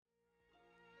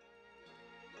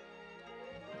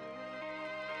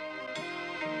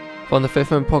From the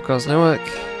Fifth Element Podcast Network,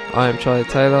 I am Charlie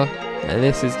Taylor, and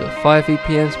this is the 5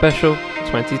 VPN Special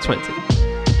 2020.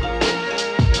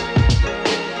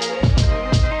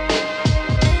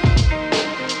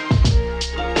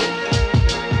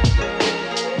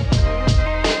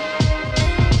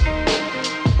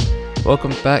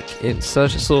 Welcome back in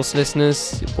Search the Source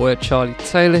listeners, your boy Charlie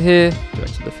Taylor here,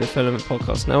 director of the Fifth Element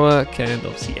Podcast Network and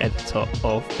obviously editor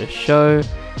of the show.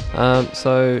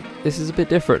 So this is a bit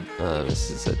different. This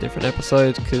is a different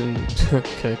episode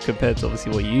compared to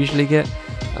obviously what you usually get.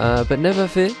 But never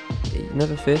fear, you're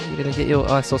going to get your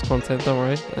ISOS content, don't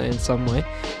worry, in some way.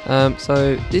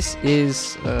 So this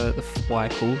is what I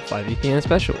call 5 VPN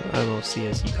Special. Obviously,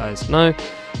 as you guys know,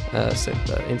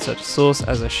 In Search of Source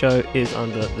as a show is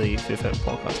under the Fifth Element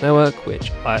Podcast Network, which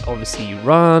I obviously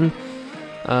run.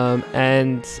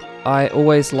 And I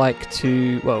always like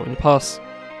to, well, in the past,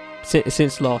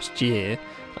 since last year,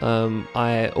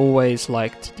 I always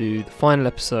like to do the final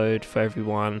episode for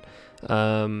everyone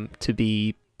to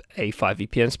be a 5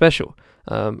 VPN special.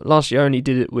 Last year I only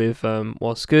did it with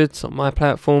What's Good, on my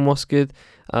platform, What's Good,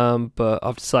 but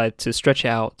I've decided to stretch it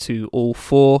out to all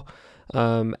four,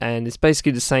 and it's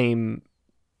basically the same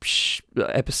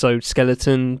episode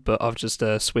skeleton, but I've just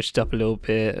switched up a little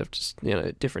bit of just,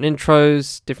 different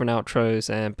intros, different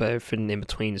outros, but everything in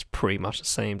between is pretty much the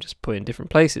same, just put in different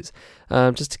places,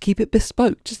 just to keep it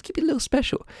bespoke, just to keep it a little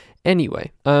special.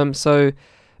 Anyway, so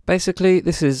basically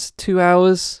this is 2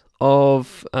 hours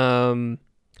of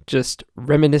just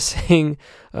reminiscing,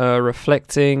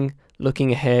 reflecting,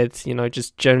 looking ahead,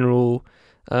 just general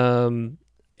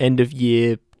end of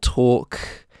year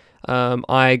talk.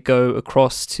 I go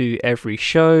across to every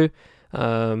show,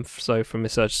 so from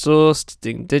Research Source to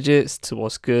Digging Digits to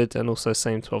What's Good, and also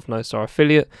same 12 No Star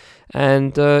affiliate,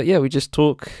 and we just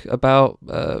talk about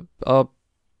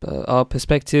our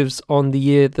perspectives on the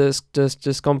year that's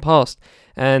just gone past,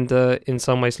 and in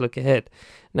some ways look ahead.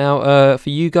 Now, for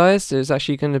you guys, there's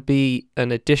actually going to be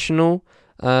an additional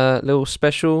little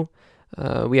special.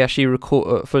 We actually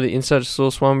record for the In Search of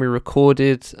Source one. We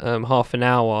recorded half an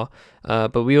hour,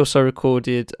 but we also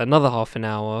recorded another half an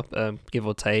hour, give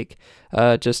or take,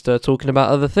 just talking about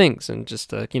other things and just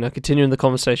continuing the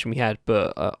conversation we had.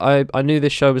 But I knew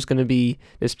this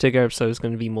particular episode was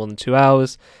going to be more than 2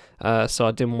 hours, so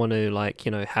I didn't want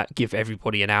to give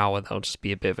everybody an hour. That'll just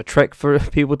be a bit of a trek for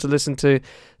people to listen to.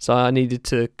 So I needed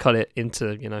to cut it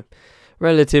into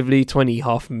relatively 20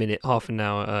 half an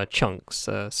hour chunks,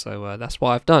 so that's what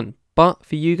I've done. But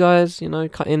for you guys, in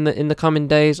the coming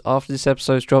days after this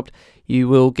episode's dropped, you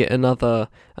will get another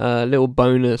little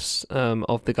bonus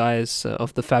of the guys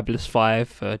of the Fabulous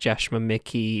Five, Jashma,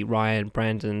 Mickey, Ryan,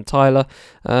 Brandon, and Tyler,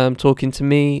 talking to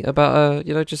me about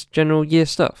just general year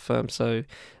stuff. So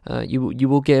you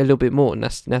will get a little bit more, and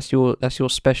that's your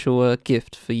special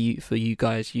gift for you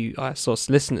guys, you ISOS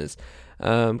listeners.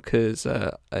 Because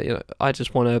I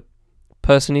just want to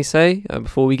personally say,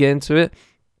 before we get into it,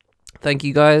 thank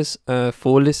you guys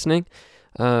for listening,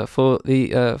 for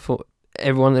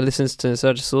everyone that listens to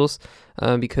Search the Source,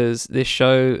 because this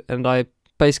show, and I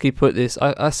basically put this,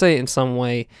 I say it in some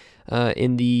way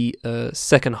in the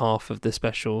second half of the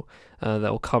special that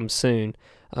will come soon.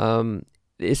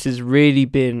 This has really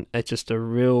been just a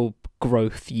real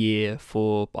growth year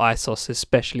for ISOS,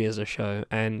 especially as a show,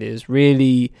 and is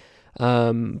really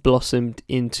blossomed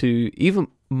into even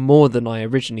more than I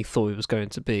originally thought it was going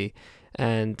to be.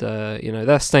 And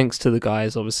that's thanks to the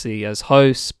guys obviously as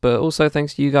hosts, but also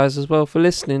thanks to you guys as well for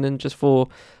listening and just for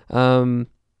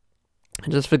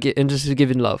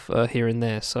giving love here and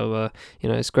there. So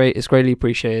it's greatly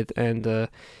appreciated. And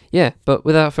but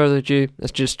without further ado,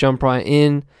 let's just jump right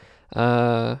in.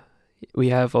 We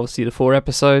have obviously the 4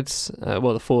 episodes,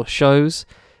 the 4 shows.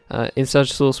 In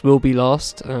Search Source will be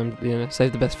last,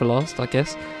 save the best for last, I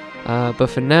guess. But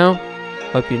for now,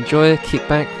 hope you enjoy, kick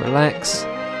back, relax,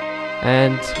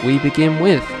 and we begin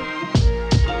with...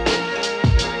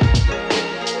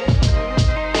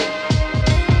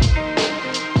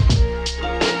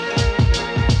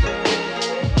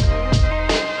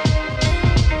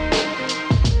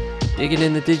 Digging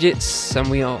in the digits, and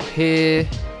we are here.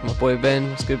 My boy Ben,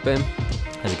 what's good, Ben?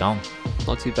 How's it going?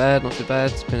 Not too bad.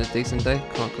 It's been a decent day,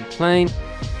 can't complain.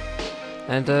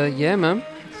 And man,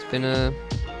 it's been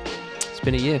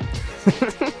a year.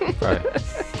 Bro,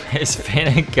 it's been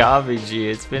a garbage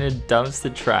year. It's been a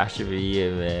dumpster trash of a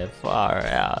year, man. Far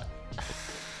out.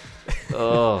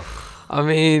 Oh. I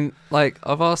mean,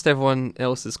 I've asked everyone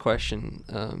else's question,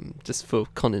 just for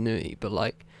continuity,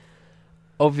 but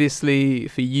obviously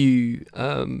for you,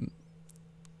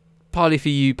 partly for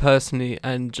you personally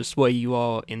and just where you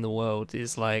are in the world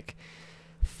is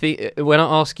when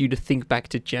I ask you to think back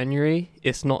to January,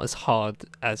 it's not as hard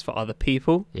as for other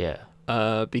people. Yeah.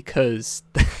 Because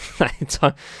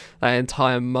that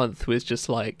entire month was just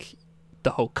like the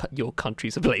whole your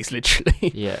country's ablaze,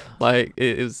 literally. Yeah. Like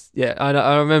it was. Yeah,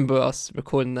 I remember us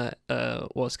recording that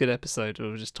What's Good episode. We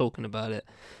were just talking about it,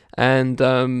 and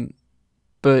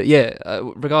but yeah,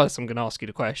 regardless, I'm gonna ask you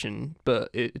the question.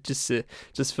 But it just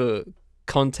for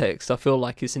context, I feel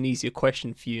like it's an easier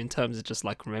question for you in terms of just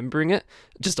like remembering it,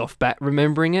 just off bat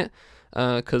remembering it,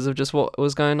 because of just what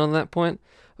was going on at that point.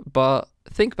 But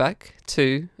think back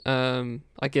to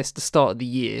I guess the start of the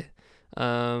year,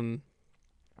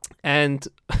 and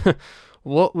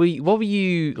what were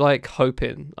you like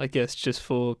hoping, I guess, just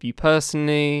for you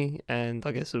personally, and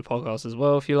I guess for the podcast as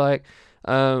well, if you like.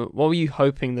 What were you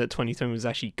hoping that 2020 was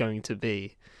actually going to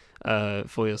be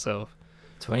for yourself?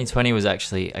 2020 was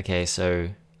actually, okay, so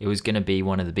it was going to be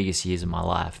one of the biggest years of my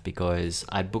life because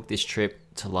I'd booked this trip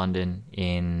to London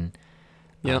in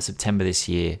September this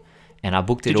year. And I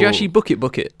booked it all. Did you actually book it?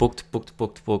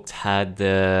 Booked. Had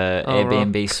the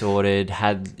Airbnb sorted.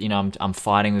 I'm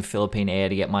fighting with Philippine Air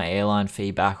to get my airline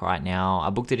fee back right now. I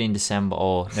booked it in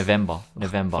November.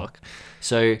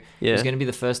 So it was going to be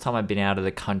the first time I'd been out of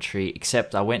the country,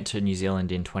 except I went to New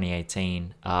Zealand in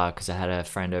 2018 because I had a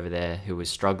friend over there who was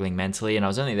struggling mentally, and I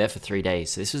was only there for 3 days.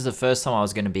 So this was the first time I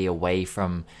was going to be away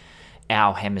from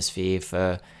our hemisphere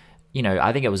for,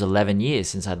 I think it was 11 years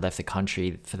since I'd left the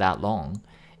country for that long.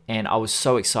 And I was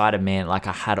so excited, man. Like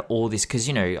I had all this, because,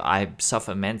 I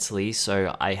suffer mentally.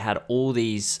 So I had all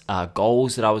these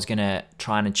goals that I was going to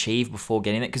try and achieve before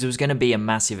getting it, because it was going to be a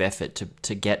massive effort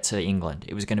to get to England.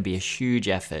 It was going to be a huge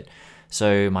effort.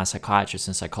 So my psychiatrist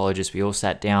and psychologist, we all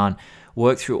sat down,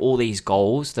 worked through all these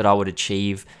goals that I would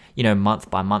achieve, month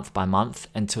by month by month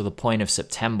until the point of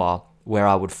September where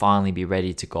I would finally be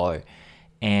ready to go.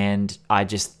 And I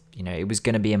just... it was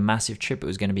going to be a massive trip. It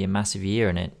was going to be a massive year,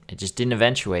 and it just didn't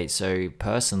eventuate. So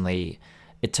personally,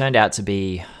 it turned out to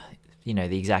be,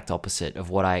 the exact opposite of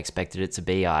what I expected it to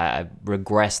be. I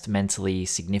regressed mentally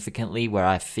significantly where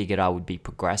I figured I would be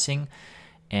progressing.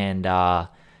 And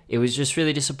it was just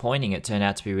really disappointing. It turned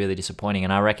out to be really disappointing.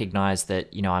 And I recognize that,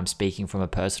 I'm speaking from a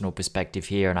personal perspective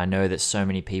here. And I know that so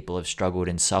many people have struggled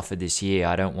and suffered this year.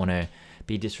 I don't want to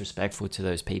be disrespectful to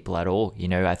those people at all.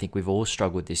 I think we've all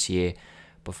struggled this year.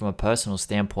 But from a personal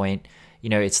standpoint,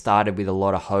 it started with a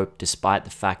lot of hope, despite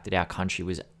the fact that our country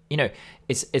was,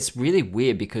 it's really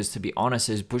weird because, to be honest,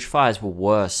 as bushfires were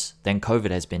worse than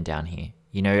COVID has been down here.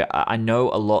 I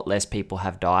know a lot less people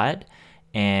have died,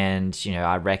 and,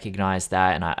 I recognize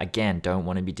that. And I, again, don't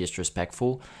want to be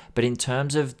disrespectful. But in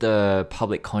terms of the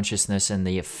public consciousness and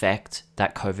the effect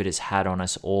that COVID has had on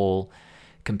us all,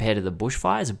 compared to the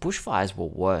bushfires were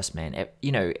worse, man.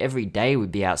 Every day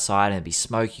we'd be outside and there'd be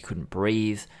smoke, you couldn't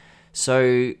breathe.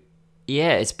 So,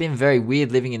 yeah, it's been very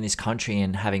weird living in this country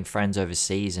and having friends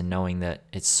overseas and knowing that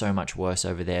it's so much worse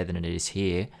over there than it is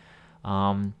here.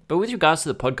 But with regards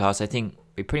to the podcast, I think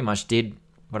we pretty much did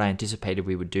what I anticipated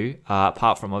we would do,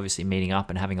 apart from obviously meeting up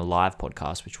and having a live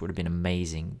podcast, which would have been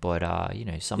amazing. But,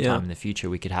 sometime in the future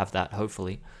we could have that,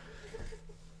 hopefully.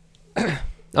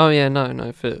 Oh yeah,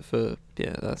 no, for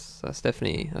yeah, that's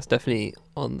definitely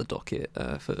on the docket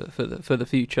for the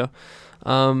future.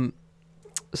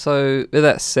 So with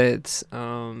that said,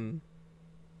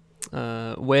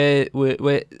 where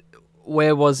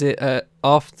was it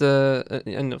after?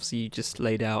 And obviously you just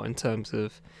laid out in terms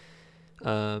of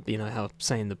how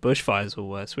saying the bushfires were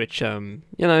worse, which in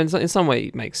some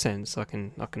way makes sense. I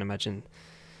can imagine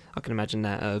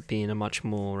that being a much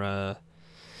more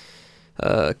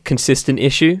consistent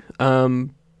issue,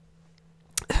 and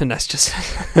that's just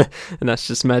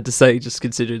mad to say, just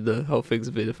considering the whole thing's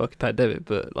a bit of a fucking pandemic.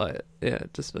 But like, yeah,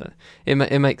 just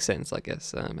it makes sense, I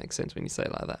guess. It makes sense when you say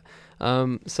it like that.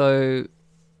 So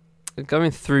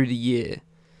going through the year,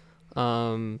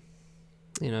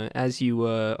 as you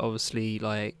were obviously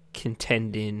like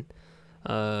contending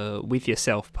with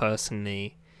yourself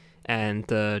personally, and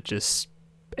just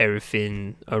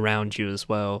everything around you as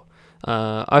well.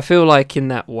 I feel like in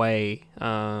that way,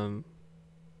 well,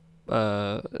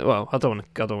 I don't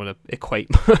want to equate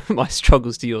my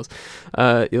struggles to yours.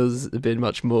 Yours have been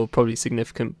much more probably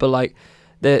significant, but like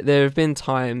there have been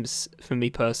times for me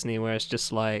personally where it's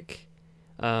just like,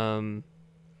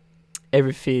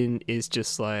 everything is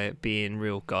just like being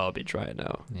real garbage right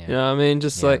now. Yeah. You know what I mean?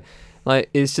 Just like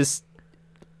it's just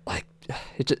like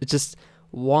it just.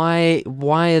 Why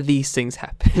are these things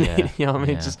happening? Yeah. You know what I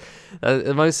mean? Just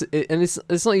and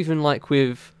it's not even like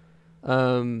with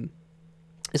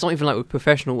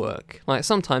professional work. Like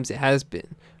sometimes it has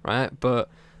been, right? But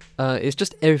it's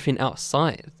just everything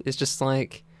outside. It's just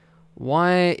like,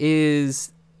 why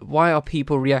are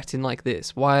people reacting like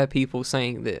this? Why are people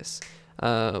saying this?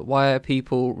 Why are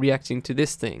people reacting to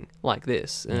this thing like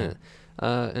this?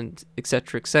 And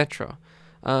etc. etc.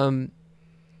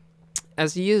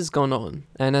 As the year's gone on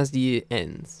and as the year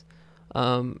ends,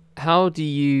 how do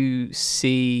you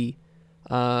see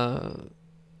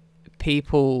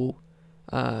people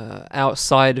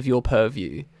outside of your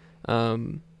purview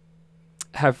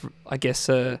have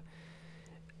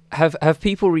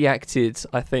people reacted,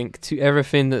 I think, to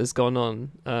everything that has gone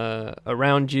on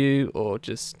around you, or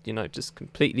just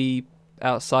completely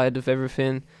outside of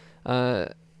everything?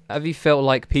 Have you felt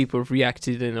like people have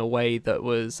reacted in a way that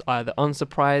was either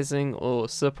unsurprising or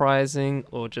surprising,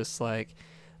 or just like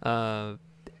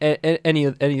any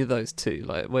of those two?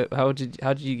 Like, how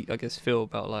did you, I guess, feel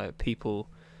about like people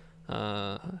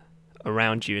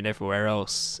around you and everywhere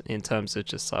else in terms of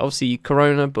just like, obviously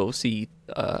Corona, but also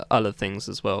other things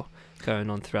as well going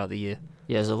on throughout the year?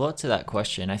 Yeah, there's a lot to that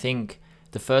question. I think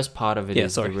the first part of it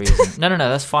is sorry. the reason... No,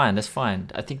 that's fine.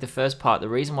 I think the first part, the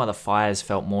reason why the fires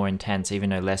felt more intense, even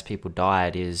though less people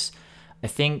died, is I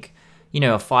think,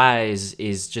 a fire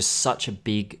is just such a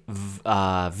big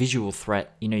visual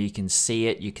threat. You can see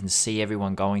it. You can see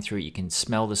everyone going through it. You can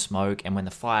smell the smoke. And when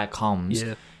the fire comes...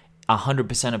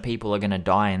 100% of people are going to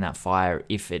die in that fire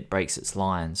if it breaks its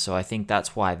lines. So I think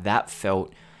that's why that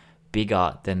felt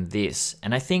bigger than this.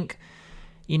 And I think,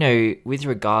 with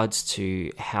regards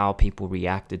to how people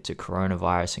reacted to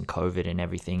coronavirus and COVID and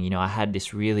everything, I had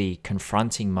this really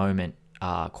confronting moment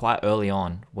quite early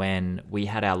on when we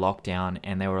had our lockdown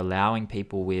and they were allowing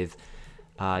people with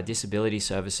disability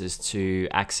services to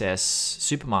access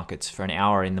supermarkets for an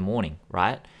hour in the morning,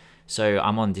 right? So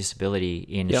I'm on disability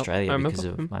in Australia because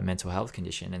of my mental health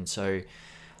condition. And so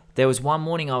there was one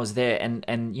morning I was there and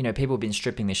people have been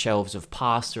stripping the shelves of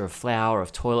pasta, of flour,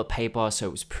 of toilet paper. So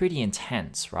it was pretty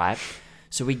intense, right?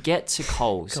 So we get to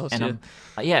Coles and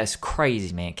it's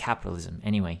crazy, man. Capitalism.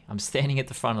 Anyway, I'm standing at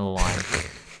the front of the line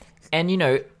and,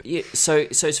 so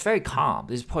it's very calm.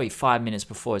 This is probably 5 minutes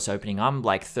before it's opening. I'm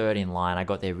like third in line. I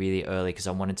got there really early because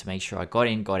I wanted to make sure I got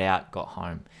in, got out, got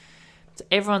home. So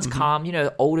everyone's calm,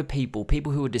 older people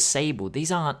who are disabled.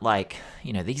 These aren't like,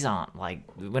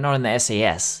 we're not in the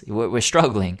SAS. We're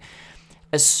struggling.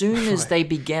 As soon as they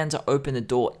began to open the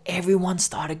door, everyone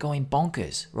started going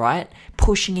bonkers, right?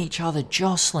 Pushing each other,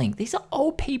 jostling. These are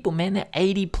old people, man. They're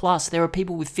 80 plus. There are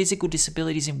people with physical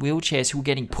disabilities in wheelchairs who are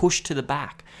getting pushed to the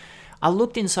back. I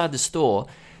looked inside the store.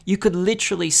 You could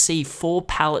literally see 4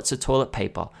 pallets of toilet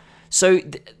paper. So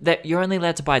that you're only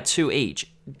allowed to buy 2 each.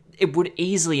 It would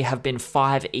easily have been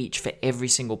 5 each for every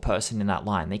single person in that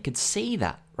line. They could see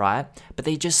that, right? But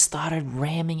they just started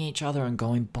ramming each other and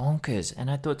going bonkers. And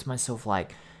I thought to myself,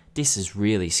 like, this is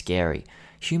really scary.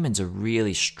 Humans are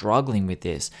really struggling with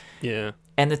this. Yeah.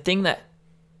 And the thing that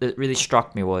really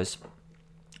struck me was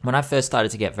when I first started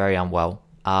to get very unwell,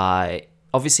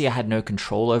 obviously I had no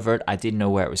control over it. I didn't know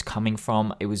where it was coming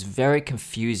from. It was very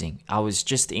confusing. I was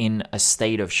just in a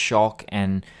state of shock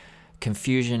and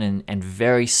confusion and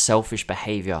very selfish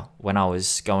behavior when I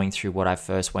was going through what I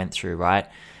first went through, right?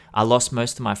 I lost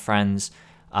most of my friends.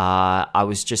 I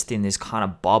was just in this kind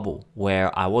of bubble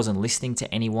where I wasn't listening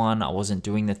to anyone. I wasn't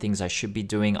doing the things I should be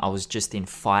doing. I was just in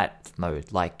fight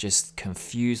mode, like just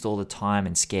confused all the time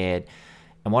and scared.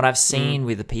 And what I've seen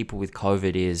with the people with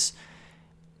COVID is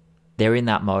they're in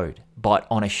that mode, but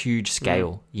on a huge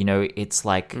scale. It's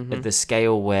like at the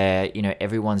scale where,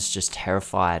 everyone's just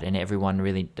terrified and everyone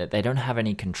really, they don't have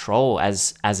any control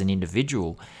as an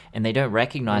individual, and they don't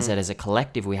recognize that as a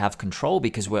collective we have control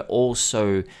because we're all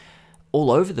so all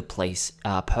over the place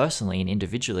personally and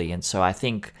individually. And so I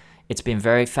think it's been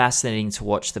very fascinating to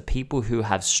watch the people who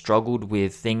have struggled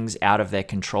with things out of their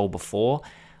control before,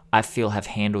 I feel have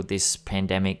handled this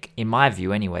pandemic, in my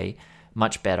view anyway,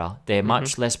 much better. They're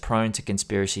much less prone to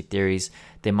conspiracy theories.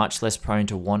 They're much less prone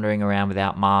to wandering around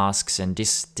without masks and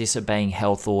disobeying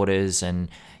health orders and,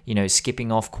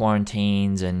 skipping off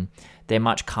quarantines. And they're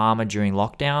much calmer during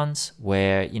lockdowns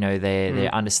where, they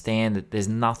understand that there's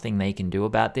nothing they can do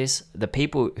about this. The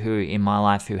people who in my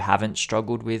life who haven't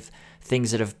struggled with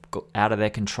things that have got out of their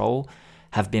control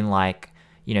have been like,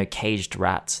 caged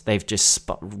rats. They've just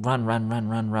run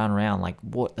around like,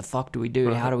 what the fuck do we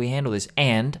do? How do we handle this?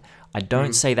 And I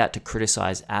don't say that to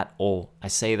criticize at all. I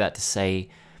say that to say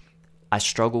I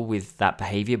struggle with that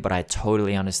behavior, but I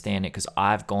totally understand it because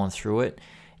I've gone through it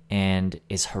and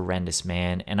it's horrendous,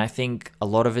 man. And I think a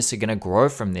lot of us are going to grow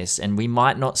from this, and we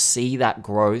might not see that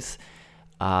growth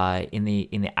in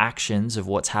the actions of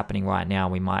what's happening right now.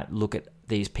 We might look at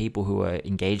these people who are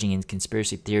engaging in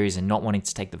conspiracy theories and not wanting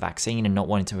to take the vaccine and not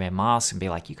wanting to wear masks and be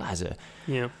like, you guys are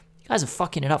you guys are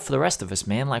fucking it up for the rest of us,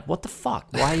 man. Like, what the fuck?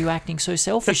 Why are you acting so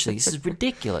selfishly? This is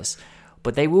ridiculous.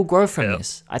 But they will grow from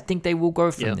this. I think they will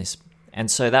grow from this. And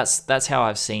so that's how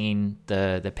I've seen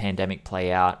the pandemic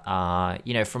play out.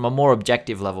 You know, from a more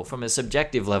objective level. From a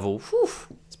subjective level,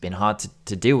 it's been hard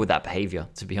to deal with that behavior,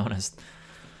 to be honest.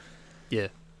 Yeah.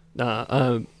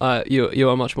 You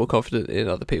are much more confident in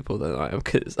other people than I am,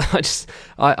 because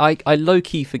I low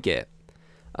key forget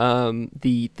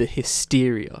the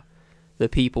hysteria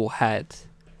that people had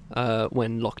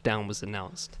when lockdown was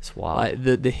announced. It's wild.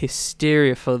 Like the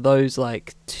hysteria for those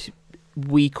like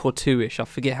week or two-ish. I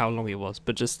forget how long it was,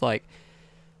 but just like,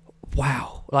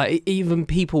 wow, like even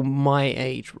people my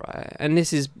age, right? And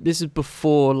this is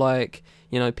before, like,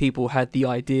 you know, people had the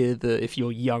idea that if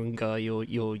you're younger, you're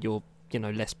you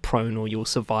know, less prone, or you'll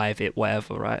survive it,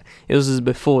 whatever, right? It was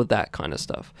before that kind of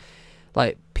stuff.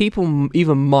 Like, people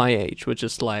even my age were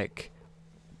just like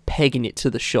pegging it to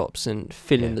the shops and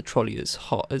filling the trolley as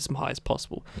high as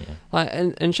possible. Like,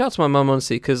 and shout out to my mum,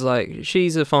 honestly, because like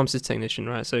she's a pharmacist technician,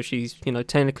 right? So she's, you know,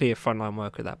 technically a frontline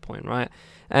worker at that point, right?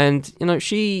 And you know,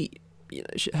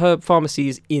 her pharmacy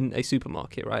is in a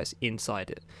supermarket, right? It's inside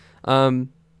it.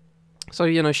 So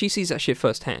you know, she sees that shit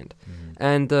firsthand,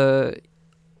 and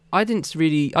I didn't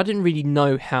really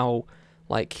know how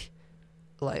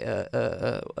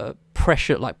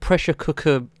pressure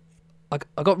cooker.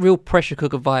 I got real pressure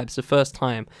cooker vibes the first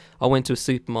time I went to a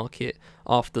supermarket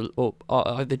either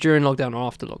during lockdown or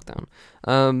after lockdown,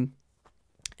 and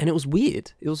it was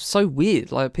weird. It was so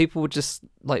weird. Like, people were just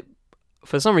like,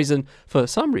 for some reason,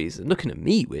 looking at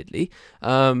me weirdly.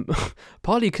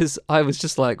 Partly because I was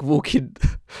just like walking.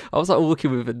 I was like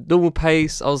walking with a normal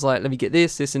pace. I was like, let me get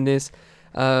this, and this.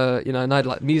 You know, and I had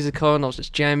like music on, I was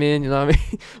just jamming, you know what I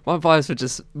mean? My vibes were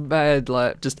just mad,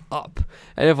 like just up,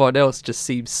 and everyone else just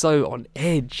seemed so on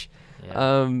edge.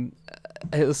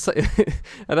 It was so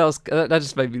and that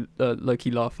just made me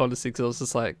low-key laugh, honestly, because I was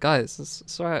just like, guys,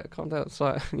 it's alright, calm down, it's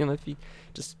alright. You know, if you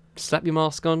just slap your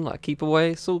mask on, like, keep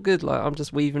away, it's all good. Like, I'm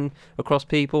just weaving across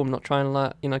people, I'm not trying to,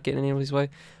 like, you know, get in anybody's way,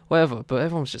 whatever. But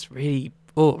everyone was just really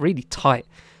tight,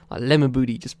 like lemon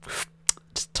booty, just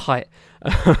tight.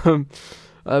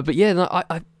 But yeah, no,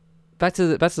 I back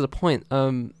to the point.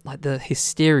 Like, the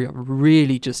hysteria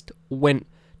really just went,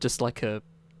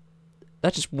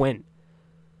 that just went,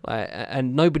 like,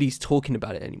 and nobody's talking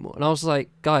about it anymore. And I was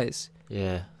like, guys,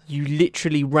 you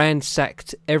literally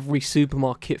ransacked every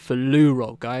supermarket for loo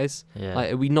roll, guys.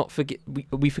 Like, are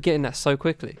we forgetting that so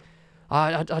quickly?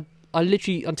 I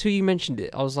literally, until you mentioned it,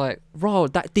 I was like, bro,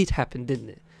 that did happen, didn't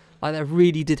it? Like, that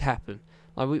really did happen.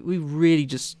 Like, we really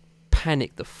just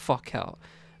panicked the fuck out,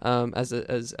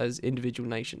 as individual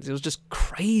nations. It was just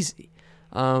crazy.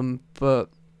 But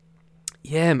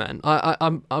yeah, man,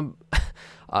 I'm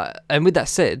and with that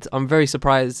said, I'm very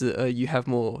surprised that you have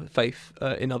more faith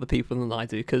in other people than I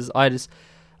do, because I just,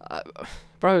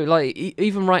 bro, like,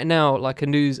 even right now, like,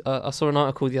 I saw an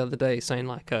article the other day saying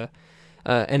like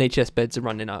NHS beds are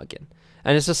running out again,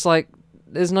 and it's just like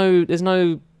there's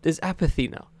apathy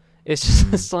now. It's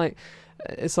just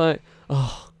it's like,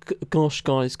 oh gosh,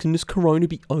 guys, can this corona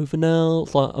be over now?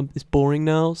 It's like, it's boring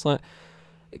now. It's like,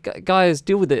 guys,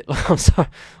 deal with it. Like, I'm sorry,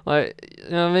 like,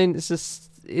 you know what I mean? It's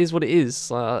just, it is what it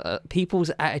is.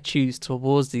 People's attitudes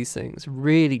towards these things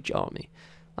really jar me.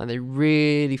 Like, they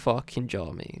really fucking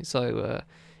jar me. So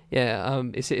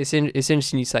it's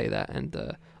interesting you say that,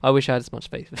 and I wish I had as much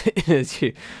faith in it as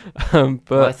you. But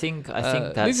well, I think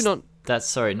that's moving on. That's,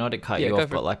 sorry, not to cut you off,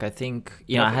 but like, I think,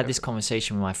 you know, I had this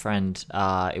conversation with my friend.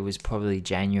 It was probably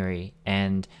January,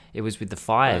 and it was with the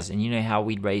fires. And you know how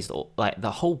we'd raised, like, the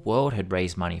whole world had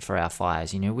raised money for our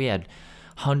fires. You know, we had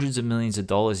hundreds of millions of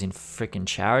dollars in freaking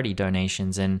charity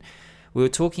donations, and we were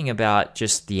talking about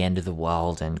just the end of the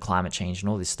world and climate change and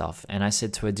all this stuff. And I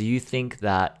said to her, do you think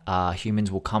that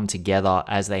humans will come together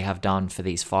as they have done for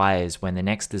these fires when the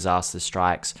next disaster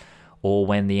strikes, or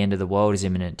when the end of the world is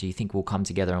imminent? Do you think we'll come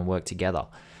together and work together?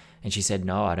 And she said,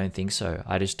 no, I don't think so.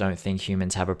 I just don't think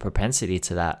humans have a propensity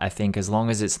to that. I think as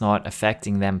long as it's not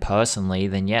affecting them personally,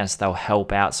 then yes, they'll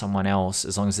help out someone else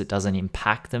as long as it doesn't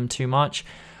impact them too much.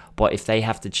 But if they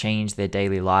have to change their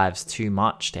daily lives too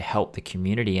much to help the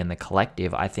community and the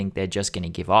collective, I think they're just going to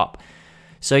give up.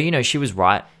 So, you know, she was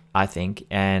right, I think.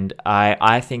 And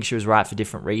I think she was right for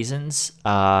different reasons,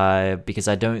 because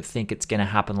I don't think it's going to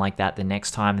happen like that the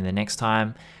next time and the next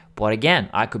time. But again,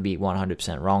 I could be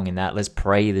 100% wrong in that. Let's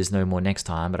pray there's no more next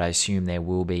time, but I assume there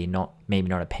will be, maybe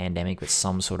not a pandemic, but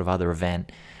some sort of other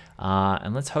event.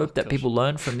 And let's hope that people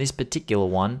learn from this particular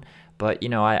one. But, you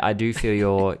know, I do feel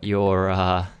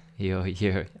your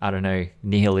I don't know,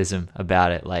 nihilism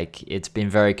about it. Like, it's been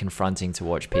very confronting to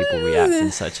watch people react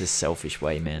in such a selfish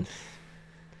way, man.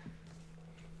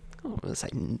 I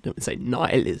don't say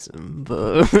nihilism,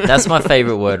 but That's my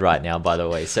favorite word right now, by the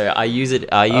way. So I use it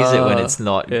when it's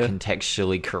not yeah.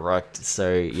 contextually correct.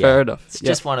 So yeah, fair enough. it's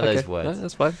just one of those words. No,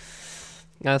 that's fine.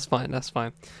 That's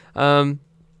fine.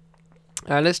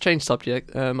 Let's change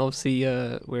subject. Obviously,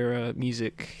 we're a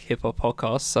music hip hop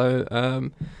podcast.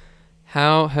 So,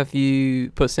 how have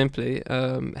you, put simply,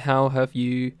 how have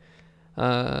you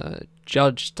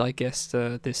judged, I guess,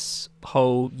 this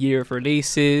whole year of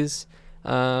releases?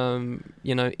 In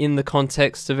the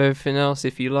context of everything else,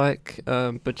 if you like,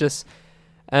 but just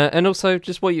and also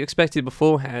just what you expected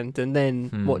beforehand, and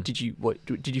then what did you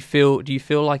feel? Do you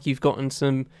feel like you've gotten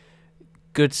some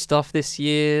good stuff this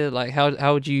year? Like,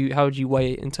 how would you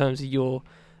weigh it in terms of your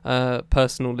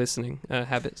personal listening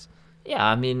habits? Yeah,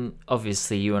 I mean,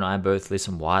 obviously you and I both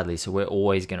listen widely, so we're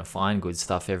always going to find good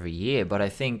stuff every year, but I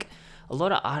think a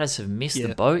lot of artists have missed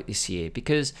the boat this year,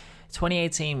 because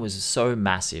 2018 was so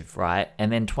massive, right?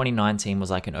 And then 2019 was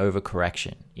like an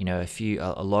overcorrection. You know,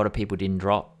 a lot of people didn't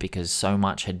drop because so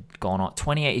much had gone on.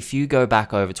 If you go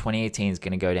back over, 2018 is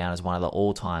going to go down as one of the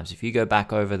all times. If you go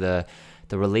back over the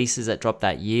releases that dropped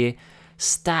that year,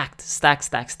 stacked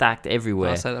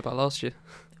everywhere. I'll say that about last year.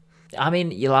 I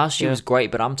mean, last year was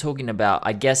great, but I'm talking about,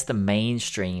 I guess, the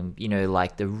mainstream,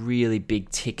 like the really big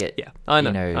ticket. Yeah, I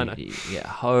know. You get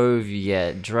Hove, you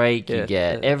get Drake, you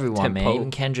get everyone, man.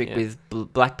 Even Kendrick with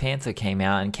Black Panther came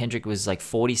out, and Kendrick was like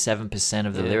 47%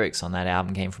 of the lyrics on that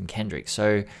album came from Kendrick.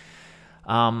 So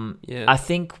I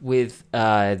think with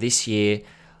this year,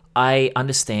 I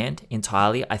understand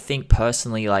entirely. I think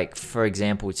personally, like, for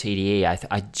example, TDE,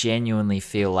 I genuinely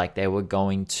feel like they were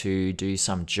going to do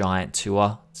some giant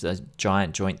tour, a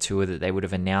giant joint tour that they would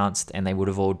have announced, and they would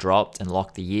have all dropped and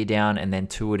locked the year down and then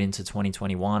toured into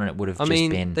 2021, and it would have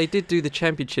been... They did do the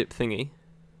championship thingy.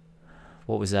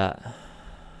 What was that?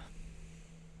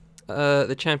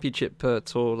 The championship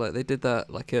tour, like, they did that,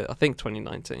 like, I think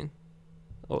 2019.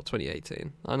 Or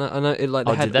 2018. I know.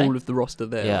 They had all of the roster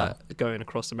there, like, going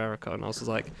across America, and I was just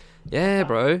like, "Yeah,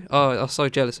 bro." Oh, I was so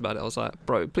jealous about it. I was like,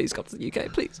 "Bro, please come to the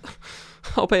UK, please.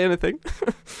 I'll pay anything."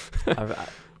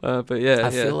 But yeah, I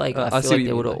feel like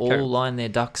they would have all lined their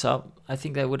ducks up. I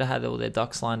think they would have had all their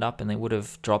ducks lined up, and they would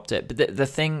have dropped it. But the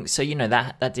thing, so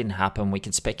that didn't happen. We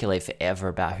can speculate forever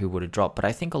about who would have dropped, but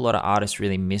I think a lot of artists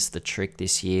really missed the trick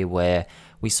this year, where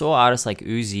we saw artists like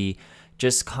Uzi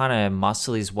just kind of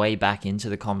muscle his way back into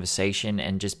the conversation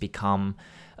and just become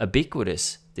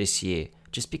ubiquitous this year,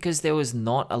 just because there was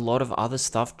not a lot of other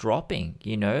stuff dropping,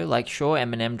 like, sure,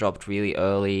 Eminem dropped really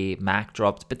early, Mac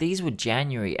dropped, but these were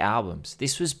January albums.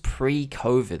 This was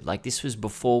pre-COVID. Like, this was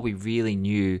before we really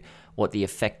knew what the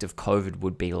effect of COVID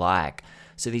would be like.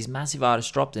 So these massive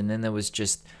artists dropped, and then there was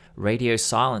just radio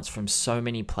silence from so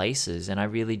many places. And I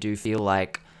really do feel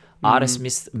like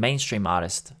mainstream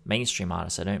artists,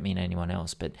 I don't mean anyone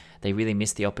else, but they really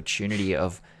missed the opportunity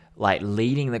of, like,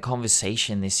 leading the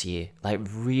conversation this year, like,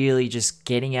 really just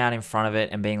getting out in front of it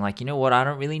and being like, you know what, I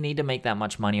don't really need to make that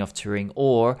much money off touring,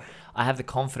 or I have the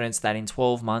confidence that in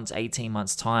 12 months, 18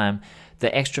 months time,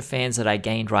 the extra fans that I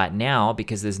gained right now,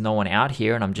 because there's no one out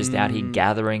here and I'm just out here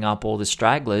gathering up all the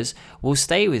stragglers, will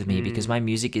stay with me because my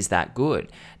music is that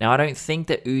good. Now, I don't think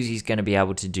that Uzi's going to be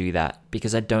able to do that,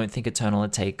 because I don't think Eternal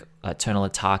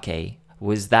Atake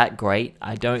was that great.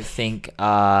 I don't think...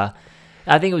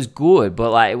 I think it was good,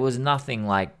 but, like, it was nothing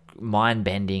like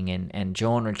mind-bending and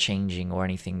genre-changing or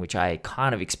anything, which I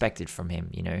kind of expected from him,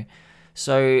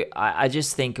 So I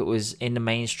just think it was, in the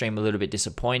mainstream, a little bit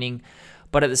disappointing.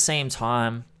 But at the same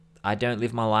time, I don't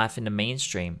live my life in the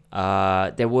mainstream.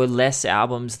 There were less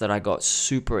albums that I got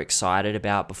super excited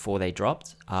about before they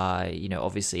dropped.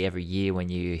 Obviously every year when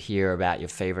you hear about your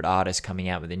favorite artist coming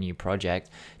out with a new project,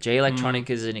 Jay Electronica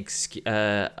is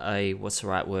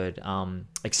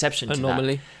exception to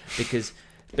anomaly. That. Because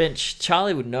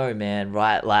Charlie would know, man,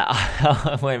 right? Like,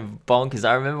 I went bonkers.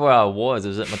 I remember where I was. It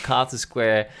was at MacArthur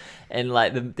Square. And,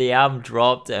 like, the album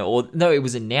dropped, it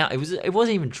was announced. It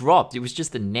wasn't even dropped. It was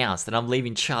just announced. And I'm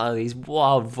leaving Charlie's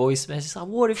wild voice message. Like,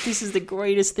 what if this is the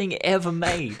greatest thing ever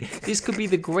made? This could be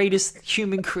the greatest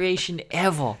human creation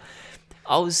ever.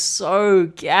 I was so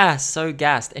gassed.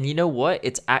 And you know what?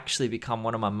 It's actually become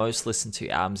one of my most listened to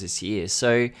albums this year.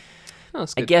 So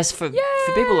I guess for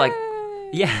people like,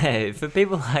 for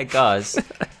people like us,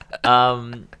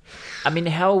 I mean,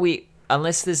 how are we?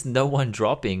 Unless there's no one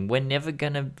dropping, we're never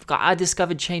gonna... I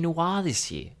discovered Che Noir this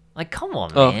year. Like, come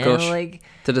on, man. Oh, gosh. Like,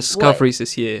 the discoveries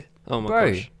this year. Oh, my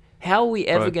gosh. How are we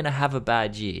ever Bro. going to have a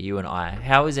bad year, you and I?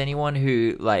 How is anyone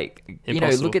who, like,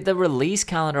 Impossible. look at the release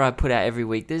calendar I put out every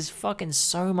week. There's fucking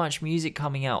so much music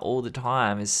coming out all the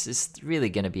time. It's just really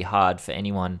going to be hard for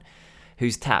anyone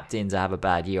who's tapped in to have a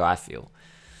bad year, I feel.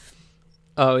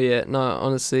 Oh yeah, no,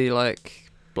 honestly,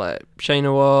 like Shay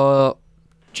Noir,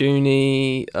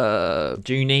 Junie,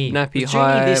 Junie. Nappy Was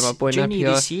High, my boy Junie Nappy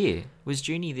High. this year? Was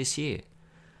Junie this year?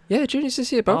 Yeah, Junie's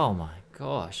this year, bro. Oh my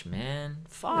gosh, man.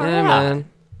 Far yeah, out. man.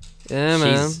 Yeah,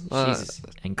 man. She's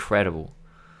incredible.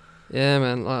 Yeah,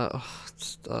 man. Like,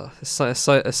 there's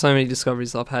so many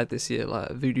discoveries I've had this year.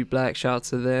 Like Voodoo Black, shout out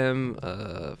to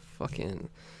them. Fucking,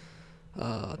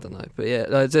 I don't know, but yeah,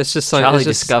 it's just so. Charlie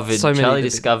just discovered. so many Charlie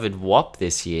discovered WAP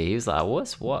this year. He was like,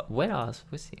 "What's what? When I was,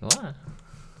 what's he? What?"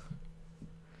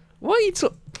 What are you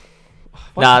talking?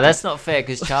 Nah, that's not fair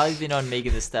because Charlie's been on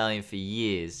Megan Thee Stallion for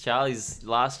years. Charlie's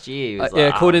last year. He was Yeah,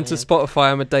 like, according "Oh, to man."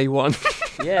 Spotify, I'm a day one.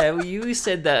 Yeah, well, you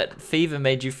said that Fever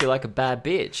made you feel like a bad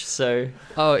bitch. So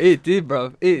Oh, it did,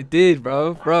 bro. It did,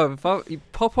 bro. Bro, if you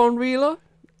pop on Reeler,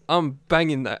 I'm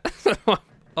banging that.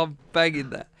 I'm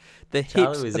banging that. The Charlie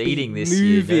hips was are eating being this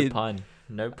year. moving. No pun.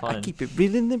 No pun. I keep it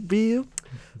real in the real.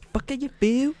 Fuck how you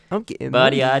feel. I'm getting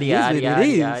Buddy, money. yaddy, It is yaddy, what it yaddy,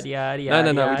 is. yaddy,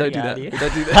 yaddy, No, we don't do that. We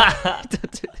don't do that.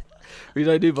 We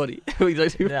don't do body. We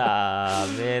don't do. Nah,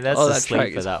 man, that's Oh, a that track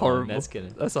sleep for is that one. horrible. That's gonna.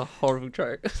 That's a horrible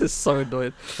track. It's so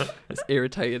annoying. It's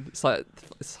irritating. It's like,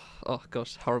 oh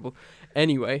gosh, horrible.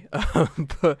 Anyway,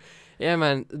 but yeah,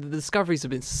 man, the discoveries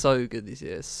have been so good this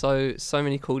year. So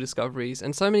many cool discoveries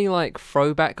and so many like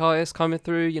throwback artists coming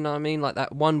through. You know what I mean? Like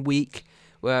that one week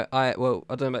where I don't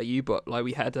know about you, but like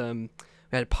we had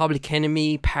Public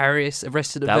Enemy, Paris,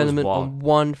 Arrested That was Development wild. on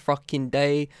one fucking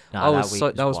day. Nah, that was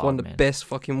wild, one of the man. best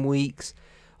fucking weeks.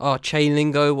 Oh, Che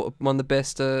Lingo, one of the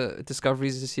best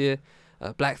discoveries this year.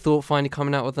 Black Thought finally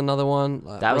coming out with another one.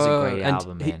 Like, That was a bro, great and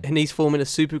album, man. and he's forming a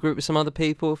super group with some other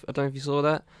people. I don't know if you saw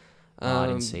that. No, I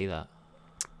didn't see that.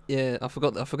 Yeah, I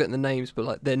forgot the names, but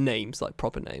like their names, like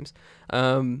proper names.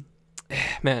 Man,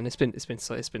 it's been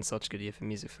such a good year for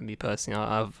music for me personally.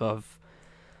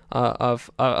 I've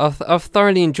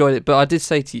thoroughly enjoyed it, but I did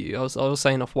say to you, I was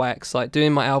saying off wax, like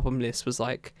doing my album list was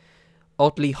like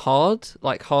oddly hard,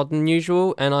 like harder than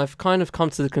usual, and I've kind of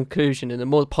come to the conclusion in a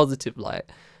more positive light.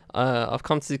 I've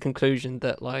come to the conclusion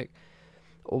that like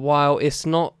while it's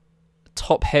not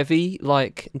top heavy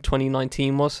like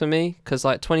 2019 was for me, because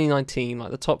like 2019,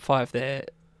 like the top 5 there,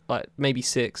 like maybe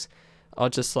 6 are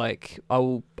just like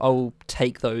I'll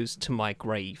take those to my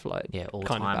grave, like Yeah, all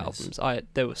kind timers. of albums.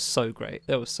 They were so great.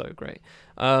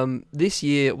 This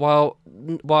year, while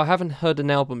I haven't heard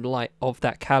an album like of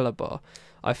that caliber,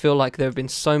 I feel like there have been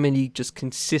so many just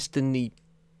consistently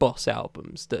boss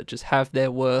albums that just have their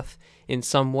worth in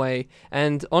some way.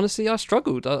 And honestly, I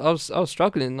struggled. I was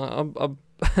struggling. I'm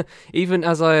even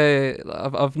as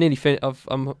I've nearly finished.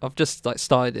 I've just like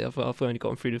started it. I've only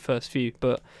gotten through the first few,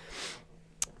 but.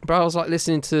 Bro, I was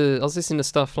listening to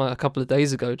stuff like a couple of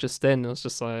days ago. Just then, I was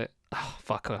just like, oh,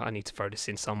 "Fuck! I need to throw this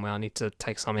in somewhere. I need to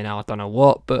take something out. I don't know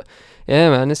what." But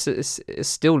yeah, man, it was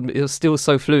still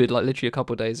so fluid. Like literally a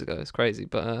couple of days ago, it's crazy.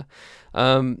 But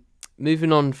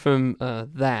moving on from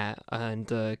that and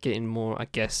getting more, I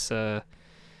guess, in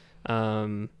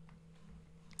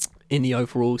the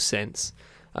overall sense.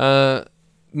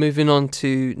 Moving on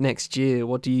to next year,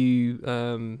 what do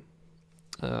you?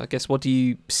 I guess what do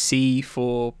you see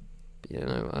for,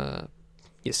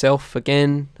 yourself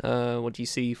again? What do you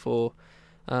see for?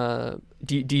 Do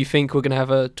you think we're gonna have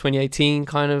a 2018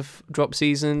 kind of drop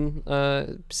season?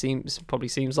 Seems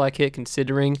like it,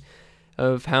 considering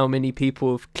of how many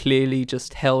people have clearly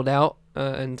just held out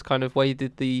and kind of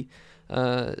waded the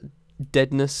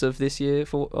deadness of this year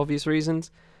for obvious reasons.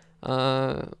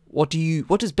 What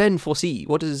does Ben foresee?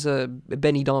 What does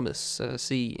Benny Damas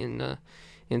see in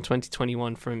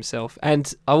 2021 for himself?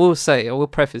 And I will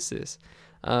preface this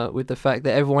with the fact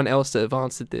that everyone else that have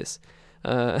answered this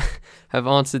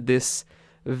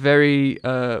very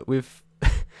with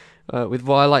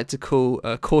what I like to call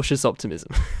cautious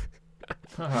optimism.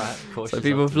 All right, So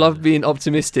people have loved being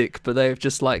optimistic, but they've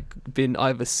just like been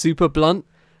either super blunt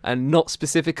and not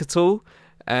specific at all,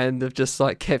 and they've just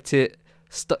like kept it.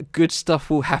 Good stuff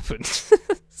will happen.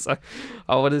 So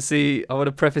I want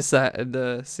to preface that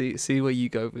and see where you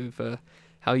go with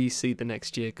how you see the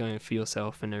next year going for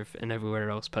yourself and everywhere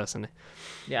else personally.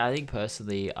 Yeah, I think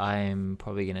personally, I'm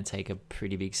probably going to take a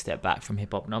pretty big step back from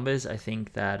hip hop numbers. I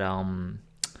think that I'm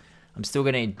still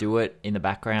going to do it in the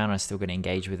background. I'm still going to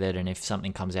engage with it, and if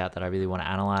something comes out that I really want to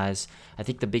analyze, I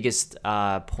think the biggest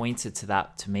pointer to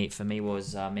that for me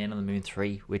was Man on the Moon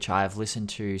 3, which I've listened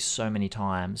to so many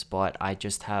times, but I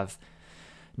just have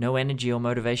no energy or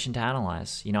motivation to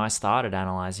analyze. I started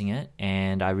analyzing it,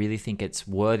 and I really think it's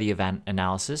worthy of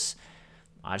analysis.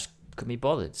 I just couldn't be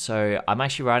bothered. So I'm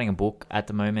actually writing a book at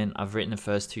the moment. I've written the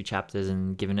first 2 chapters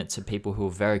and given it to people who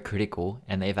are very critical,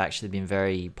 and they've actually been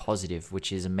very positive,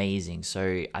 which is amazing.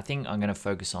 So I think I'm going to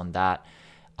focus on that.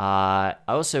 I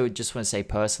also just want to say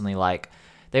personally, like,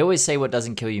 they always say what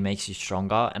doesn't kill you makes you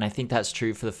stronger. And I think that's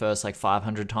true for the first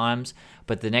 500 times.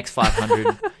 But the next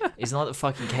 500 is not the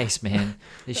fucking case, man.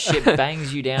 This shit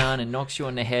bangs you down and knocks you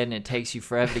on the head, and it takes you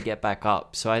forever to get back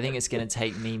up. So I think it's going to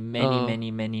take me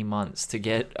many months to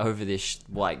get over this,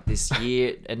 this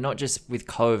year. And not just with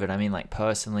COVID. I mean,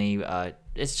 personally,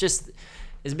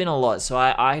 there's been a lot. So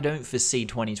I don't foresee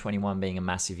 2021 being a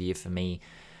massive year for me.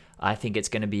 I think it's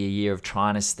going to be a year of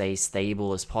trying to stay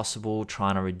stable as possible,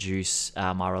 trying to reduce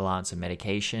my reliance on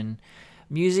medication.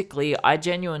 Musically, I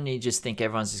genuinely just think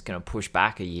everyone's just going to push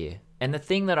back a year. And the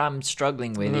thing that I'm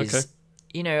struggling with is,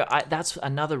 that's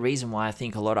another reason why I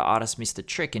think a lot of artists missed the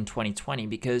trick in 2020,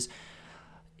 because,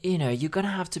 you're going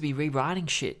to have to be rewriting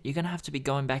shit. You're going to have to be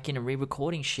going back in and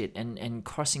re-recording shit and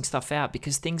crossing stuff out,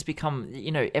 because things become,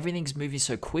 everything's moving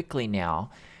so quickly now.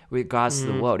 With regards to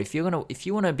the world, if you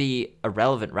want to be a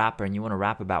relevant rapper and you want to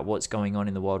rap about what's going on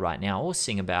in the world right now, or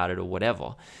sing about it or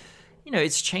whatever,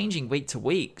 it's changing week to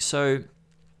week. So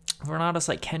for an artist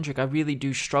like Kendrick, I really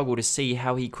do struggle to see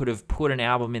how he could have put an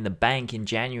album in the bank in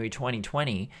January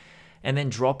 2020 and then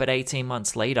drop it 18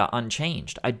 months later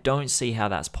unchanged. I don't see how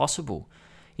that's possible.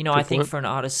 I think for an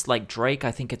artist like Drake, I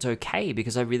think it's okay,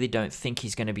 because I really don't think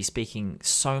he's going to be speaking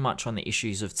so much on the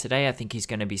issues of today. I think he's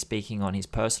going to be speaking on his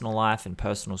personal life and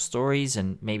personal stories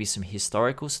and maybe some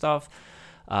historical stuff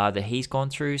that he's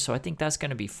gone through. So I think that's going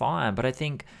to be fine. But I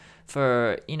think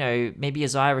for, maybe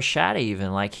Isaiah Rashad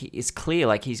even, it's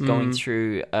clear, he's going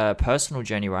through a personal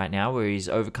journey right now where he's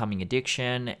overcoming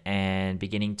addiction and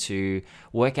beginning to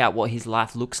work out what his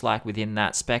life looks like within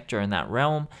that specter and that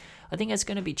realm. I think it's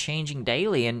going to be changing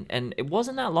daily, and it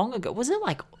wasn't that long ago. Was it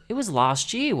it was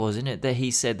last year, wasn't it, that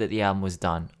he said that the album was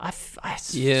done? I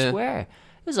swear. It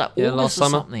was August or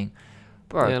something.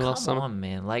 Bro, come on,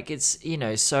 man. It's,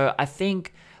 so I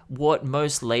think what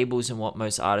most labels and what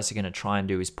most artists are going to try and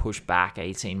do is push back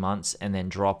 18 months and then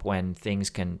drop when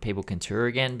people can tour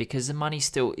again, because the money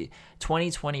still,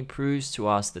 2020 proves to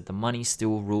us that the money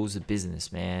still rules the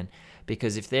business, man.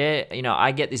 Because if they're,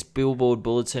 I get this Billboard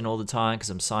bulletin all the time because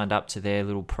I'm signed up to their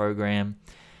little program,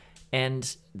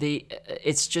 and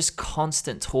it's just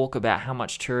constant talk about how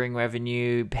much touring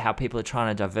revenue, how people are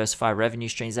trying to diversify revenue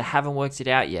streams. They haven't worked it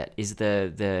out yet, is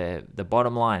the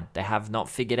bottom line. They have not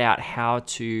figured out how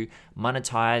to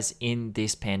monetize in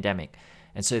this pandemic.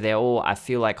 And so they're all, I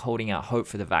feel like, holding out hope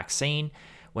for the vaccine.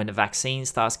 When the vaccine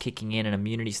starts kicking in and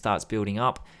immunity starts building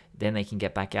up, then they can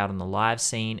get back out on the live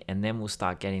scene, and then we'll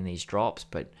start getting these drops.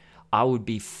 But I would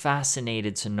be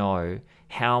fascinated to know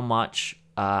how much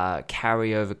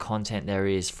carryover content there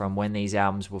is from when these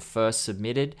albums were first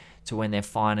submitted to when they're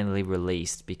finally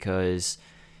released. Because,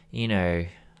 we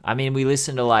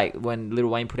listened to when Lil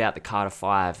Wayne put out the Carter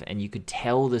 5, and you could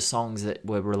tell the songs that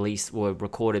were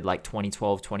recorded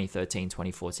 2012, 2013,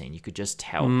 2014. You could just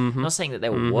tell. I'm not saying that they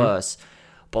were worse,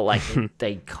 but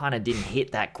they kind of didn't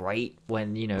hit that great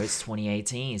when, it's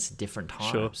 2018. It's a different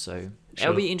time. Sure. So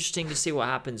it'll be interesting to see what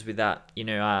happens with that.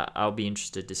 I'll be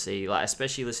interested to see,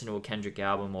 especially listen to a Kendrick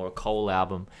album or a Cole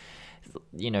album.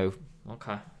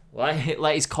 Okay.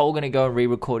 Is Cole going to go and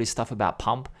re-record his stuff about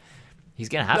Pump? He's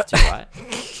going to have to, right?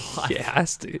 He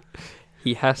has to.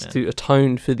 He has to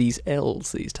atone for these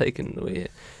L's that he's taken away.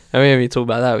 I mean, when we talk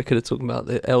about that, we could have talked about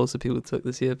the L's that people took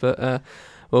this year, but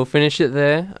we'll finish it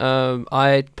there.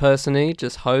 I personally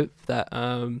just hope that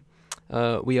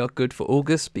we are good for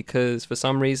August, because for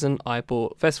some reason I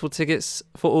bought festival tickets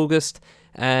for August,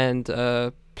 and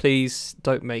please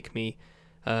don't make me,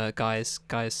 guys,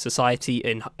 society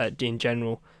in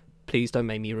general, please don't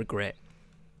make me regret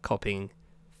copying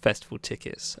festival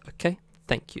tickets. Okay,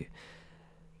 thank you,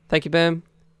 Bam.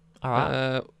 All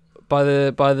right. By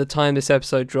the time this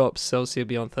episode drops, obviously it'll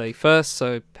be on 31st,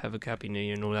 so have a happy new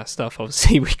year and all that stuff.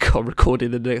 Obviously we got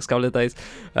recorded in the next couple of days,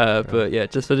 but yeah,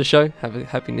 just for the show, have a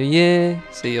happy new year.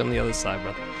 See you on the other side,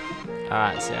 brother.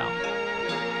 Alright, see ya.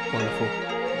 Wonderful.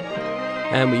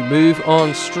 And we move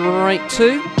on straight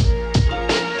to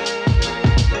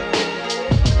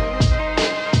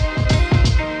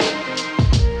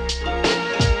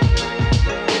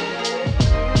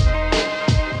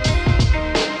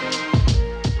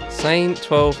Same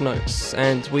 12 notes,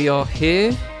 and we are here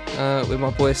with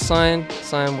my boy Cyan.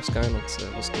 Cyan, what's going on, sir?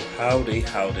 What's good?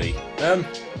 Howdy.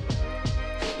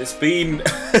 It's been.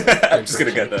 I'm just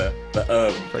gonna get the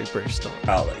very British style.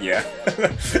 outlet. Yeah,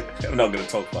 I'm not gonna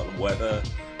talk about the weather.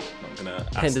 I'm not gonna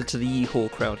ask. Tended to the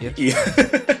Yeehaw crowd here.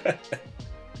 Yeah.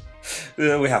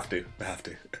 We have to.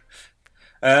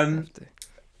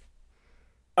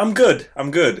 I'm good.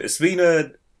 It's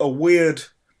been a weird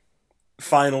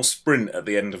final sprint at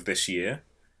the end of this year.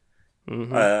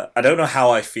 Mm-hmm. I don't know how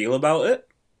I feel about it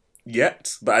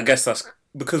yet, but I guess that's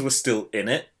because we're still in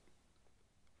it.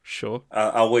 Sure.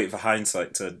 I'll wait for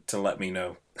hindsight to let me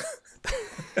know.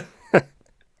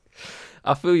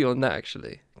 I feel you on that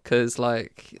actually, because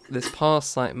like this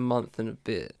past like month and a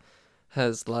bit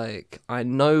has like I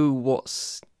know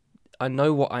what I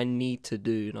need to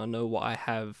do, and I know what I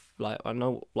have, like I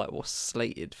know like what's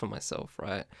slated for myself,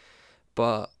 right?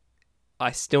 But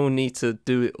I still need to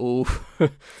do it all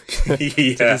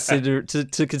Yeah.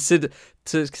 to consider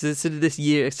this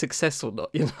year a success or not.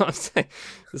 You know what I'm saying?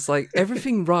 It's like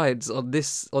everything rides on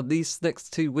these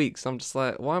next 2 weeks. I'm just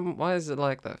like, why is it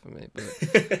like that for me?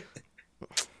 But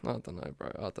I don't know, bro.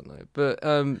 I don't know. But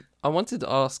I wanted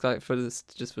to ask, like, for the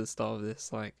start of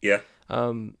this, like, Yeah.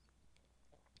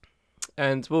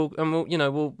 and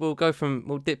we'll go from,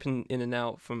 we'll dip in and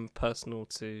out from personal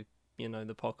to, you know,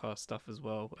 the podcast stuff as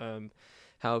well.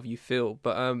 However you feel.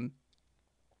 But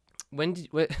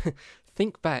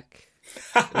think back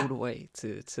all the way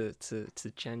to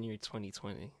January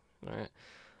 2020, right?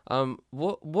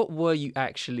 What were you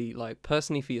actually like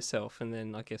personally for yourself, and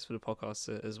then I guess for the podcast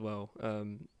as well?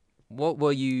 What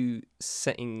were you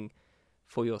setting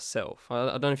for yourself? I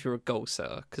don't know if you're a goal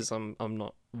setter, because I'm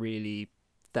not really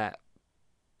that.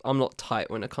 I'm not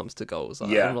tight when it comes to goals.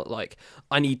 Yeah. I'm not like,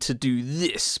 I need to do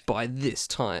this by this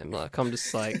time. Like, I'm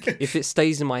just like, if it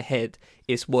stays in my head,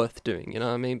 it's worth doing. You know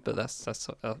what I mean? But that's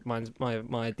my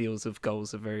ideals of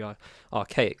goals are very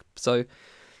archaic. So,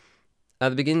 at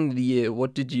the beginning of the year,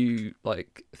 what did you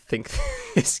like think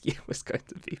this year was going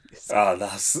to be?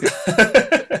 That's.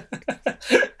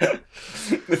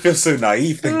 It feels so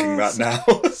naive thinking that now.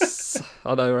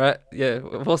 I know, right? Yeah.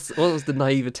 What was the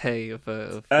naivete of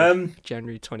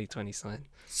January 2020 sign?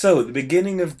 So at the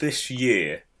beginning of this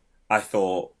year, I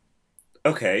thought,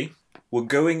 okay, we're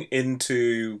going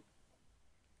into.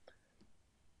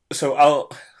 So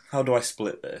how do I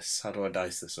split this? How do I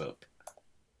dice this up?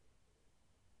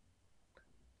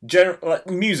 Like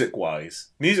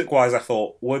music-wise, I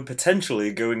thought we're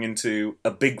potentially going into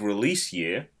a big release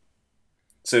year.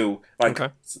 So, like,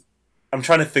 Okay. I'm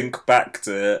trying to think back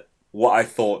to what I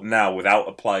thought now without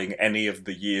applying any of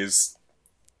the year's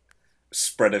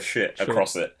spread of shit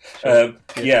across it. Sure.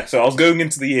 Yeah, so I was going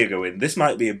into the year going, this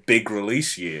might be a big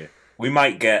release year. We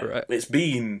might get... Right. It's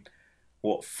been,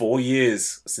 4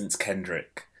 years since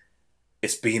Kendrick?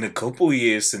 It's been a couple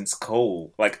years since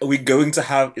Cole. Like, are we going to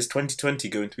have... Is 2020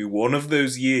 going to be one of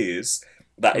those years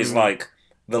that is, like,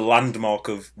 the landmark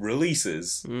of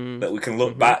releases that we can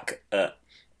look back at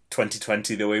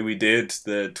 2020 the way we did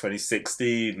the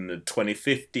 2016, the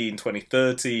 2015,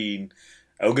 2013.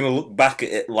 And we're going to look back at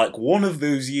it like one of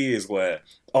those years where,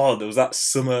 there was that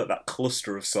summer, that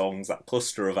cluster of songs, that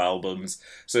cluster of albums.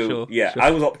 So, Sure.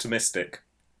 I was optimistic.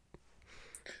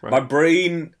 Right. My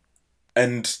brain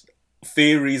and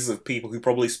theories of people who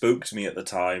probably spoke to me at the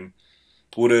time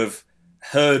would have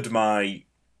heard my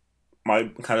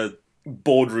kind of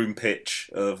boardroom pitch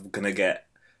of gonna get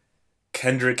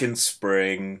Kendrick in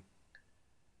spring.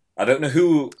 I don't know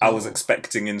who I was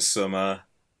expecting in summer.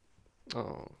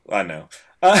 Oh. I know.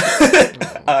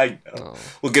 I know.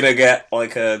 We're gonna get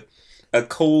like a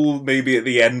Cole maybe at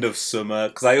the end of summer,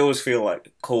 because I always feel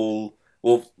like Cole,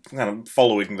 well, kind of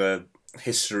following the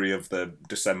history of the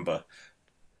December.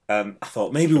 I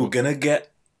thought maybe we're gonna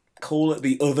get Cole at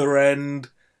the other end,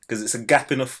 because it's a gap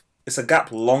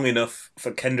long enough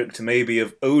for Kendrick to maybe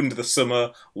have owned the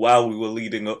summer while we were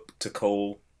leading up to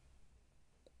Cole.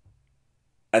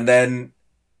 And then,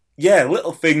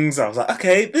 little things. I was like,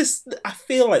 okay, I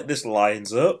feel like this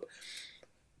lines up.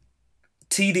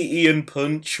 TDE and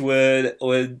Punch were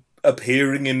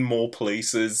appearing in more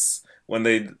places when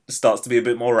they starts to be a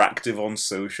bit more active on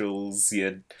socials.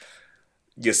 You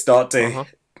start to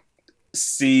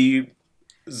see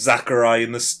Zachary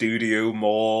in the studio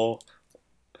more.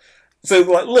 So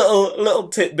like little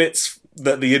tidbits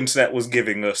that the internet was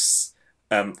giving us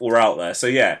were out there. So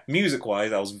yeah, music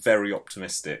wise, I was very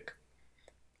optimistic.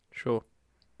 Sure.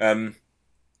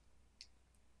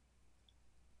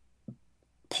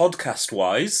 Podcast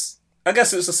wise, I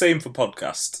guess it's the same for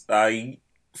podcast.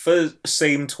 For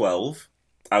Same 12,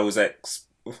 I was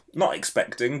not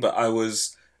expecting, but I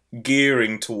was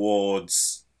gearing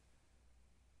towards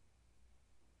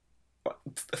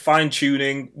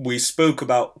fine-tuning. We spoke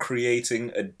about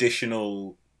creating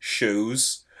additional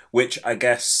shows, which I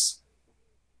guess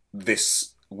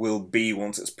this will be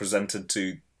once it's presented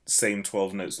to Same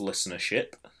 12 Notes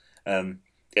listenership.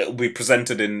 It'll be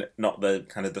presented in not the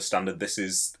kind of the standard, this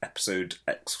is episode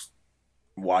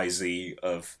XYZ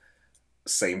of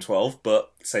Same 12,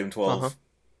 but Same 12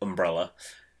 umbrella.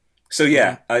 So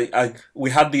yeah,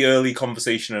 we had the early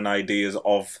conversation and ideas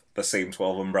of the Same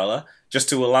 12 umbrella, just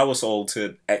to allow us all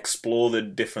to explore the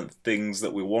different things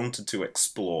that we wanted to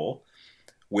explore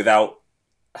without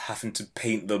having to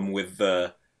paint them with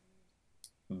the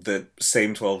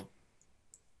Same 12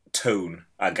 tone,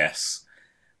 I guess.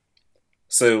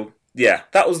 So yeah,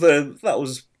 that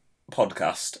was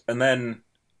podcast, and then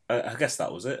I guess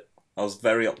that was it. I was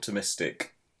very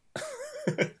optimistic.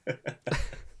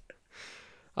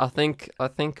 I think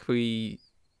we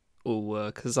all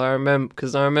were, because I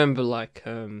remember like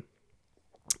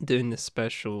doing this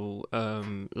special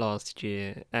last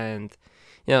year, and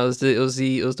you know, it was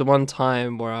the one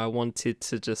time where I wanted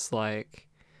to just like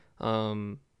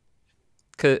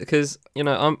because you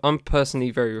know, I'm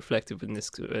personally very reflective in this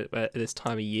at this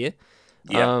time of year.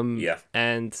 Yeah.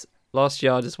 And last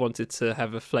year I just wanted to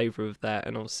have a flavour of that,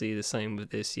 and obviously the same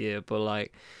with this year. But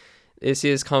like, this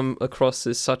year's come across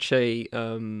as such a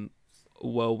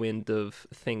whirlwind of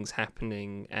things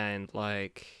happening, and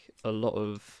like a lot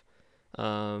of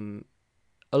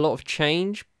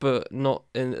change, but not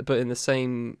in the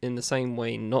same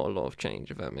way, not a lot of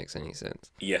change, if that makes any sense.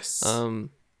 Yes.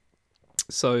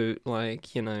 So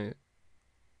like, you know,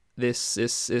 this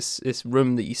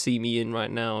room that you see me in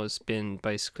right now has been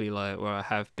basically like where I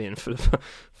have been for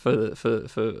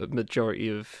a majority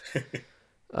of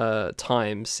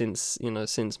time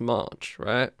since March,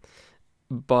 right?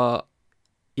 But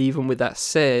even with that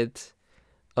said,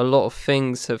 a lot of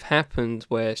things have happened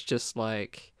where it's just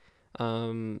like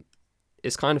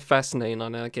it's kind of fascinating,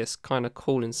 and I guess kind of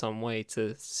cool in some way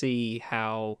to see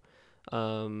how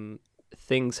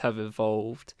things have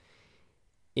evolved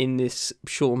in this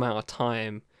short amount of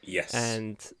time. Yes.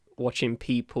 And watching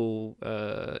people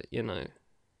in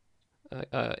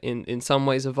some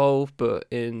ways evolve, but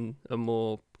in a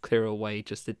more clearer way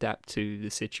just adapt to the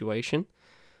situation.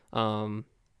 So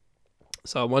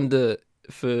I wonder,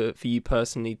 for you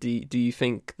personally, do you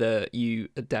think that you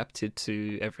adapted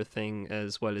to everything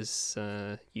as well as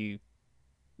you?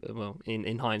 Well,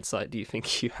 in hindsight, do you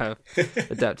think you have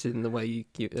adapted in the way you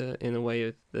in a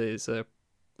way that is, I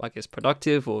guess,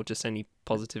 productive, or just any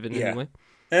positive in any way?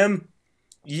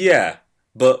 Yeah,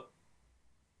 but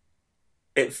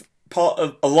part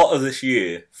of a lot of this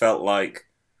year felt like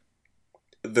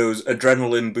those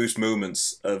adrenaline boost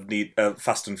moments of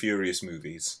Fast and Furious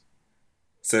movies.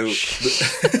 So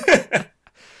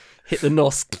hit the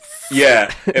nos.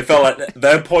 Yeah, it felt like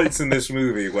there are points in this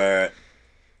movie where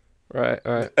right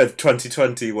of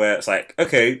 2020 where it's like,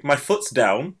 okay, my foot's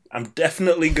down, I'm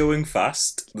definitely going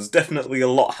fast, there's definitely a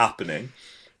lot happening.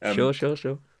 Sure.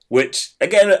 Which,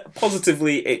 again,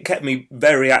 positively, it kept me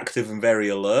very active and very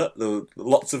alert. There were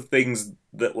lots of things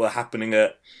that were happening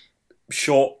at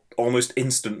short, almost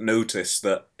instant notice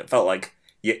that it felt like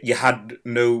you had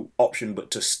no option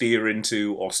but to steer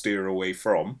into or steer away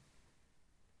from.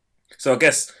 So I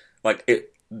guess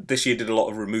this year did a lot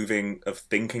of removing of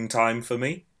thinking time for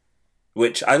me,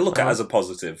 which I look at as a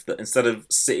positive, that instead of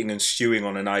sitting and stewing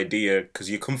on an idea because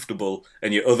you're comfortable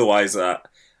and you're otherwise at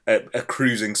a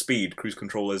cruising speed, cruise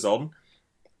control is on,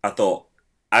 I thought,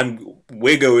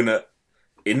 we're going at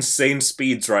insane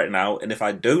speeds right now, and if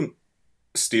I don't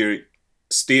steer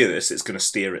this, it's going to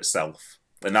steer itself.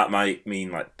 And that might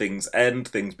mean like things end,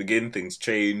 things begin, things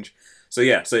change. So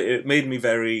yeah, so it made me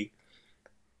very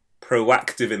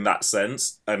proactive in that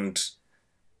sense. And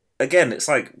again, it's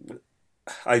like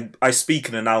I speak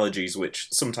in analogies, which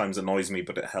sometimes annoys me,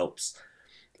 but it helps.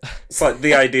 It's like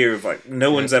the idea of like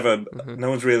no one's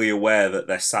really aware that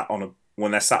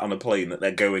when they're sat on a plane that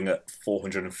they're going at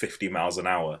 450 miles an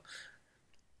hour.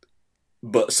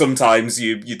 But sometimes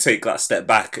you take that step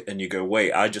back and you go,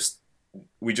 wait,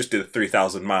 we just did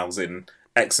 3,000 miles in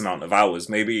X amount of hours.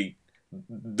 Maybe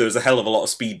there's a hell of a lot of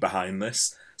speed behind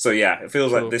this. So yeah, it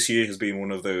feels like this year has been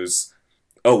one of those.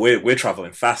 Oh, we're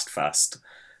traveling fast.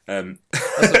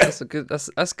 That's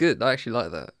good. I actually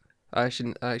like that. I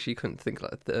actually couldn't think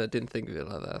didn't think of it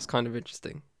like that. It's kind of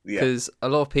interesting because a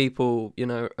lot of people, you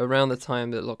know, around the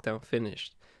time that lockdown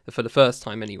finished, for the first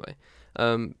time anyway,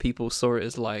 people saw it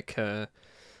as like,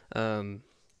 I'm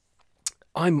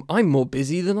more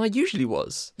busy than I usually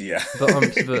was. Yeah.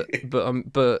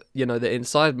 but you know, they're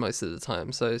inside most of the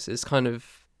time, so it's kind of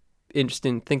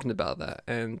interesting thinking about that,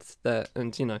 and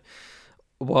you know,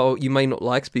 while you may not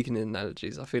like speaking in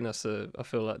analogies, I feel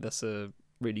like that's a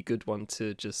really good one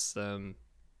to just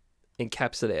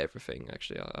encapsulate everything.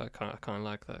 Actually, I kind of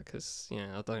like that because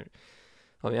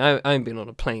I ain't been on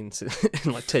a plane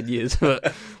in like 10 years,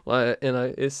 but like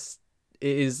it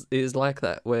is like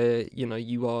that where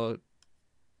you're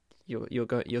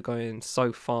going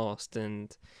so fast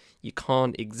and you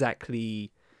can't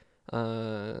exactly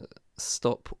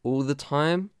stop all the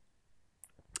time,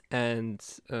 and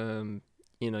you're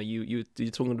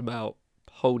talking about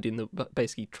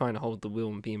basically trying to hold the wheel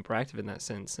and being proactive in that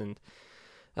sense, and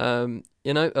a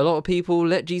lot of people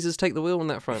let Jesus take the wheel on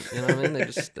that front. You know what I mean?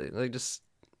 They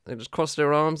just cross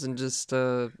their arms and just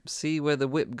see where the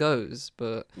whip goes.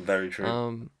 But very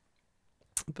true.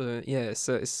 But yeah,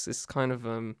 so it's kind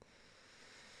of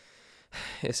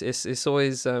it's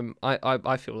always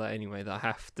I feel that anyway, that I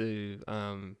have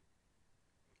to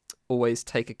always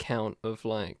take account of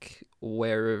like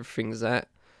where everything's at.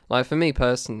 Like for me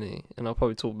personally, and I'll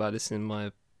probably talk about this in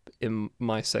my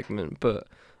segment, but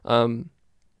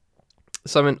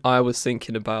something I was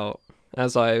thinking about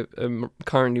as I am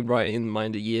currently writing my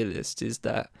end of year list is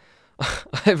that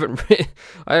I haven't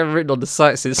written on the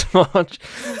site since March.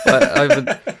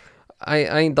 I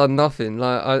ain't done nothing.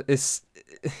 Like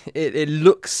it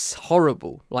looks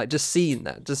horrible. Like just seeing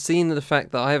the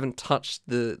fact that I haven't touched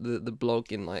the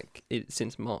blog in like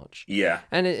since March. Yeah,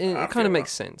 and it kind of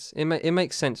makes sense. It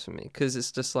makes sense for me because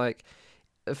it's just like,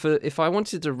 if I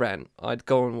wanted to rant, I'd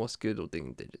go on What's Good or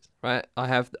Ding Digits, right? I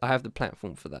have the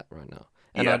platform for that right now,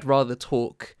 and I'd rather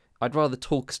talk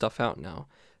stuff out now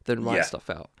than write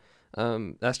stuff out.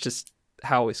 That's just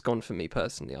how it's gone for me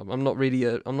personally. I'm not really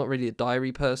a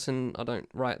diary person. I don't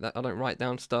write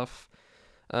down stuff.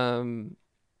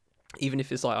 Even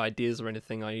if it's like ideas or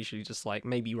anything, I usually just like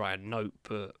maybe write a note,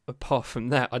 but apart from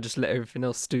that, I just let everything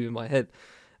else stew in my head,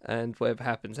 and whatever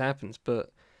happens.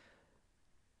 But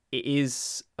it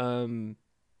is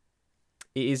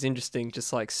interesting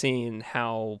just like seeing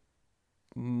how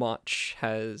much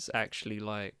has actually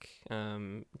like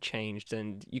changed,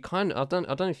 and you kind of I don't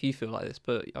know if you feel like this,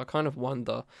 but I kind of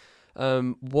wonder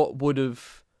what wouldn't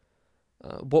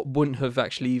have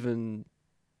actually even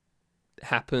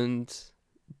happened,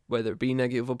 whether it be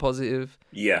negative or positive,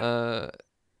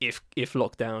 if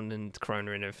lockdown and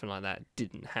corona and everything like that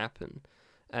didn't happen.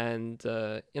 And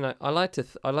I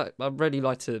really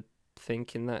like to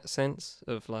think in that sense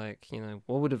of like,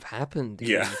 what would have happened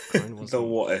if corona wasn't. The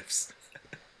what ifs.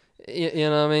 You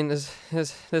know what I mean?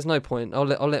 There's no point. I'll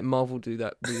let Marvel do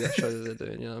that show that they're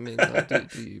doing. You know what I mean? Like,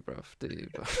 do you, bruv? Do you,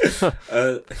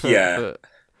 bruv? Yeah.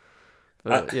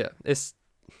 but yeah, it's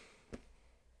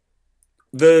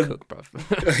cook,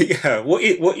 bruv. Yeah,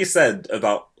 what you said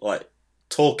about like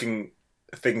talking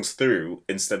things through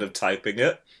instead of typing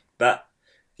it, that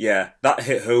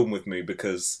hit home with me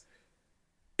because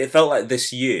it felt like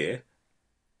this year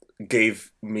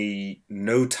gave me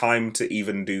no time to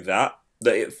even do that.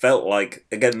 That it felt like,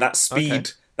 again, that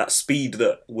speed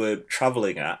that we're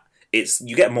traveling at,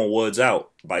 you get more words out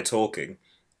by talking.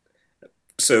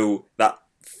 So that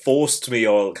forced me,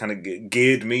 or kind of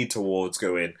geared me towards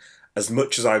going, as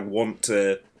much as I want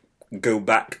to go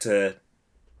back to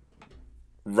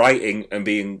writing and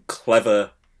being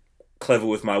clever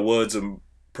with my words and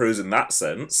prose in that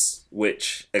sense,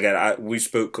 which, again, we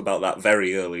spoke about that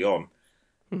very early on.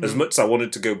 Mm-hmm. As much as I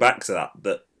wanted to go back to that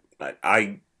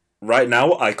right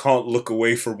now, I can't look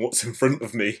away from what's in front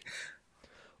of me.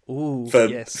 Ooh, for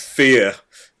yes. fear.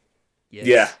 Yes.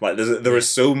 Yeah, like there is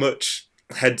so much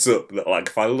heads up that like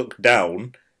if I look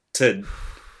down and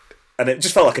it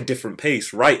just felt like a different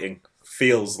pace. Writing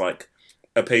feels like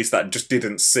a pace that just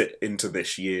didn't sit into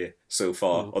this year so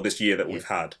far, or this year that we've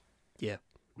had. Yeah.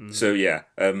 Mm. So yeah,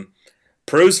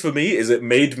 pros for me is it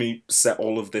made me set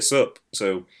all of this up.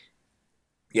 So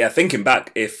yeah, thinking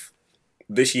back, if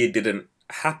this year didn't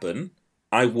happen,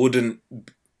 I wouldn't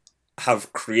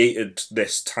have created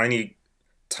this tiny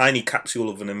capsule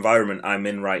of an environment I'm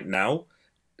in right now,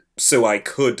 so I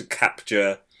could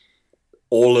capture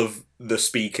all of the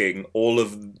speaking, all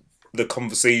of the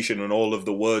conversation, and all of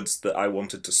the words that I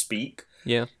wanted to speak.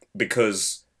 Yeah.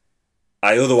 Because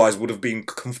I otherwise would have been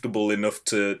comfortable enough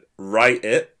to write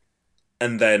it,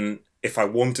 and then if I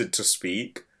wanted to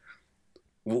speak,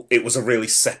 it was a really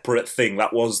separate thing.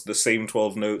 That was the Same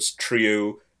 12 Notes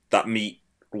trio that meet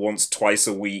once, twice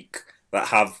a week, that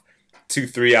have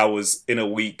 2-3 hours in a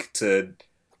week to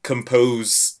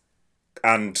compose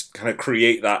and kind of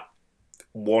create that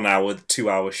 1 hour, 2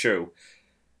 hour show.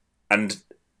 And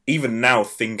even now,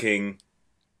 thinking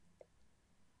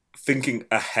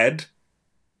ahead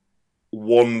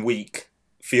 1 week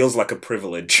feels like a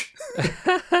privilege.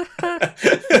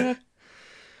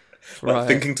 Right.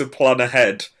 Thinking to plan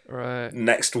ahead right.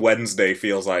 next Wednesday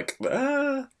feels like,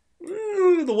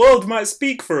 the world might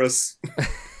speak for us.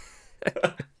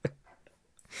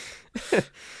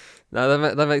 No,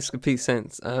 that makes complete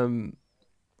sense. That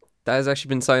has actually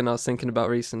been something I was thinking about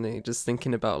recently. Just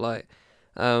thinking about like,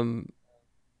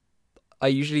 I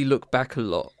usually look back a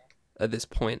lot at this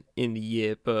point in the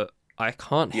year, but I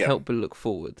can't help but look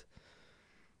forward.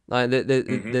 Like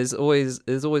there's always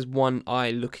one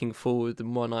eye looking forward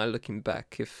and one eye looking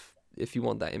back. If you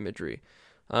want that imagery,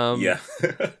 Yeah.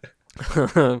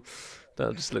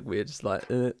 that'll just look weird. Just like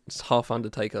it's half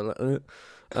Undertaker. Like,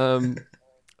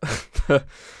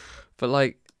 but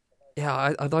like,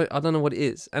 yeah, I don't know what it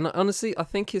is. And honestly, I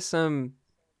think it's I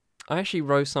actually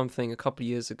wrote something a couple of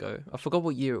years ago. I forgot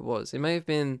what year it was. It may have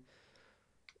been,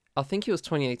 I think it was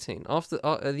 2018. After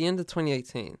at the end of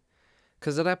 2018,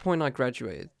 because at that point I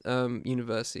graduated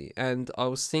university, and I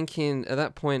was thinking at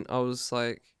that point I was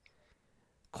like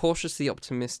cautiously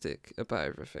optimistic about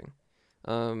everything.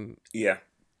 Yeah.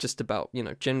 Just about,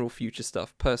 general future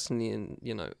stuff, personally and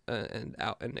and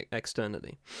out and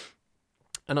externally.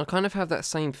 And I kind of have that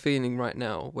same feeling right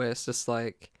now, where it's just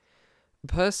like,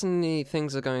 personally,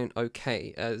 things are going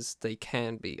okay as they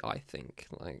can be. I think,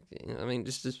 like, I mean,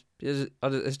 it's just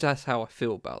how I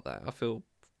feel about that. I feel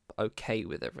okay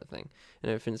with everything, and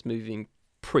everything's moving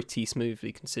pretty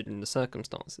smoothly considering the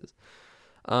circumstances.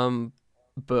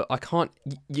 But I can't.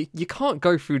 You can't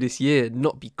go through this year and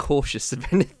not be cautious of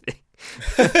anything.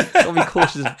 Not be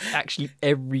cautious of actually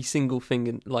every single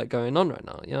thing like going on right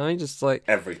now. Just like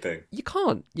everything. You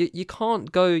can't. You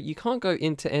can't go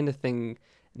into anything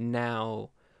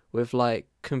now with like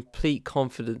complete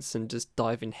confidence and just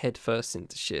diving headfirst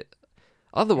into shit.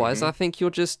 Otherwise, I think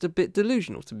you're just a bit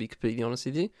delusional, to be completely honest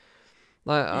with you.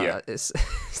 Like, it's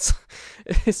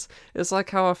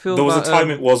like how I feel. There was about, a time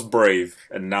it was brave,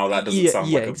 and now that doesn't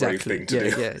sound like a brave thing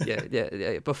to do.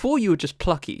 Yeah. Before you were just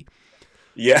plucky.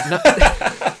 Yeah.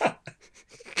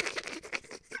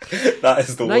 That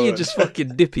is the word. Now you're just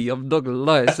fucking dippy. I'm not gonna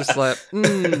lie. It's just like,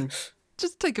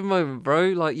 just take a moment, bro.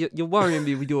 Like you're worrying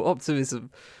me with your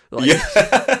optimism. Like,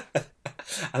 yeah.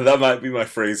 And that might be my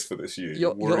phrase for this year.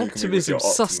 Your optimism's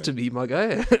sus to me, my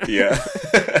guy. Yeah.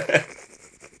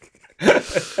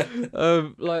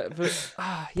 But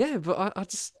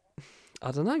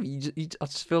I don't know. I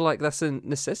just feel like that's a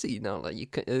necessity now. Like you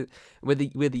can, with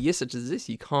a year such as this,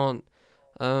 you can't.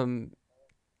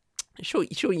 Sure,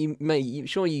 you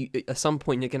at some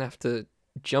point you're gonna have to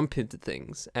jump into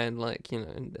things and like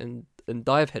and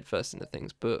dive headfirst into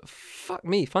things. But fuck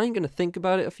me, if I ain't gonna think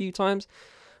about it a few times,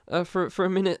 for a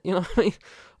minute, you know what I mean?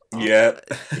 Yeah.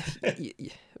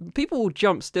 People will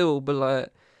jump still, but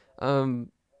like,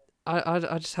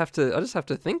 I just have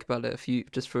to think about it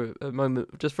just for a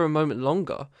moment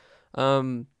longer.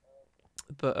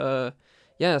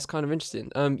 Yeah, it's kind of interesting.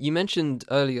 You mentioned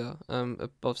earlier,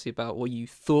 obviously about what you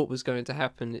thought was going to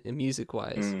happen in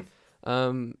music-wise.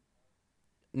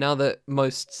 Now that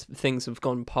most things have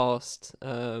gone past,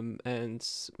 and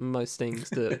most things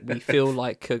that we feel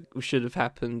like should have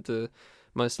happened are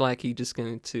most likely just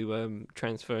going to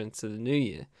transfer into the new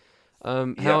year.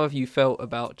 How have you felt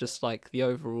about just like the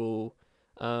overall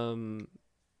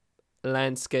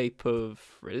landscape of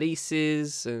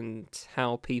releases and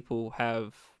how people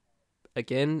have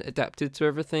again adapted to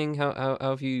everything? How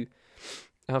have you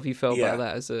felt about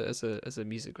that as a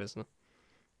music listener?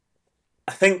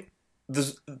 I think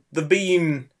there's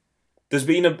been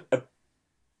a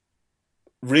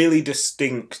really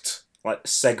distinct like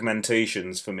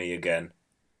segmentations for me again,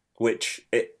 which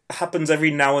it happens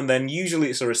every now and then. Usually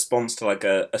it's a response to like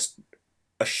a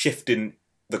shift in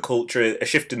the culture, a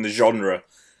shift in the genre,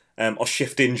 or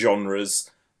shift in genres,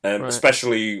 right.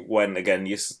 Especially when again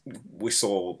we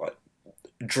saw like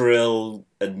drill,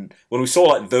 and when we saw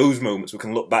like those moments, we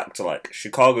can look back to like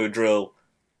Chicago drill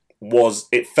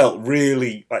it felt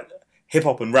really like hip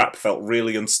hop and rap felt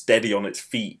really unsteady on its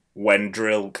feet when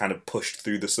drill kind of pushed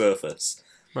through the surface.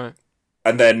 Right.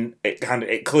 And then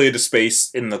it cleared a space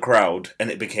in the crowd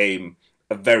and it became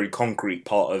a very concrete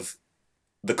part of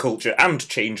the culture and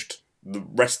changed the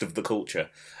rest of the culture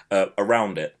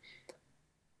around it.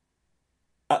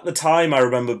 At the time, I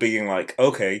remember being like,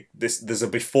 okay, there's a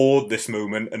before this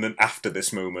moment and an after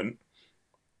this moment.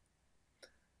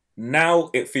 Now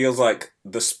it feels like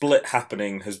the split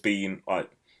happening has been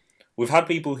like, we've had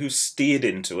people who steered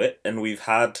into it, and we've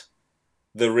had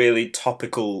the really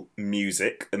topical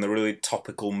music and the really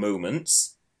topical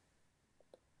moments.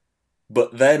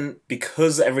 But then,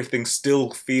 because everything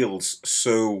still feels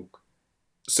so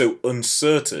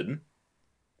uncertain,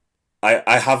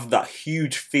 I have that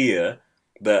huge fear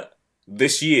that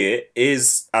this year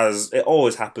is, as it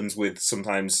always happens with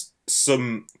sometimes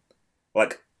some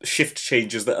like shift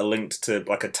changes that are linked to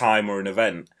like a time or an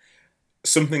event,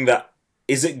 something that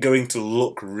is it going to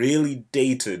look really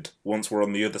dated once we're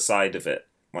on the other side of it?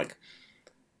 Like,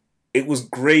 it was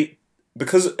great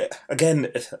because,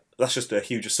 again, that's just a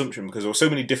huge assumption because there were so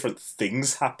many different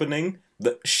things happening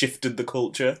that shifted the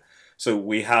culture. So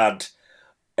we had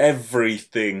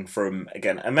everything from,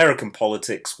 again, American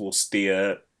politics will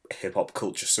steer hip hop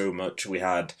culture so much. We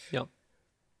had Yep.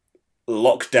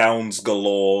 lockdowns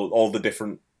galore, all the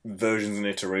different versions and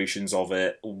iterations of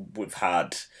it. We've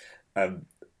had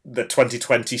the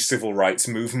 2020 civil rights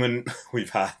movement.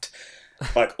 We've had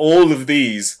like all of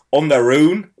these on their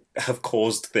own have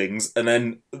caused things, and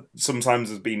then sometimes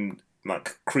there's been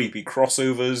like creepy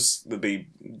crossovers. There'll be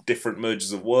different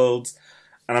mergers of worlds,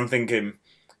 and I'm thinking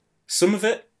some of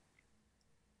it,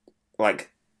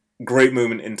 like, great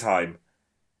moment in time.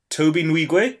 Toby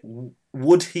Nwigwe,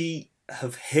 would he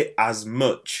have hit as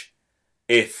much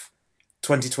if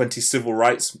 2020 civil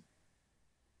rights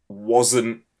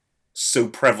wasn't so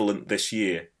prevalent this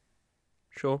year?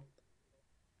 Sure.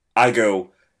 I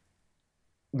go,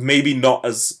 maybe not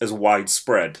as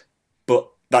widespread,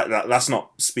 but that's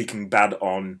not speaking bad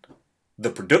on the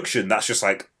production. That's just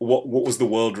like what was the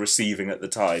world receiving at the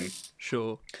time.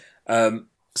 Sure.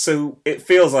 So it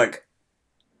feels like,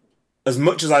 as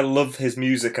much as I love his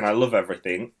music and I love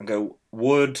everything, I go,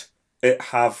 would it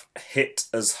have hit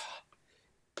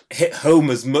home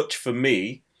as much for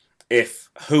me if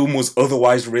home was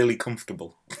otherwise really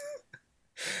comfortable?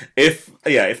 If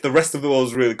the rest of the world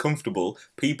is really comfortable,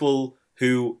 people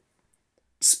who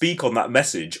speak on that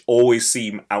message always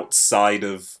seem outside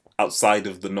of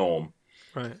the norm.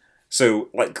 Right. So,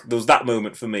 like, there was that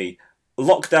moment for me.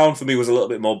 Lockdown for me was a little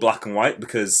bit more black and white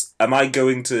because am I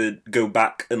going to go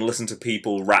back and listen to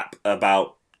people rap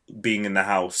about being in the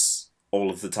house all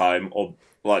of the time, or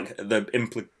like the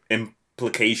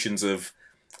implications of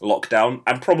lockdown?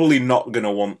 I'm probably not going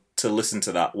to want to listen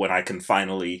to that when I can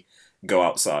finally go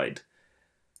outside.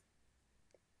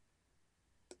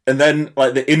 And then,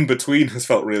 like, the in-between has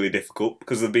felt really difficult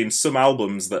because there have been some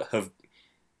albums that have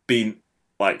been,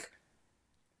 like,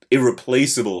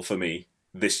 irreplaceable for me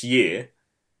this year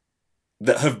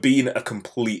that have been a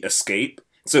complete escape.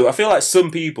 So I feel like some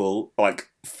people,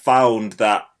 like, found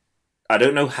that, I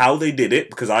don't know how they did it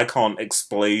because I can't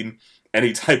explain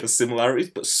any type of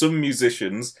similarities, but some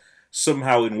musicians,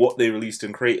 somehow in what they released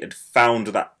and created, found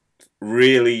that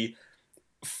really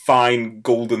fine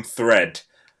golden thread,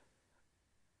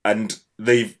 and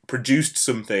they've produced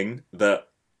something that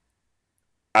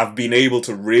I've been able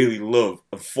to really love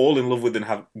and fall in love with and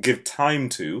give time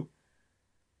to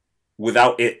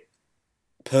without it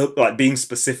being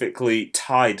specifically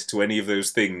tied to any of those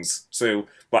things. So,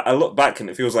 but I look back and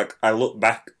it feels like I look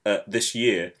back at this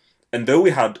year, and though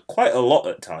we had quite a lot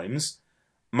at times,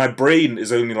 my brain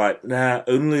is only like,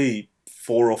 only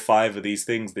 4 or 5 of these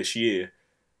things this year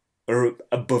are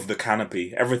above the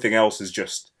canopy. Everything else is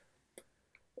just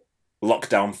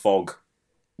lockdown fog.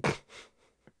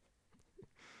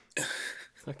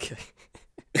 Okay.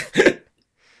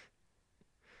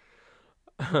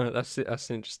 That's it. That's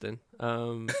interesting.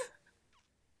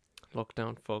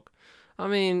 Lockdown fog. I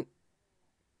mean,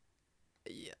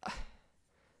 yeah.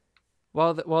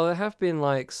 While there have been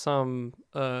like some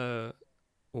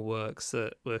works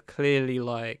that were clearly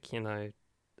like, done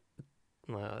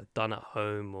at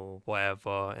home or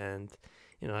whatever, and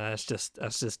that's just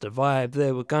the vibe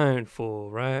they were going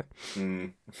for, right?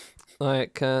 Mm.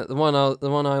 Like the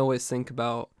one I always think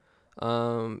about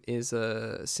is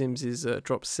Sims's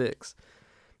Drop 6.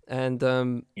 And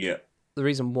Yeah. the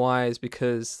reason why is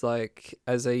because, like,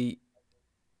 as a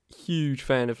huge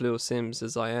fan of Lil Sims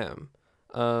as I am,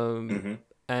 Mm-hmm.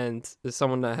 and as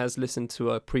someone that has listened to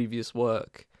her previous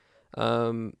work,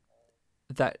 that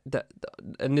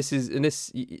this is in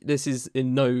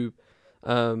no,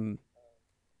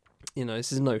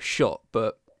 this is no shot,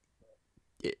 but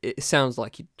it sounds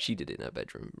like she did it in her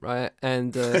bedroom, right?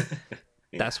 And Yeah.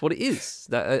 that's what it is.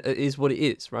 That is what it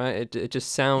is, right? It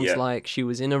just sounds like she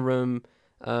was in a room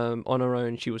on her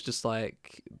own. She was just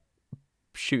like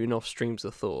shooting off streams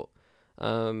of thought.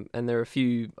 And there are a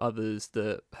few others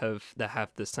that have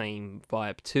the same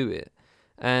vibe to it.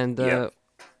 And I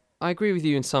agree with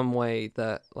you in some way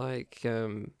that, like,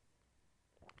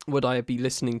 would I be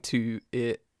listening to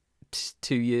it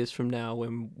 2 years from now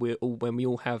when we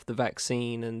all have the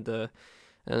vaccine and all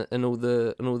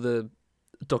the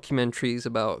documentaries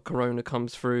about Corona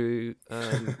comes through,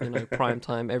 prime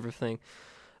time, everything?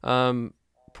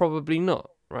 Probably not,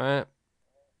 right?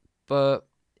 But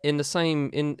in the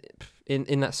same in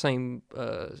that same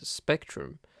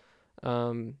spectrum,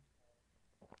 Rolling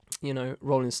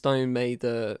Stone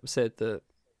said that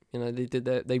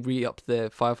they re-upped their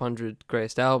 500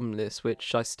 greatest album list,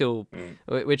 which I still,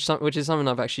 which is something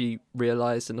I've actually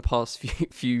realized in the past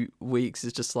few weeks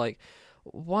is just like,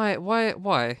 why do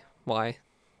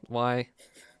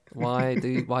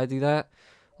that?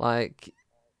 Like,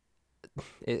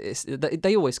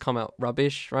 they always come out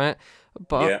rubbish, right?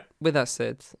 But with that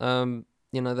said,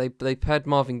 they had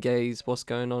Marvin Gaye's "What's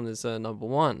Going On" as number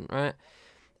one, right?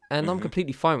 And I'm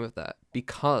completely fine with that,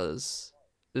 because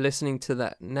listening to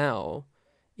that now,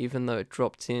 even though it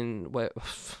dropped in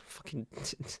fucking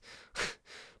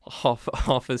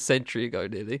half a century ago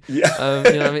nearly,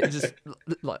 just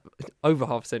like over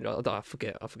half a century. I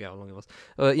forget how long it was.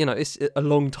 It's a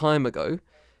long time ago,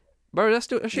 bro.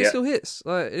 That shit still hits.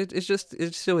 Like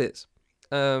it still hits.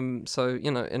 So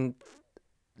and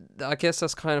I guess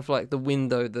that's kind of like the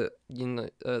window that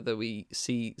that we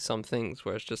see some things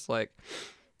where it's just like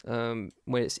when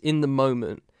it's in the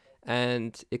moment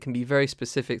and it can be very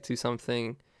specific to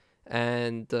something,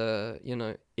 and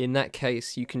in that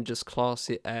case you can just class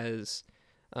it as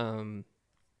a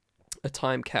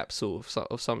time capsule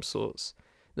of some sorts.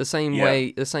 The same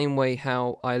way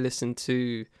how I listen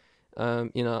to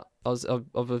I've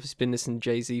obviously been listening to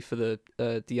Jay-Z for the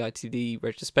DITD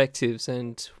retrospectives,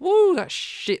 and woo, that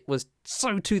shit was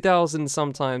so 2000.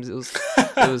 Sometimes it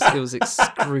was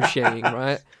excruciating,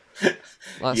 right?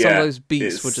 Like some of those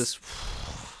beats were just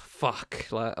fuck.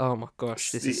 Like, oh my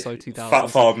gosh, this is so 2000. Fat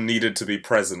Farm needed to be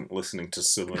present listening to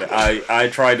some of it. I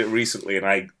tried it recently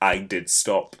and I did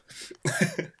stop.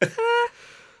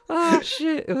 Oh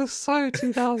shit! It was so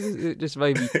 2000. It just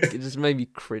made me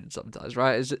cringe sometimes,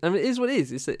 right? It is what it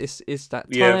is. It's that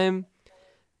time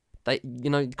that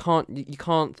you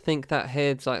can't think that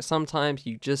ahead. Like sometimes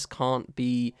you just can't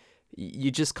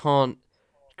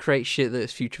create shit that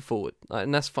is future forward,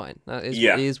 and that's fine. That is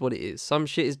it is what it is. Some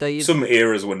shit is dated. Some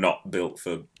eras were not built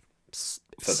for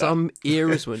some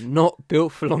eras were not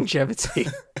built for longevity.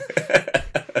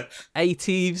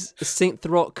 80s synth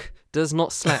rock does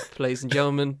not slap, ladies and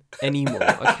gentlemen, anymore,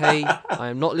 okay? I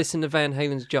am not listening to Van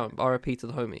Halen's Jump, RIP to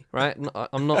the homie, right?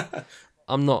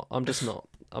 I'm just not.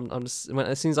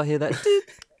 As soon as I hear that,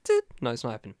 no, it's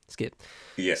not happening. Skip.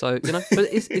 Yeah. So, but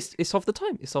it's off the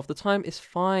time. It's off the time. It's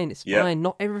fine. It's fine.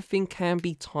 Not everything can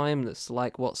be timeless,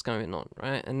 like what's going on,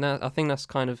 right? And I think that's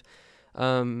kind of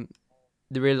the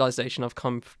realization I've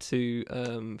come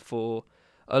to for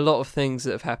a lot of things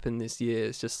that have happened this year.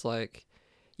 It's just like,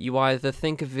 you either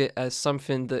think of it as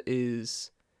something that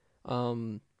is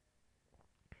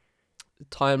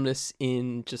timeless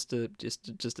in just a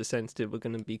sense that we're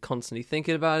going to be constantly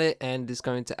thinking about it and is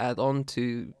going to add on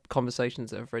to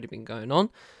conversations that have already been going on.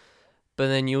 But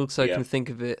then you also can think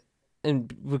of it,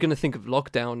 and we're going to think of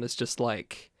lockdown as just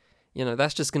like,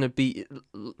 that's just going to be,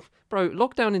 bro,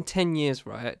 lockdown in 10 years,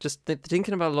 right? Just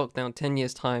thinking about lockdown 10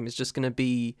 years time is just going to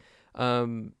be,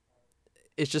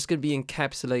 it's just going to be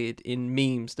encapsulated in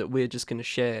memes that we're just going to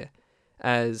share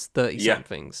as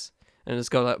 30-somethings. And it's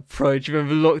go like, bro, do you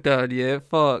remember lockdown? Yeah,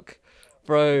 fuck.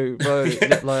 Bro.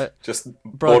 Like, just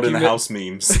bored in the house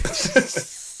memes.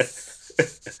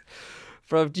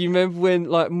 Bro, do you remember when,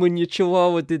 like, Munya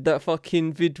Chihuahua did that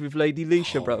fucking vid with Lady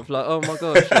Leisha, bro? Like, oh my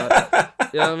gosh. Like,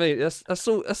 you know what I mean? That's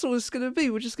all it's going to be.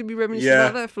 We're just going to be reminiscing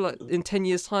about that for, like, in 10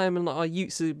 years' time, and, like, our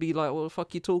youths would be like, what the fuck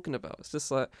are you talking about? It's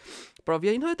just like, bro, you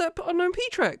ain't heard that Unknown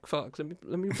P-track? Fuck,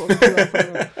 let me put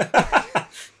that.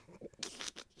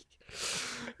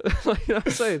 Like, you know what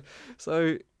I'm saying?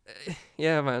 So,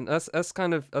 yeah, man, that's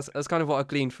kind of what I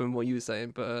gleaned from what you were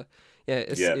saying, but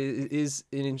it is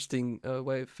an interesting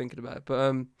way of thinking about it.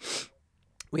 But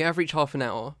we have reached half an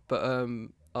hour, but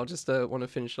I'll just want to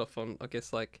finish off on, I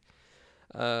guess, like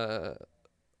on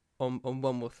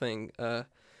one more thing,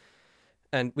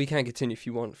 and we can continue if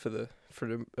you want for the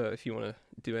if you want to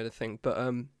do anything, but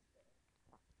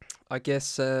I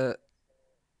guess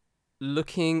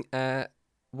looking at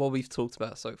what we've talked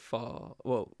about so far,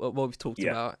 what we've talked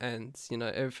about, and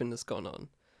everything that's gone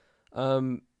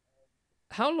on,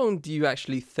 how long do you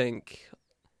actually think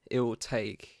it will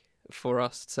take for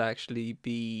us to actually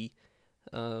be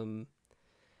in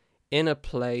a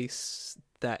place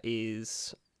that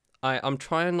is, I'm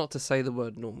trying not to say the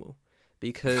word normal,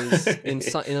 because in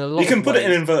a lot you can of put ways,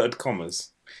 it in inverted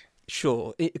commas.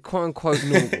 Sure, quote unquote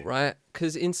normal, right?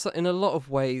 Because in a lot of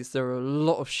ways there are a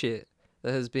lot of shit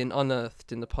that has been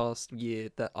unearthed in the past year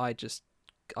that I just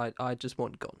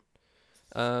want gone.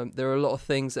 There are a lot of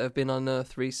things that have been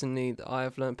unearthed recently that I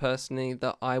have learned personally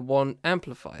that I want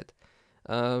amplified.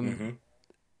 And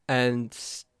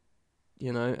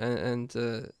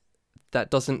that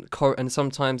doesn't and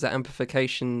sometimes that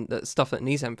amplification, that stuff that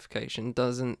needs amplification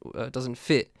doesn't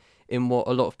fit in what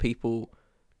a lot of people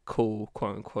call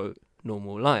quote unquote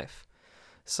normal life.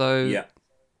 So Yeah.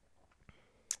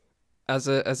 as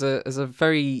a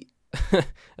very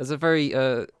as a very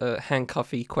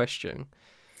handcuffy question,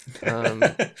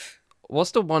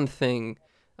 what's the one thing,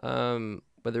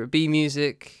 whether it be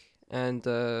music and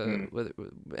whether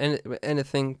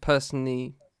anything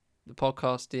personally, the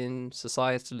podcasting,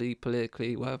 societally,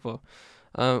 politically, whatever,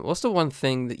 what's the one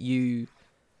thing that you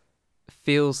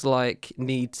feels like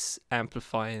needs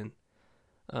amplifying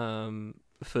for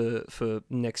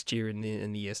next year and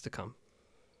the years to come?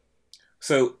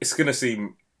 So it's going to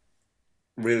seem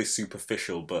really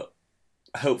superficial, but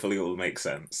hopefully it will make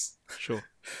sense. Sure.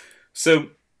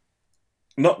 So,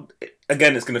 not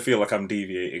again, it's going to feel like I'm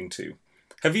deviating too.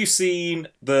 Have you seen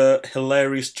the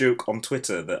hilarious joke on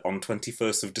Twitter that on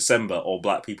 21st of December, all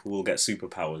black people will get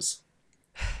superpowers?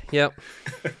 Yep.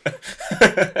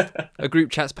 A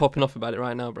group chat's popping off about it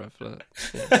right now, bro.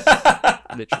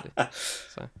 Literally.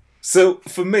 So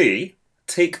for me,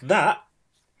 take that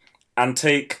and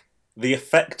take the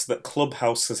effect that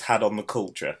Clubhouse has had on the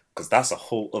culture, because that's a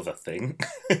whole other thing.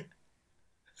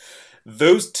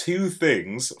 Those two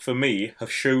things, for me,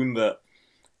 have shown that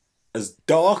as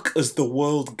dark as the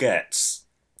world gets,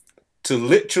 to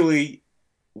literally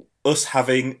us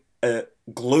having a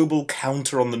global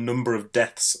counter on the number of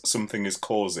deaths something is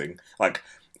causing. Like,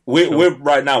 we're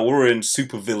right now, we're in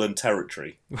supervillain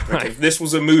territory. Right. If this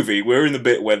was a movie, we're in the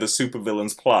bit where the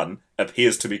supervillain's plan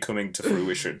appears to be coming to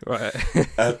fruition. Right.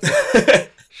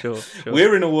 Sure.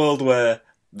 We're in a world where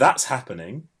that's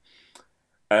happening.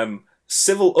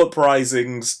 Civil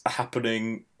uprisings are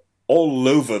happening all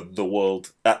over the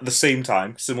world at the same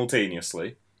time,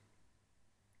 simultaneously.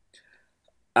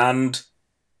 And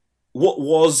what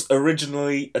was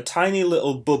originally a tiny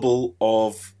little bubble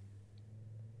of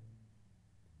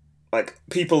like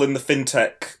people in the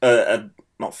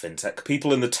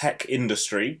people in the tech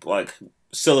industry, like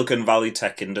Silicon Valley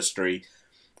tech industry,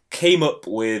 came up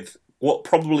with what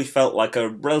probably felt like a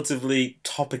relatively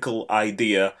topical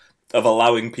idea of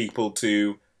allowing people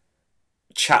to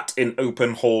chat in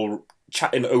open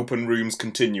rooms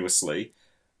continuously.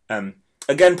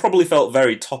 Again, probably felt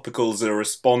very topical as a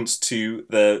response to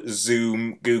the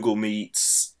Zoom, Google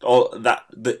Meets, or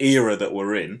the era that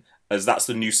we're in, as that's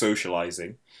the new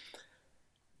socializing.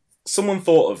 Someone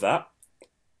thought of that,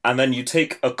 and then you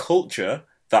take a culture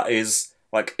that is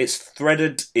like, it's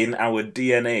threaded in our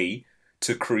DNA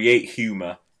to create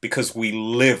humor because we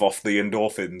live off the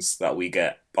endorphins that we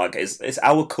get. Like, it's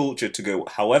our culture to go,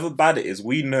 however bad it is,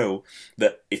 we know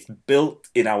that it's built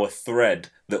in our thread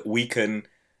that we can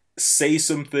say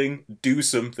something, do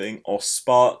something, or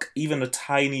spark even a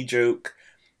tiny joke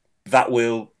that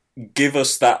will give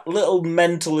us that little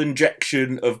mental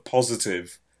injection of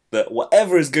positive, that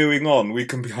whatever is going on, we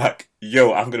can be like,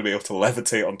 yo, I'm going to be able to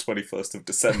levitate on 21st of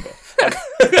December.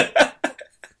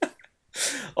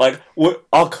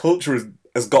 Our culture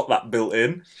has got that built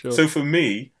in. Sure. So for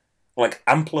me, like,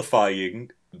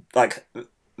 amplifying, like,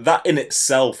 that in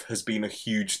itself has been a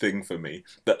huge thing for me.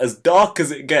 That as dark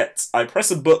as it gets, I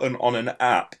press a button on an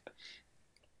app,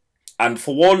 and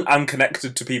for one, I'm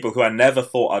connected to people who I never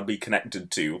thought I'd be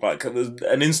connected to. Like,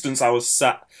 an instance I was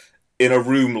sat in a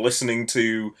room listening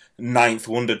to Ninth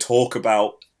Wonder talk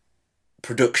about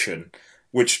production,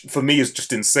 which for me is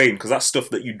just insane, because that's stuff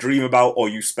that you dream about or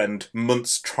you spend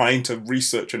months trying to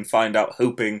research and find out,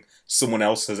 hoping someone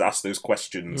else has asked those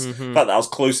questions. Mm-hmm. In fact, I was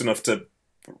close enough to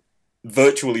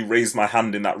virtually raise my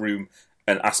hand in that room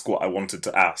and ask what I wanted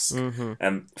to ask. Mm-hmm.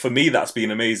 And for me, that's been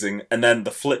amazing. And then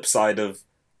the flip side of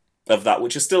that,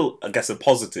 which is still, I guess, a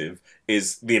positive,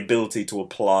 is the ability to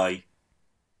apply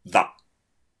that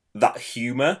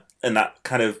humour and that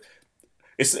kind of,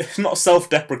 it's not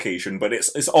self-deprecation, but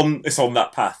it's on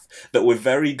that path that we're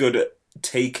very good at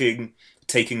taking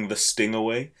the sting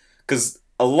away, because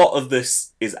a lot of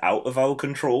this is out of our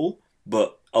control,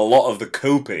 but a lot of the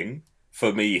coping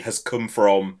for me has come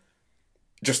from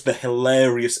just the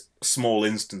hilarious small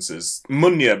instances.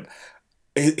 Munya,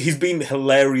 he's been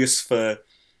hilarious for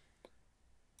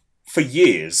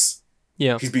years.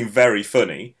 Yeah. He's been very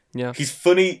funny. Yeah. He's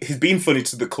funny. He's been funny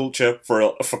to the culture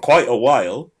for quite a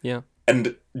while. Yeah.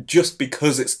 And just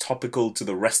because it's topical to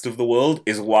the rest of the world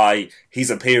is why he's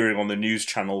appearing on the news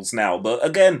channels now. But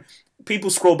again, people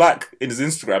scroll back in his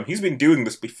Instagram. He's been doing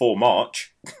this before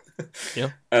March. Yeah.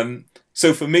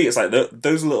 So for me, it's like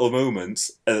those little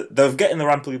moments. They're getting their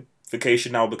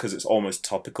amplification now because it's almost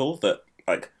topical. That,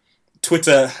 like,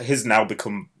 Twitter has now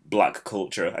become black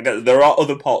culture. I guess there are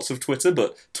other parts of Twitter,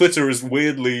 but Twitter is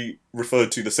weirdly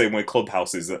referred to the same way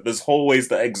Clubhouse is. That there's hallways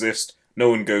that exist. No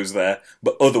one goes there,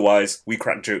 but otherwise we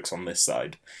crack jokes on this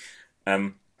side.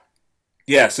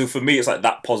 yeah, so for me, it's like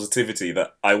that positivity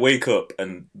that I wake up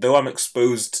and though I'm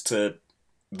exposed to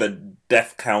the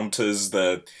death counters,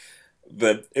 the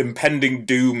impending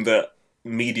doom that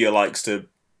media likes to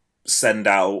send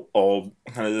out, or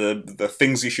kind of the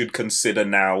things you should consider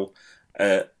now,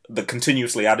 the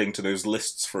continuously adding to those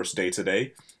lists for us day to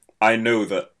day, I know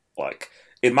that, like,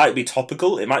 it might be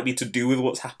topical, it might be to do with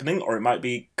what's happening, or it might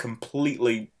be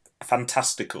completely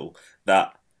fantastical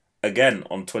that, again,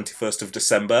 on 21st of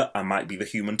December, I might be the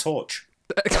Human Torch.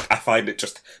 I find it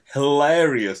just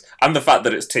hilarious. And the fact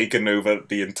that it's taken over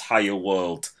the entire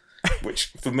world,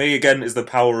 which, for me, again, is the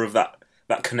power of that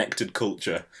connected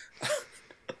culture.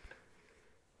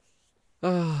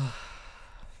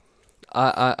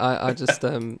 I just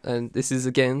and this is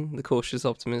again the cautious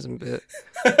optimism bit,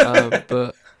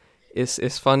 but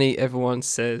it's funny. Everyone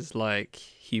says like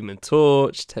Human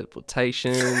Torch,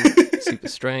 teleportation, super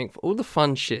strength, all the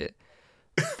fun shit,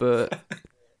 but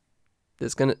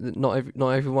there's not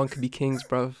everyone can be kings,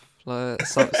 bruv. Like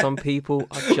some people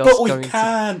are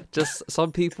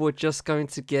some people are just going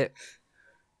to get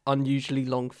unusually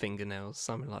long fingernails,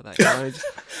 something like that. You know?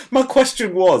 My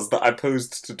question was that I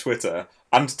posed to Twitter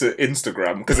and to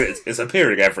Instagram, because it's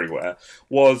appearing everywhere,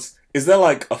 is there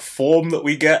like a form that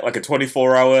we get, like a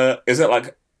 24-hour, is it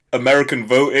like American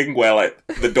voting where like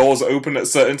the doors open at a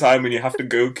certain time and you have to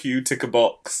go queue, tick a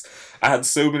box? I had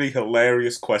so many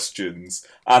hilarious questions,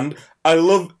 and I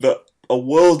love that a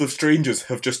world of strangers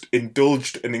have just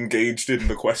indulged and engaged in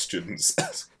the questions.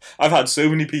 I've had so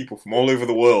many people from all over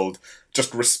the world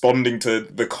just responding to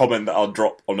the comment that I'll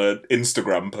drop on an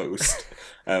Instagram post.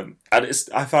 And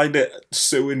I find it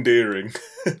so endearing.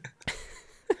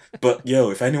 But, yo,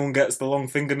 if anyone gets the long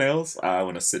fingernails, I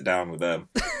want to sit down with them.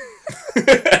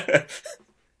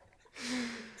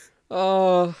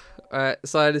 Oh, alright,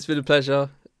 Syed, it's been a pleasure.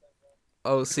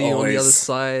 I'll see you on the other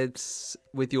side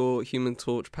with your Human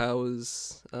Torch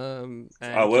powers. And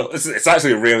I will. It's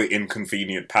actually a really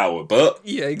inconvenient power, but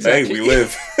yeah, exactly. Hey, we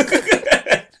live.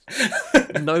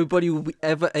 Nobody will be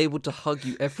ever able to hug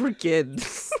you ever again.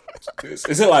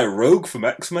 Is it like Rogue from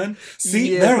X-Men?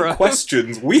 See, yeah, there are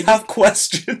questions. We have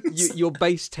questions. Your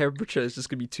base temperature is just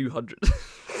going to be 200.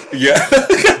 Yeah.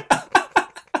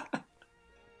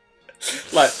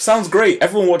 Like, sounds great.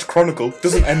 Everyone watch Chronicle.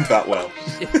 Doesn't end that well.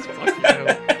 Yeah,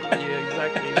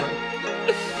 exactly. Right.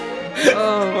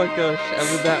 Oh my gosh. And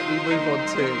with that, we move on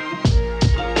to...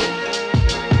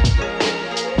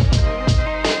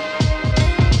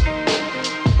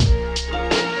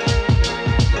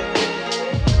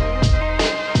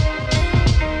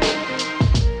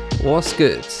 What's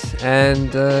good?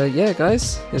 And yeah,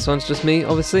 guys, this one's just me,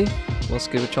 obviously. What's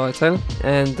good with Charlie Taylor?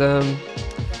 And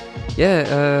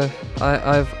yeah,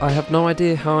 I have no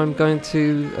idea how I'm going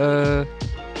to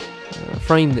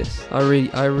frame this. I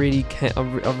really can't.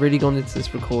 I've really gone into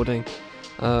this recording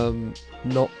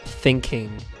not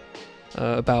thinking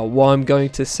about what I'm going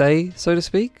to say, so to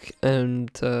speak. And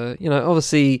you know,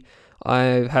 obviously,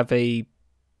 I have a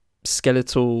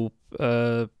skeletal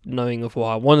knowing of what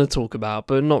I want to talk about,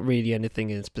 but not really anything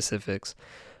in specifics.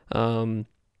 You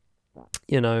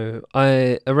know,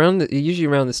 usually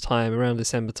around this time, around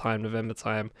December time, November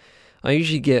time, I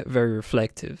usually get very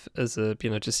reflective as a, you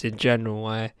know, just in general.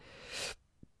 I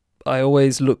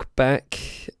always look back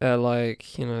at,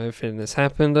 like, you know, everything that's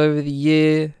happened over the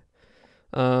year,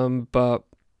 but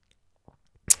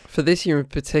for this year in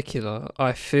particular,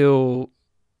 I feel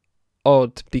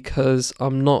odd because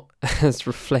I'm not as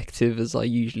reflective as I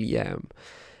usually am.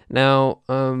 Now,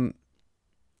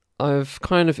 I've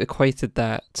kind of equated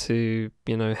that to,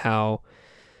 you know, how,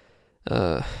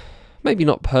 maybe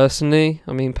not personally.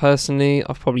 I mean, personally,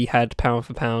 I've probably had pound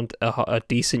for pound a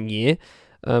decent year,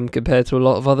 compared to a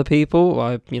lot of other people.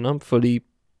 I'm fully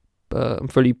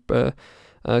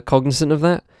cognizant of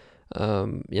that.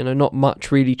 You know, not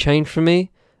much really changed for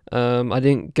me. I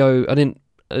didn't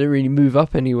really move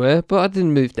up anywhere, but I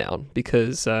didn't move down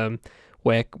because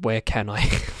where can I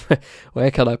where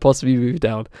can I possibly move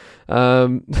down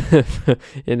in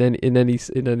any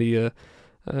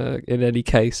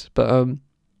case? But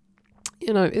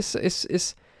you know, it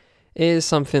is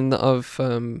something that I've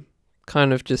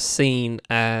kind of just seen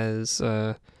as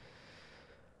a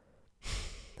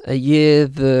year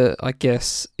that I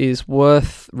guess is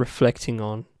worth reflecting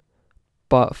on.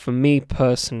 But for me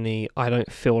personally, I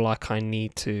don't feel like I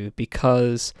need to,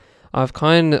 because I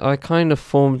kind of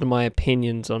formed my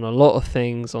opinions on a lot of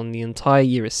things on the entire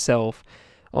year itself,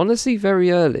 honestly,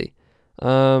 very early. You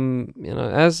know,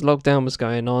 as lockdown was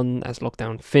going on, as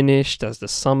lockdown finished, as the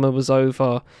summer was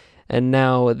over, and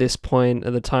now at this point,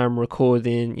 at the time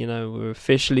recording, you know, we're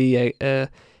officially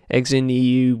exiting the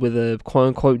EU with a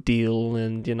quote-unquote deal,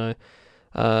 and, you know,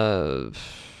 Corona's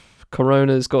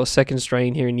got a second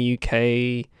strain here in the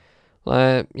UK.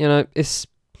 Like, you know, it's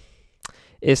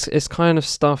kind of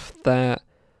stuff that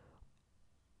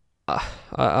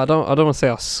I don't want to say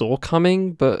I saw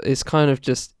coming, but it's kind of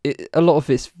just a lot of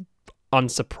it's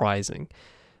unsurprising.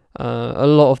 A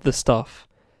lot of the stuff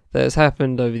that has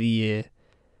happened over the year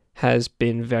has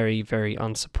been very, very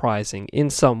unsurprising in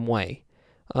some way.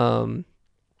 Now,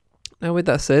 with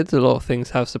that said, a lot of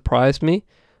things have surprised me.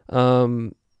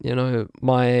 You know,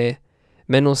 my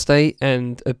mental state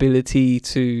and ability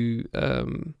to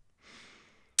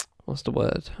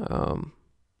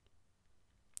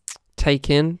take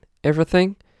in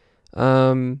everything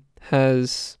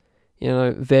has, you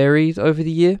know, varied over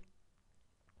the year.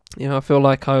 You know, I feel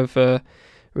like I've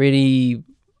really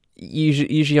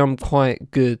usually I'm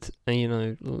quite good at, you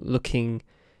know, looking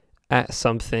at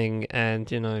something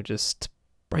and, you know, just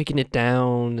breaking it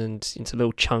down and into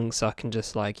little chunks I can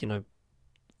just, like, you know,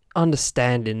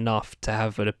 understand enough to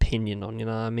have an opinion on, you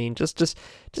know what I mean? Just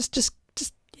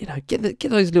you know, get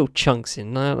those little chunks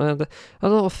in. A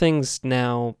lot of things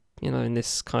now, you know, in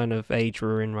this kind of age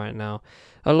we're in right now,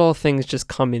 a lot of things just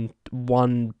come in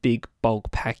one big bulk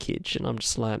package, and I'm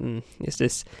just like,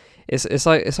 it's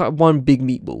like one big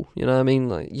meatball, you know what I mean?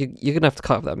 Like you're gonna have to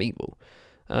cut up that meatball,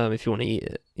 if you want to eat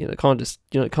it. You know, can't just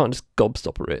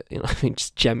gobstopper it. You know what I mean?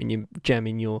 Just jam it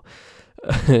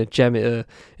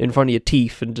in front of your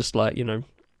teeth and just, like, you know,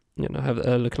 have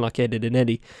it looking like Ed and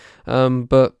Eddie.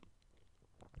 But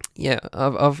yeah,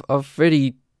 I've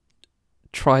really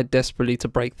tried desperately to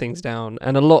break things down,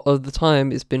 and a lot of the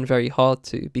time it's been very hard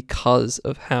to, because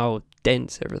of how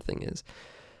dense everything is.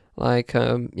 Like,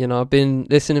 you know, I've been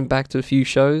listening back to a few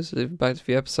shows, back to a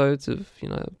few episodes of, you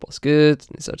know, What's Good,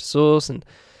 and Such a Source, and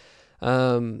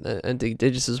Dig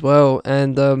Digits as well,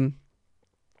 and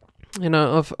you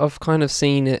know, I've kind of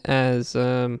seen it as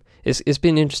it's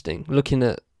been interesting looking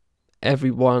at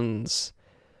everyone's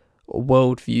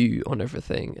worldview on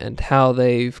everything and how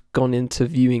they've gone into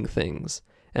viewing things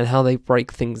and how they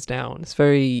break things down. It's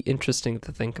very interesting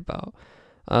to think about.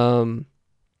 But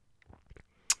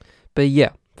yeah,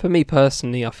 for me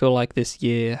personally, I feel like this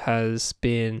year has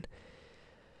been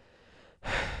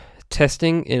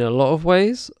testing in a lot of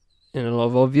ways, in a lot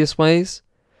of obvious ways.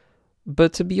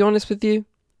 But to be honest with you,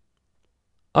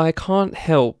 I can't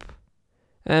help,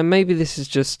 and maybe this is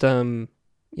just, you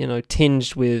know,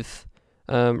 tinged with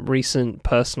recent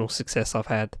personal success I've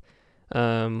had,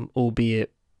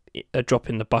 albeit a drop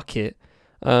in the bucket.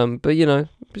 But, you know,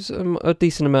 a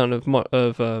decent amount of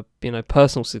you know,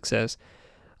 personal success.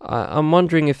 I'm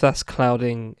wondering if that's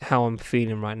clouding how I'm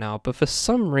feeling right now. But for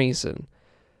some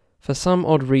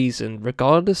odd reason,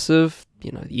 regardless of,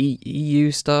 you know, the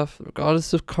EU stuff,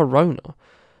 regardless of Corona,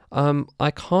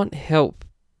 I can't help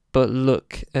but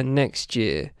look at next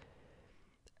year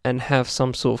and have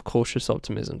some sort of cautious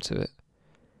optimism to it.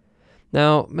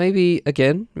 Now, maybe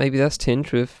that's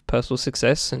tinged with personal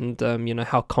success and, you know,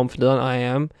 how confident I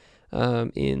am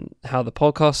in how the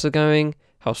podcasts are going,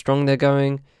 how strong they're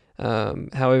going,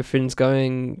 how everything's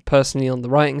going personally on the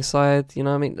writing side. You know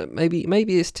what I mean?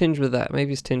 Maybe it's tinged with that.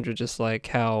 Maybe it's tinged with just, like,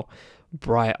 how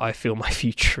bright I feel my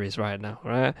future is right now,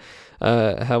 right?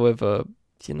 However,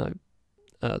 you know,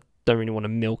 don't really want to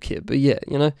milk it, but yeah,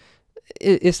 you know,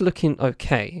 it's looking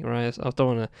okay, right? I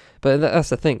don't want to, but that's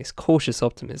the thing, it's cautious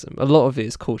optimism. A lot of it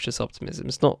is cautious optimism.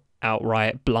 It's not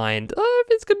outright blind, oh,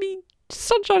 it's gonna be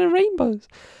sunshine and rainbows.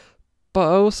 But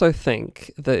I also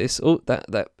think that it's all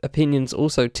that opinions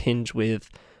also tinge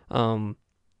with how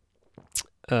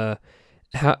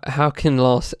can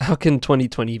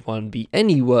 2021 be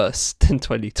any worse than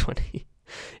 2020?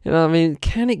 You know what I mean?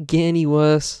 Can it get any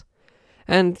worse?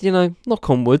 And, you know, knock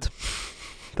on wood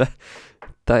that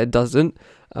it doesn't.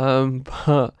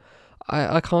 But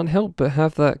I can't help but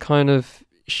have that kind of,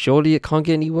 surely it can't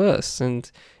get any worse.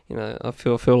 And, you know, I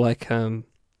feel like I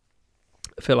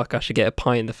should get a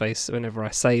pie in the face whenever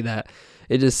I say that.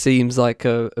 It just seems like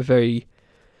a very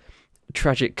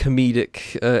tragic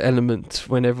comedic element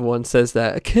when everyone says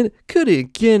that. Could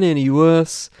it get any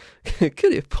worse?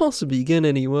 Could it possibly get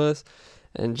any worse?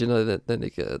 And, you know, then they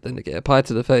get a pie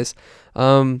to the face.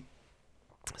 So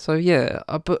yeah,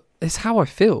 but it's how I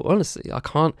feel, honestly. I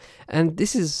can't, and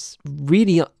this is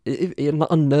really, it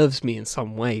unnerves me in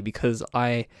some way, because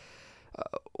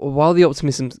while the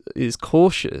optimism is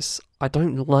cautious, I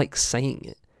don't like saying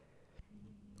it.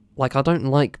 Like, I don't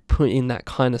like putting that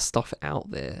kind of stuff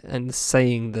out there and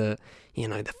saying that, you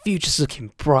know, the future's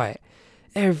looking bright,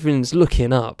 everything's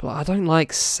looking up. Like, I don't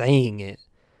like saying it.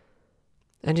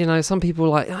 And, you know, some people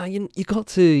are like, you got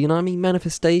to, you know what I mean,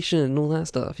 manifestation and all that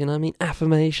stuff, you know what I mean,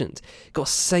 affirmations. You got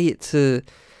to say it to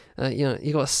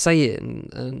You got to say it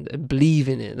and believe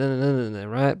in it,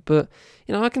 right? But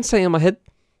I can say it in my head.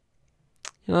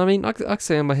 You know what I mean? I can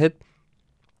say it in my head,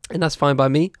 and that's fine by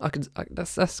me.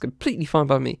 That's completely fine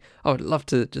by me. I would love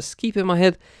to just keep it in my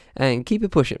head and keep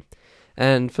it pushing,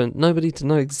 and for nobody to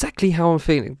know exactly how I'm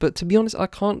feeling. But to be honest, I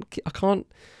can't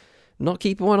not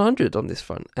keep it 100 on this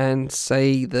front and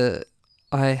say that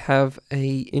I have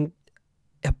a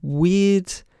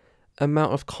weird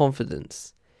amount of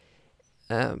confidence.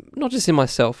 Not just in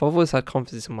myself. I've always had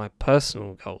confidence in my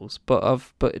personal goals,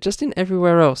 but just in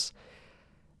everywhere else.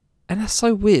 And that's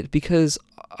so weird because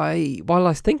while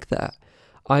I think that,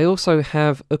 I also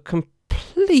have a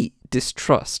complete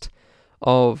distrust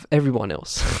of everyone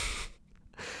else.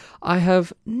 I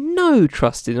have no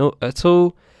trust in it at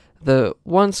all. That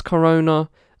once Corona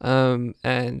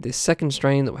and this second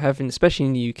strain that we're having, especially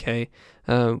in the UK,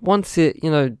 once it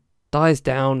dies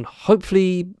down,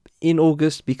 hopefully in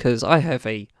August, because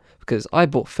I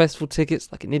bought festival tickets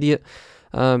like an idiot.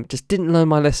 Just didn't learn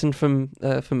my lesson from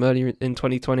earlier in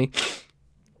 2020.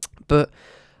 But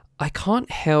I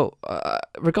can't help,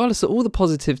 regardless of all the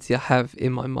positivity I have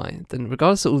in my mind, and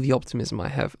regardless of all the optimism I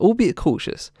have, albeit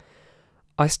cautious,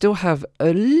 I still have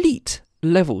elite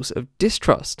levels of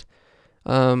distrust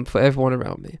for everyone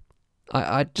around me.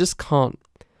 I just can't.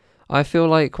 I feel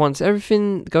like once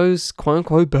everything goes quote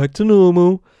unquote back to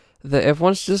normal, that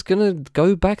everyone's just gonna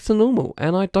go back to normal,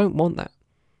 and I don't want that.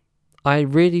 I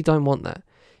really don't want that.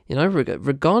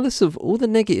 Regardless of all the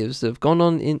negatives that have gone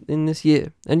on in this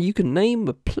year, and you can name,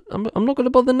 I'm not going to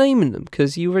bother naming them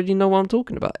because you already know what I'm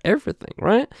talking about. Everything,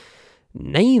 right?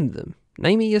 Name them.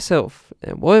 Name it yourself.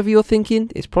 And whatever you're thinking,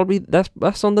 it's probably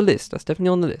that's on the list. That's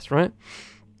definitely on the list, right?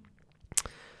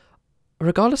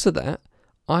 Regardless of that,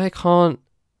 I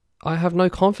have no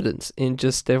confidence in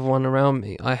just everyone around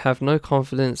me. I have no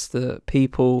confidence that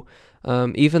people,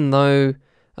 even though,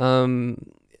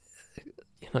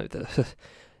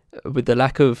 with the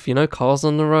lack of, cars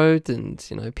on the road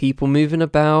and, people moving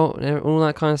about and all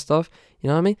that kind of stuff, you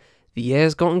know what I mean? The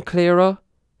air's gotten clearer,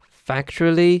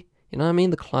 factually, you know what I mean?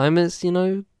 The climate's,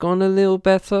 gone a little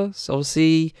better. So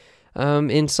obviously,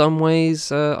 in some ways,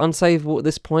 unsavable at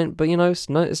this point, but, it's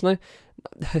no,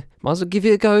 might as well give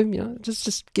it a go,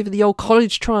 just give it the old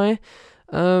college try.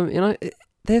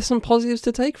 There's some positives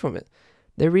to take from it.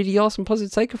 There really are some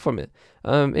positives to take from it.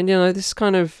 And this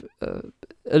kind of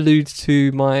alludes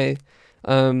to my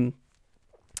performatively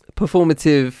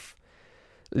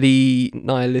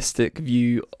nihilistic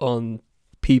view on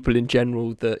people in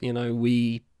general, that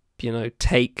we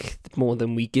take more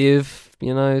than we give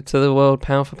to the world,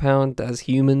 pound for pound, as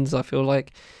humans. I feel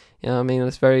like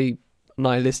it's very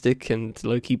nihilistic and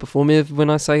low-key performative when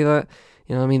I say that.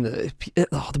 The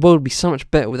world would be so much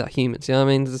better without humans.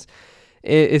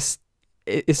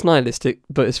 It's nihilistic,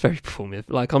 but it's very performative.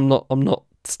 Like, I'm not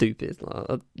stupid.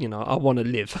 I want to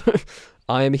live.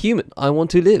 I am a human. I want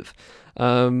to live.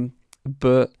 But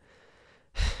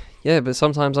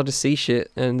sometimes I just see shit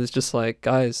and it's just like,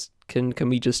 guys, can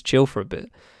we just chill for a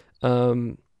bit?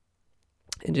 And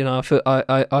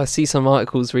I see some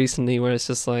articles recently where it's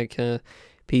just like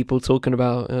people talking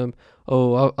about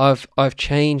I've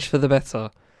changed for the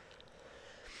better,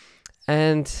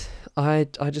 and I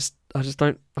just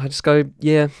go,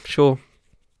 yeah, sure.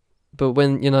 But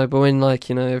when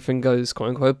everything goes quote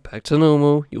unquote back to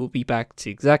normal, you will be back to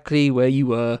exactly where you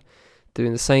were,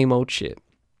 doing the same old shit.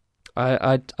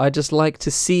 I just like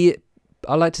to see it.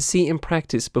 I like to see it in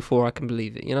practice before I can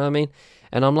believe it. You know what I mean?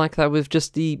 And I'm like that with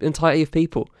just the entirety of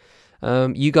people.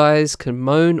 You guys can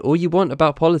moan all you want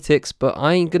about politics, but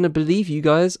I ain't gonna believe you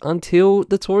guys until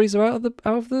the Tories are out of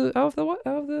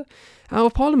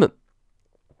Parliament,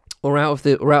 or out of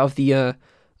the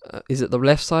is it the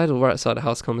left side or right side of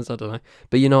House of Commons? I don't know,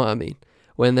 but you know what I mean.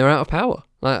 When they're out of power,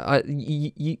 like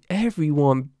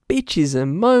everyone bitches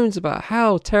and moans about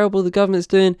how terrible the government's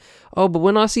doing. Oh, but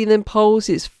when I see them polls,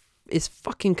 it's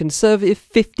fucking Conservative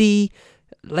 50,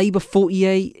 Labour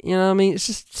 48. You know what I mean? It's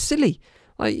just silly.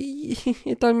 Like,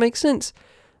 it don't make sense.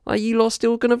 Like, you lot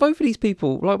still gonna vote for these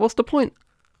people? Like, what's the point?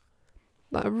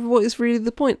 Like, what is really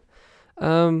the point?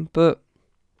 But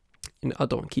I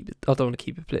don't want to keep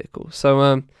it political.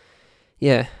 So,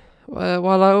 yeah.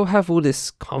 While I have all this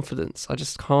confidence, I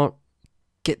just can't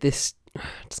get this.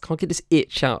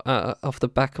 Itch out off the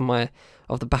back of my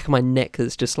neck.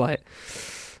 That's just like,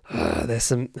 there's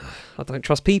some. I don't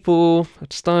trust people. I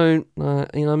just don't. You know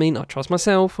what I mean? I trust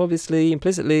myself, obviously,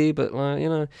 implicitly, but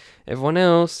everyone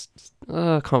else,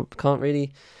 can't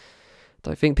really.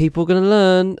 Don't think people are gonna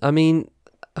learn. I mean,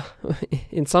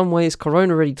 in some ways,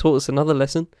 Corona already taught us another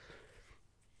lesson.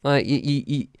 Like,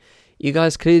 you you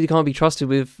guys clearly can't be trusted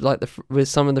with like with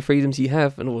some of the freedoms you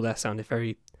have, and all that sounded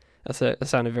very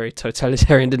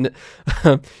totalitarian, didn't it?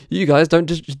 You guys don't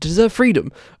deserve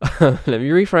freedom. Let me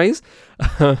rephrase.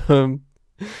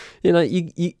 You know,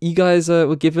 you guys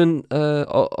were given gotten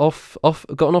off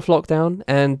lockdown,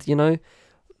 and you know,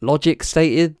 logic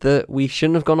stated that we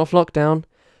shouldn't have gone off lockdown,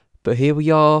 but here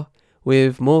we are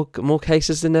with more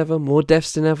cases than ever, more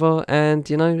deaths than ever, and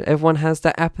you know, everyone has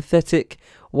that apathetic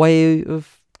way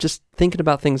of just thinking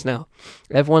about things now.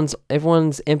 Everyone's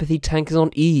empathy tank is on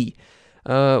E.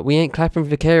 We ain't clapping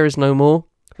for carers no more,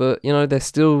 but you know, they're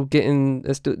still getting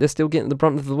the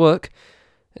brunt of the work.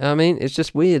 I mean, it's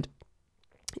just weird.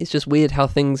 It's just weird how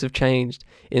things have changed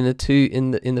in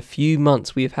the few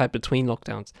months we have had between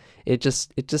lockdowns. It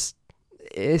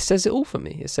says it all for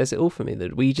me. It says it all for me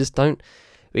that we just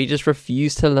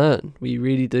refuse to learn. We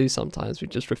really do sometimes. We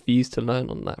just refuse to learn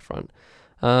on that front.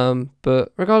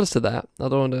 But regardless of that, I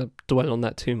don't want to dwell on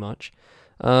that too much.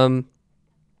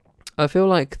 I feel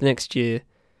like next year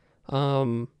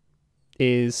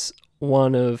is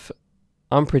one of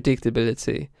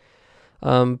unpredictability.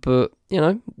 But you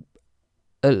know,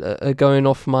 going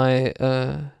off my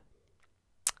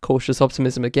cautious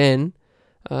optimism again,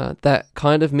 that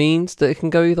kind of means that it can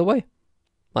go either way.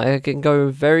 Like, it can go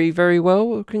very, very well,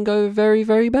 or it can go very,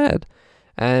 very bad.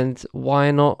 And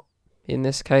why not, in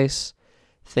this case,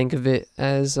 think of it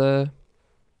as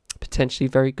potentially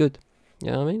very good?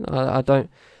 You know what I mean? I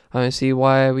don't see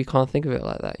why we can't think of it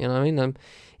like that. You know what I mean?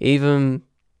 Even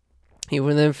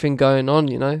with everything going on,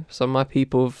 you know, some of my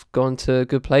people have gone to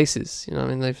good places. You know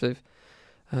what I mean?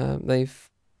 They've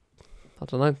I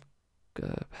don't know,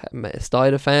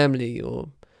 started a family, or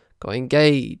got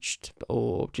engaged,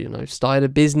 or you know, started a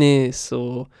business,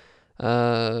 or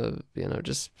you know,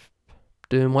 just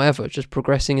doing whatever, just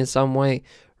progressing in some way,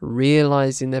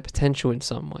 realizing their potential in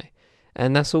some way,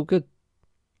 and that's all good.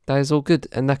 That is all good,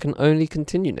 and that can only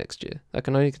continue next year. That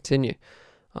can only continue.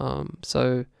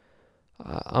 So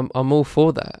I'm all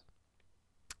for that.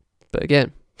 But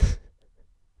again,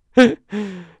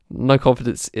 no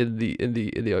confidence in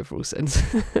the overall sense.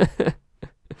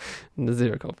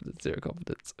 Zero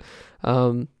confidence.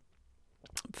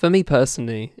 For me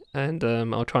personally, and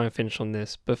I'll try and finish on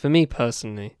this, but for me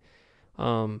personally,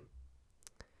 while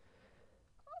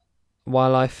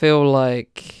I feel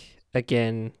like,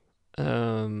 again,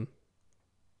 not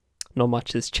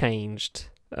much has changed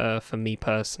for me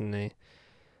personally,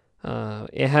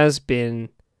 it has been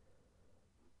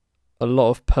a lot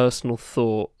of personal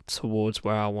thought towards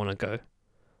where I want to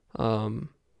go,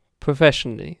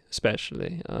 professionally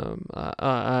especially.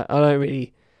 I don't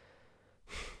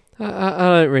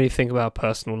really think about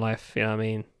personal life, you know what I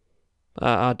mean?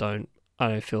 I don't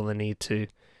feel the need to.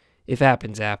 If it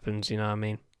happens, it happens, you know what I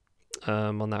mean?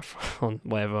 On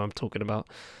whatever I'm talking about,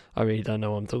 I really don't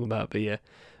know what I'm talking about, but yeah,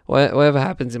 whatever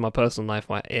happens in my personal life,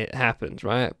 it happens,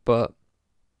 right? But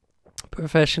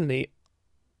professionally,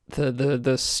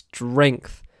 the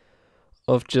strength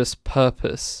of just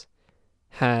purpose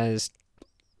has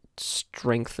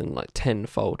strengthened like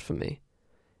tenfold for me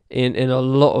in a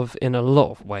lot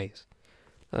of ways.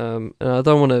 And I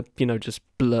don't want to, you know, just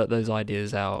blurt those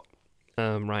ideas out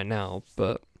right now,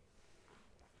 but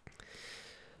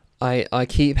I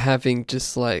keep having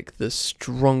just like the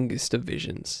strongest of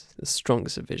visions,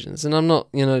 and I'm not,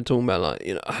 you know, talking about like,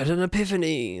 you know, I had an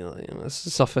epiphany, like, you know,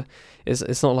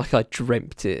 it's not like I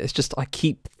dreamt it. It's just I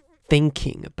keep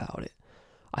thinking about it.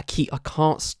 I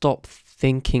can't stop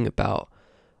thinking about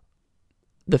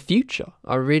the future.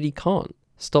 I really can't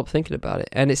stop thinking about it,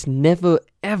 and it's never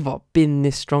ever been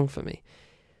this strong for me.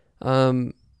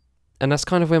 And that's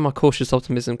kind of where my cautious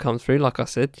optimism comes through, like I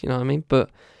said, you know what I mean? But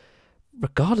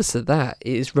regardless of that,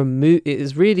 it is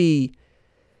really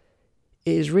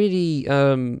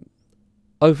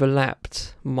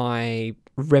overlapped my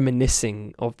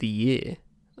reminiscing of the year,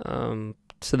 to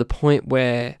the point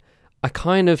where I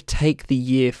kind of take the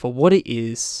year for what it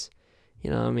is, you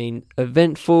know what I mean,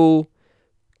 eventful,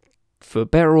 for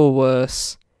better or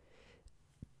worse.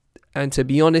 And to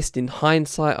be honest, in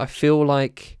hindsight, I feel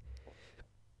like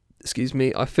it's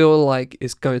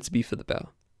going to be for the better.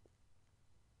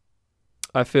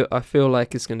 I feel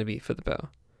like it's going to be for the better.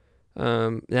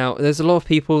 Now, there's a lot of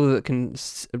people that can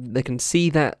see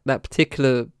that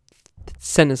particular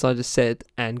sentence I just said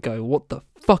and go, "What the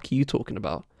fuck are you talking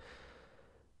about?"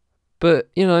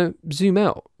 But you know, zoom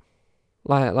out.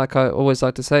 Like I always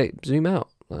like to say, zoom out.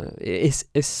 It's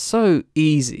so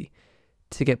easy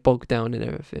to get bogged down in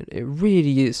everything. It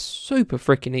really is super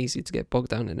freaking easy to get bogged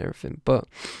down in everything. But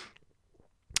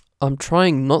I'm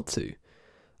trying not to.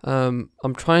 I'm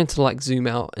trying to like zoom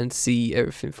out and see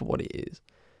everything for what it is.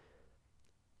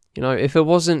 You know, if it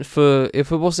wasn't for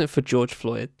George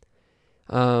Floyd,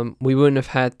 we wouldn't have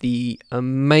had the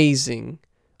amazing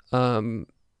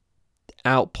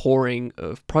outpouring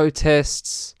of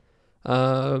protests,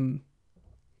 and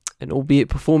albeit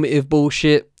performative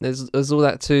bullshit. There's all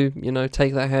that too. You know,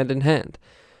 take that hand in hand.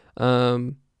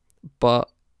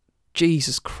 But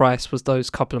Jesus Christ, was those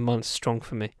couple of months strong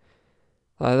for me.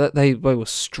 They were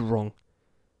strong.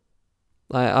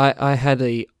 I had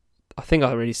I think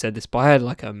I already said this, but I had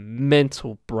like a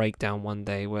mental breakdown one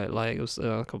day where like it was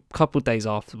like a couple of days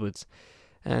afterwards,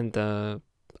 and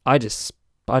I just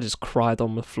cried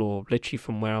on the floor, literally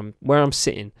from where I'm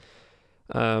sitting.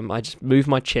 I just moved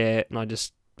my chair and I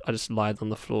just lied on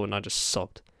the floor and I just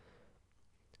sobbed.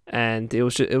 And it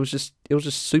was just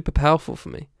super powerful for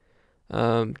me.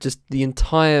 Just the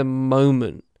entire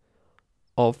moment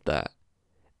of that,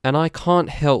 and I can't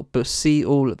help but see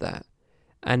all of that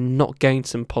and not gain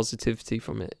some positivity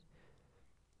from it.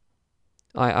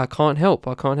 I can't help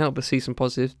but see some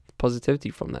positivity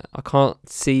from that. I can't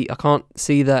see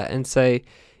that and say,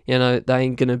 you know, that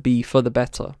ain't gonna be for the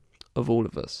better of all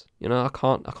of us. You know, I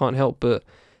can't help but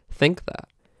think that.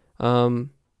 And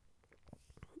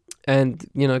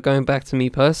you know, going back to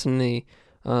me personally,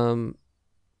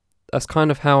 that's kind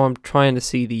of how I'm trying to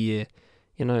see the year.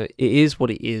 You know, it is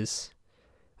what it is.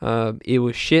 It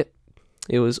was shit.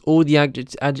 It was all the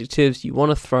adjectives you want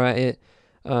to throw at it.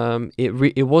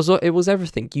 It was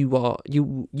everything.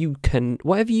 You can,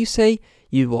 whatever you say,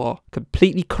 you are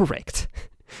completely correct,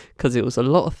 because it was a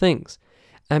lot of things,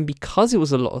 and because it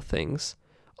was a lot of things,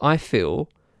 I feel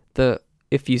that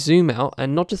if you zoom out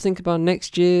and not just think about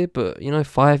next year, but you know,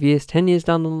 5 years, 10 years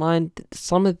down the line,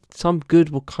 some good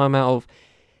will come out of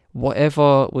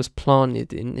whatever was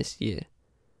planted in this year.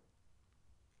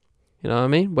 You know what I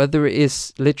mean? Whether it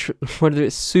is whether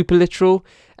it's super literal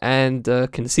and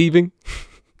conceiving,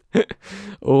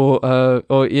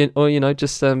 or you know,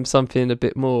 just something a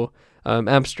bit more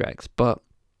abstract. But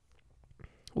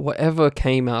whatever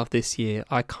came out of this year,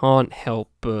 I can't help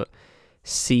but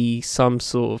see some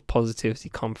sort of positivity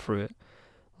come through it.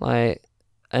 Like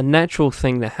a natural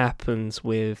thing that happens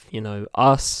with, you know,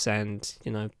 us and,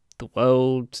 you know, the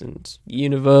world and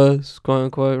universe, quote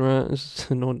unquote, right?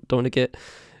 don't want to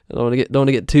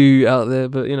get too out there,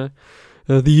 but you know,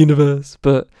 the universe.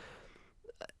 But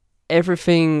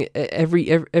everything,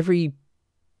 every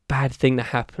bad thing that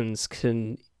happens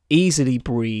can easily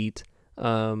breed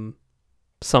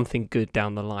something good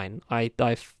down the line. I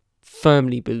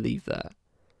firmly believe that.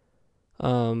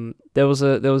 I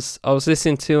was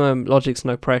listening to Logic's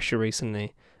No Pressure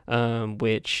recently,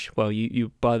 which, well,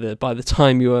 you by the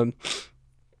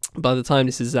time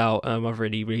this is out, I've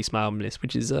already released my album list,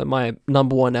 which is my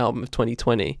number one album of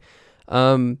 2020.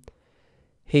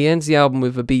 He ends the album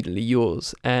with Obediently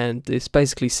Yours, and it's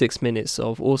basically 6 minutes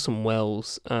of Orson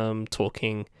Welles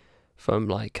talking from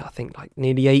like, I think like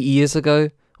nearly 8 years ago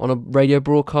on a radio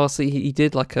broadcast that he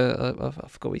did, like I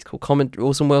forgot what he's called,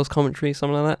 Orson Welles commentary,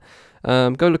 something like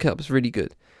that. Go look it up, it's really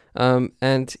good.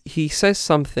 And he says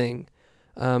something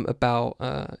about,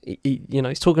 you know,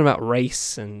 he's talking about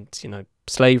race and, you know,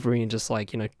 slavery and just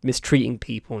like, you know, mistreating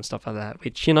people and stuff like that,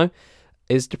 which, you know,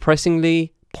 is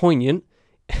depressingly poignant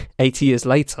 80 years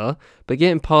later. But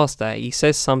getting past that, he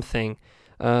says something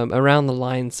around the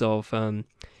lines of,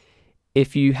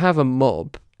 if you have a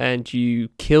mob and you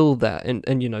kill that,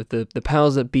 and you know, the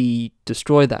powers that be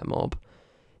destroy that mob,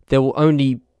 there will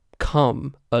only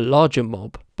come a larger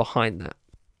mob behind that.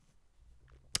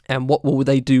 And what will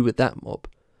they do with that mob?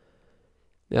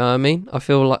 You know what I mean? I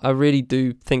feel like I really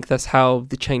do think that's how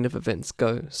the chain of events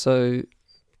go. So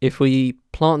if we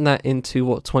plant that into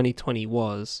what 2020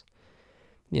 was,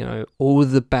 you know, all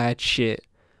the bad shit,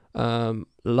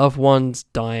 loved ones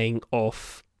dying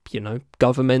off, you know,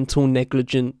 governmental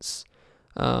negligence,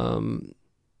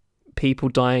 people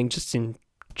dying just in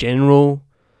general,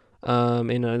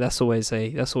 you know, that's always a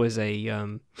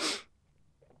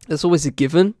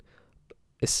given.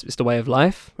 It's the way of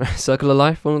life, circle of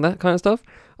life, all that kind of stuff.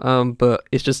 But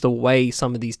it's just the way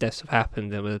some of these deaths have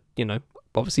happened that were, you know,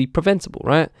 obviously preventable,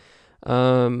 right?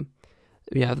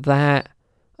 We have that,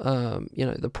 you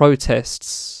know, the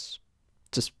protests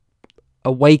just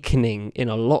awakening in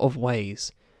a lot of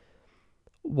ways.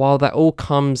 While that all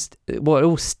it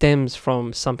all stems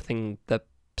from something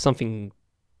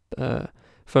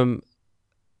from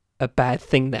a bad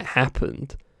thing that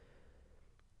happened.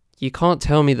 You can't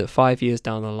tell me that 5 years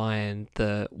down the line,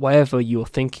 that whatever you're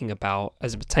thinking about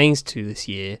as it pertains to this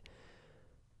year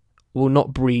will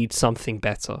not breed something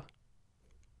better.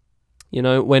 You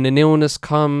know, when an illness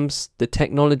comes, the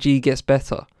technology gets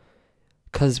better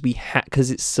because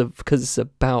it's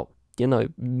about,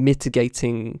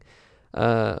 mitigating,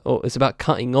 or it's about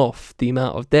cutting off the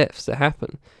amount of deaths that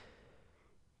happen.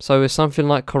 So with something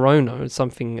like Corona,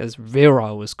 something as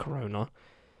virile as Corona,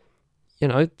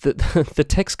 the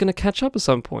tech's going to catch up at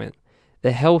some point.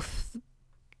 The health,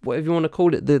 whatever you want to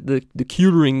call it, the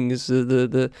curings,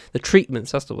 the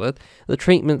treatments, that's the word. The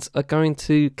treatments are going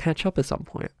to catch up at some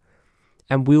point,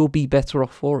 and we'll be better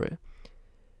off for it.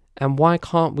 And why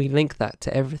can't we link that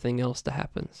to everything else that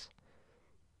happens?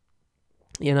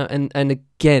 And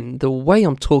again, the way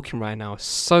I'm talking right now is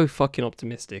so fucking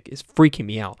optimistic. It's freaking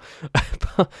me out.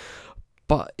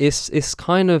 but it's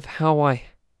kind of how I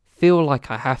feel like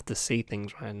I have to see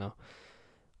things right now.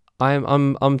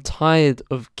 I'm tired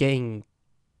of getting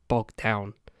bogged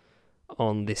down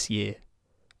on this year.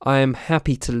 I am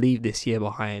happy to leave this year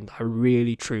behind. I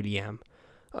really, truly am.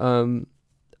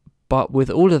 But with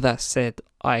all of that said,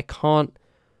 I can't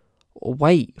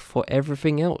wait for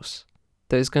everything else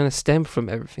that is going to stem from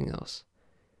everything else,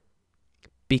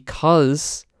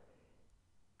 because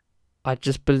I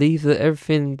just believe that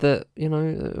everything that,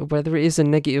 whether it is a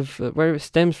negative, whether it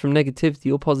stems from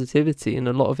negativity or positivity, and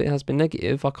a lot of it has been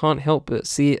negative, I can't help but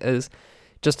see it as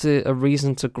just a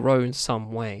reason to grow in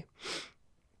some way.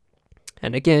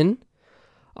 And again,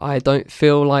 I don't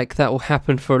feel like that will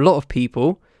happen for a lot of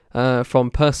people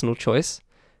from personal choice,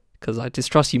 because I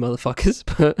distrust you motherfuckers,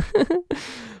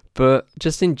 but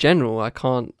just in general, I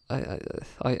can't,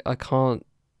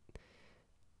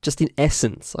 just in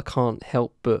essence, I can't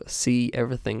help but see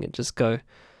everything and just go,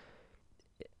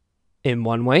 in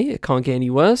one way, it can't get any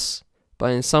worse,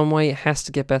 but in some way, it has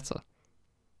to get better.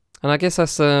 And I guess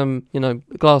that's,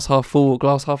 glass half full,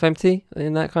 glass half empty,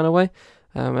 in that kind of way.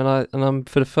 And I'm,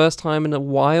 for the first time in a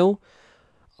while,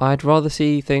 I'd rather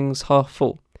see things half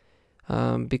full,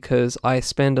 because I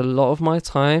spend a lot of my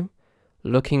time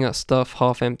looking at stuff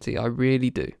half empty. I really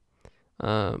do.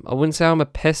 I wouldn't say I'm a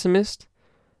pessimist,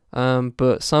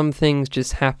 but some things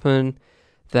just happen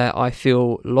that I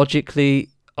feel logically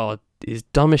is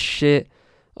dumb as shit,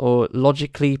 or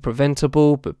logically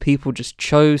preventable, but people just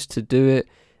chose to do it,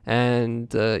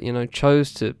 and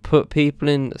chose to put people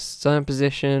in a certain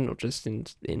position, or just in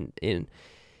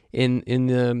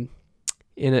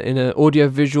an audio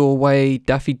visual way.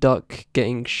 Daffy Duck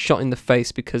getting shot in the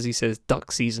face because he says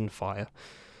duck season fire.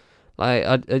 Like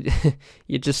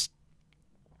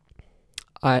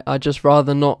I just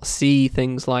rather not see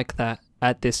things like that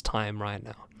at this time right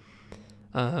now.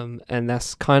 And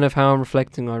that's kind of how I'm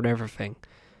reflecting on everything.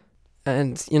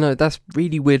 And that's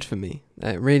really weird for me.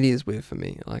 It really is weird for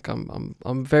me. Like I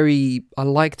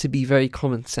like to be very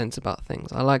common sense about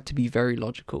things. I like to be very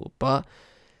logical. But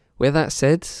with that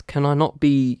said, can I not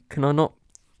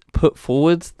put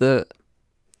forward that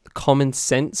common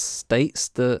sense states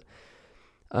that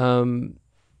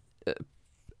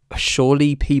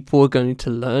surely people are going to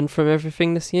learn from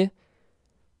everything this year?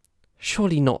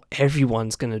 Surely not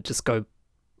everyone's going to just go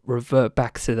revert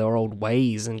back to their old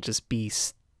ways and just be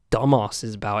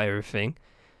dumbasses about everything.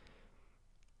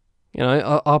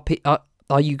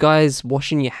 Are you guys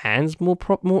washing your hands more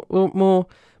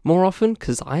often?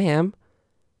 Because I am.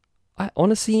 I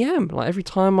honestly am. Like, every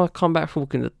time I come back from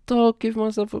walking the dog, give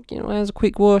myself my hands a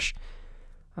quick wash.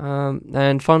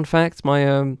 And fun fact,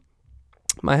 my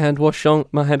hand wash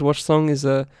song is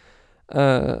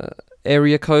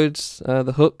Area Codes,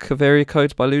 the hook of Area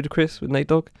Codes by Ludacris with Nate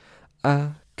Dogg.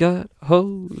 I got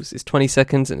hose. It's 20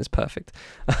 seconds and it's perfect.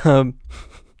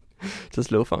 Just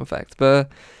a little fun fact.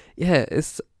 But yeah,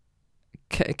 it's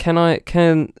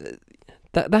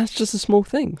that's just a small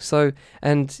thing. So,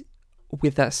 and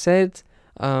with that said,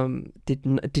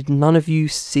 did none of you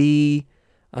see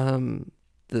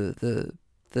the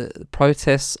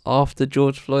protests after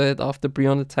George Floyd, after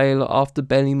Breonna Taylor, after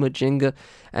Benny Mujinga,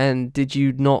 and did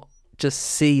you not just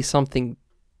see something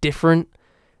different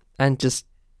and just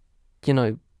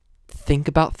think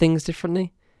about things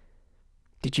differently?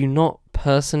 Did you not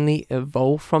personally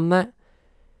evolve from that?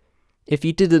 If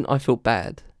you didn't, I feel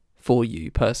bad for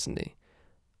you personally,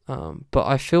 but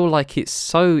I feel like it's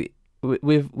so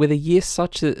with a year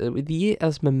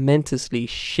as momentously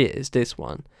shit as this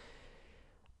one,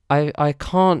 I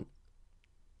can't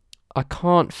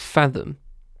fathom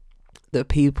that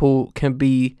people can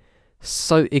be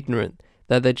so ignorant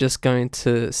that they're just going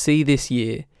to see this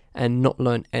year and not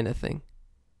learn anything.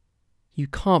 You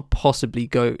can't possibly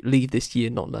leave this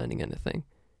year not learning anything.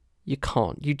 You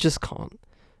can't. You just can't.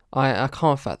 I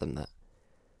can't fathom that.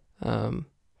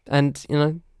 And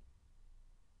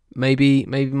maybe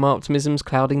my optimism's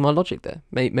clouding my logic there.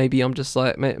 Maybe I'm just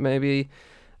like maybe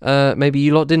maybe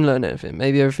you lot didn't learn anything.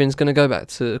 Maybe everything's going to go back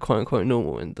to quote unquote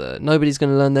normal, and nobody's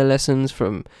going to learn their lessons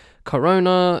from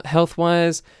Corona health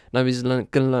wise. Nobody's going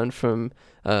to learn from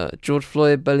George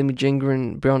Floyd, Bellamy Jenga,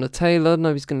 and Breonna Taylor.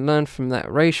 Nobody's going to learn from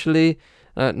that racially.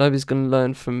 Nobody's going to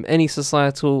learn from any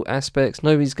societal aspects.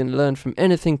 Nobody's going to learn from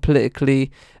anything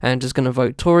politically, and just going to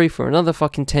vote Tory for another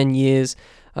fucking 10 years,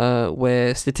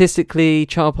 where statistically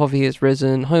child poverty has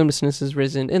risen, homelessness has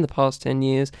risen in the past 10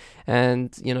 years,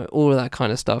 and, you know, all of that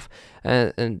kind of stuff.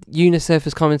 And UNICEF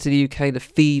has come into the UK to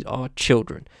feed our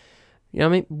children. You know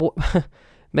what I mean? What,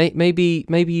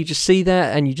 maybe you just see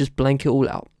that and you just blank it all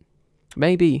out.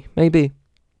 Maybe.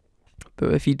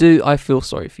 But if you do, I feel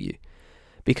sorry for you.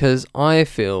 Because I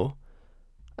feel,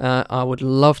 I would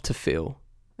love to feel,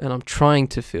 and I'm trying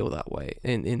to feel that way,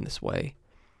 in this way,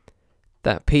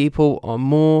 that people are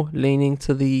more leaning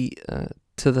to the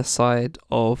side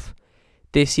of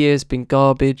this year's been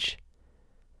garbage,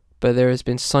 but there has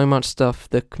been so much stuff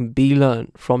that can be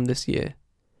learned from this year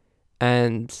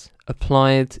and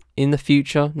applied in the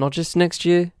future, not just next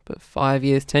year, but 5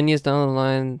 years, 10 years down the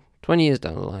line, 20 years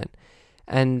down the line,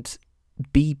 and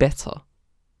be better.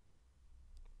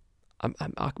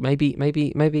 Maybe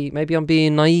I'm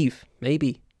being naive.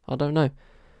 Maybe. I don't know.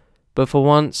 But for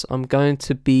once, I'm going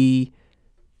to be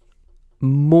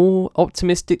more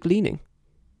optimistic leaning.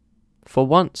 For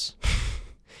once.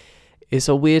 It's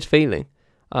a weird feeling.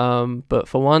 But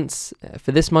for once,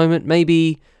 for this moment,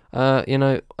 maybe,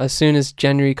 as soon as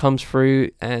January comes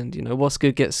through and, What's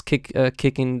Good gets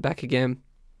kicking back again,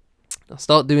 I'll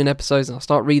start doing episodes and I'll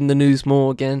start reading the news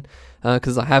more again,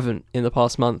 because I haven't in the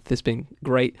past month. It's been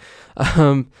great.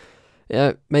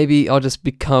 Maybe I'll just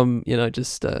become,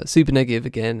 just super negative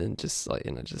again, and just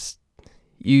just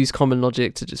use common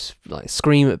logic to just like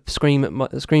scream in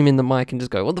the mic and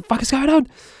just go, "What the fuck is going on?"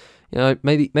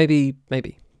 Maybe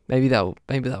that'll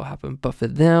happen. But for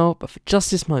now, for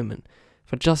just this moment,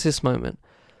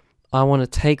 I want to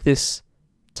take this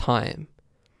time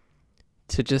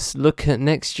to just look at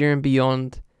next year and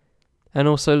beyond, and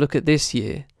also look at this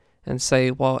year and say,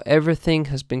 while everything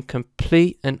has been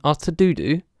complete and utter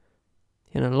doo-doo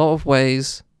in a lot of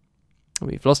ways, and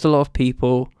we've lost a lot of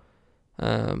people,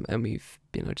 and we've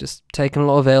just taken a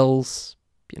lot of L's,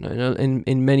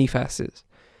 in many facets,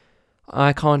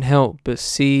 I can't help but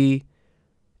see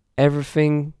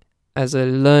everything as a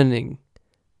learning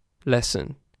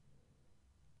lesson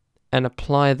and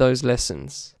apply those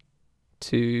lessons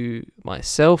to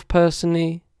myself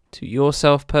personally, to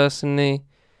yourself personally,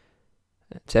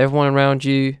 to everyone around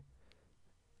you,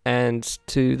 and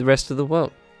to the rest of the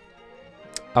world.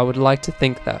 I would like to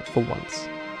think that for once.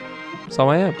 So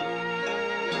I am.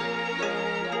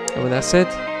 And with that said,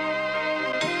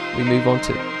 we move on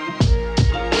to...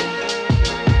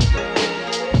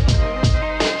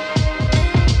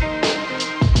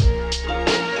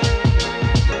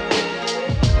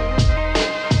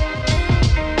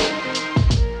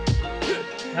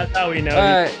 That's how we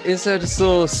know. Insert the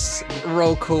source,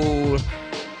 roll call.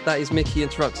 That is Mickey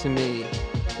interrupting me.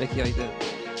 Mickey, how you doing?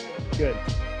 Good.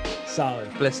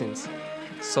 Solid. Blessings.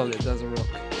 Solid as a rock.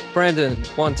 Brandon,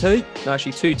 1 2. No,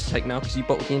 actually 2 to take now because you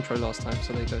bottled the intro last time.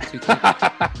 So there you go, 2 2.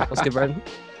 What's good, Brandon?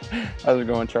 How's it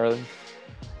going, Charlie?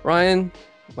 Ryan,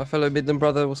 my fellow Midland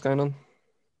brother, what's going on?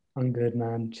 I'm good,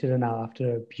 man. Chilling out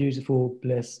after a beautiful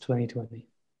Bliss 2020.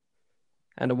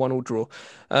 And a 1-1 draw.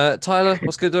 Tyler,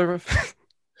 what's good, over?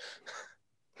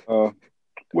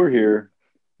 We're here.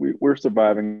 We're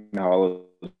surviving the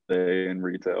holiday in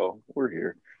retail. We're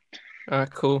here.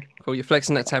 Cool. You're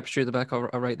flexing that tapestry at the back. I'll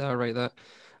rate that.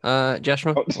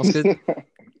 Joshua, what's good?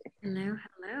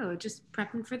 Hello. Just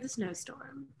prepping for the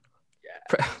snowstorm.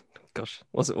 Gosh,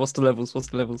 what's the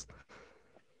levels?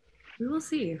 We will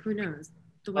see. Who knows?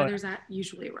 The weather's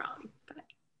usually wrong, but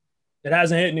it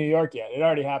hasn't hit New York yet. It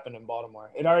already happened in Baltimore.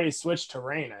 It already switched to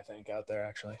rain, I think, out there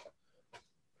actually.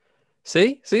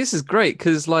 See, this is great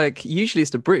because usually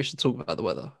it's the British that talk about the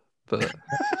weather, but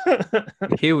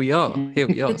here we are.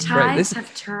 The tides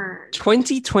have turned.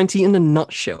 2020 in a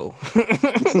nutshell.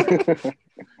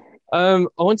 I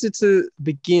wanted to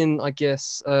begin, I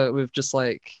guess, with just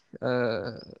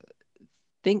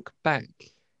think back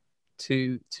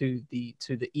to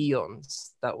the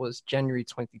eons that was January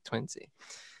 2020,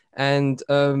 and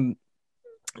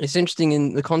it's interesting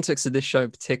in the context of this show in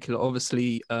particular.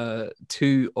 Obviously,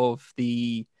 2 of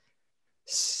the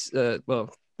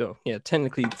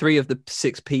technically 3 of the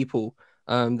 6 people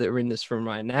that are in this room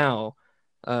right now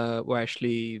were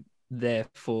actually there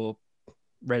for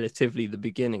relatively the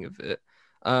beginning of it.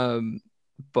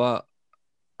 But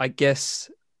I guess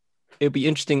it'd be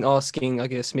interesting asking,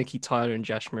 Mickey, Tyler, and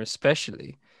Jashmer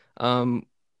especially,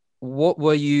 what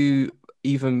were you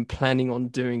even planning on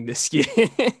doing this year?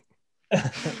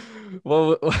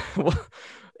 Well,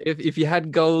 if you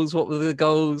had goals, what were the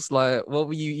goals? Like, what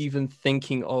were you even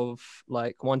thinking of?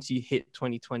 Like, once you hit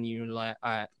 2020, you're like,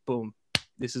 all right, boom,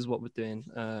 this is what we're doing.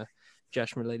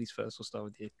 Jashma, ladies first, we'll start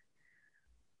with you.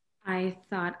 I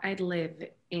thought I'd live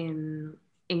in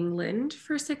England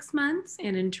for 6 months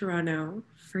and in Toronto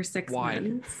for 6 Why?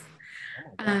 months.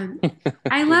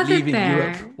 I love it Leaving there.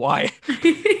 Europe. Why?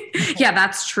 Yeah,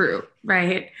 that's true,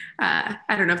 right? I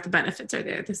don't know if the benefits are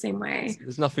there the same way.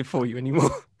 There's nothing for you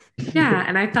anymore. Yeah,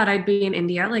 and I thought I'd be in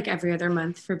India like every other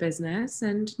month for business,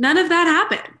 and none of that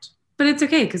happened. But it's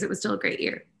okay because it was still a great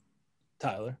year.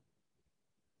 Tyler.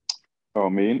 Oh,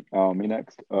 me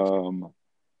next.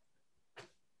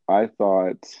 I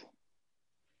thought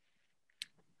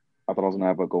I was gonna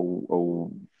have like a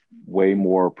way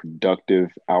more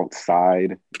productive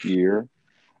outside year.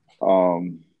 I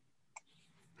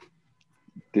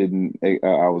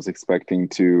was expecting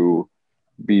to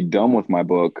be done with my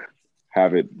book,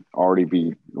 have it already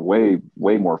be way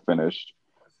more finished.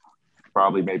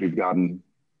 Probably maybe gotten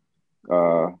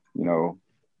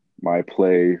my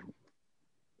play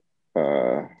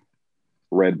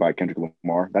read by Kendrick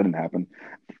Lamar. That didn't happen.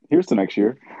 Here's to next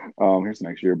year.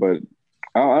 But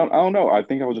I don't know. I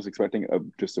think I was just expecting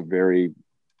just a very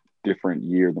different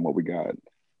year than what we got.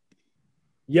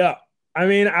 Yeah. I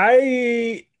mean,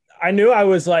 I knew I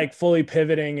was like fully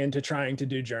pivoting into trying to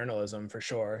do journalism for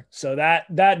sure. So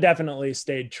that definitely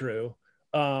stayed true.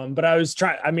 But I was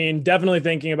definitely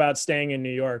thinking about staying in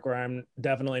New York, where I'm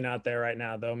definitely not there right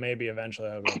now, though maybe eventually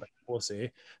I'll go back. We'll see.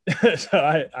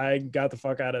 So I got the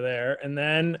fuck out of there. And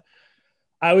then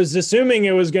I was assuming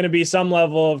it was going to be some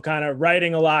level of kind of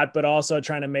writing a lot, but also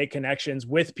trying to make connections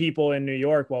with people in New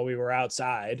York while we were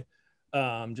outside.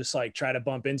 Just like try to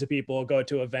bump into people, go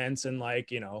to events, and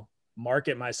like,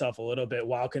 market myself a little bit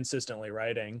while consistently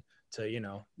writing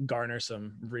to, garner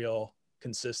some real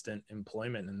consistent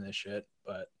employment in this shit.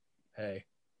 But hey,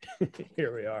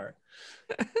 here we are.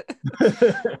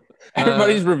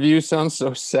 Everybody's review sounds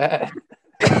so sad.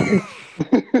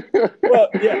 Well,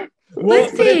 yeah.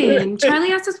 Listen,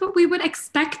 Charlie asked us what we would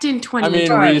expect in 2020. I mean,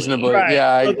 reasonably. Right.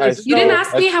 Yeah. You didn't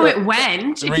ask me how it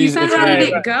went. If you said, how did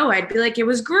it go? I'd be like, it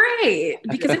was great,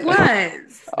 because it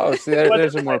was. Oh, see,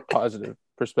 there's a more positive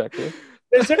perspective.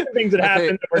 There's certain things that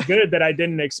happened that were good that I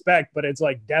didn't expect, but it's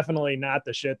like definitely not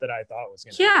the shit that I thought was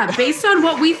going to happen. Yeah, based on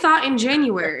what we thought in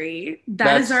January,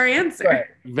 that's our answer. Right.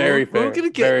 Very fair. We're gonna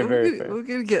get, very fair. We're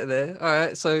gonna get there. All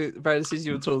right. So, Brad, since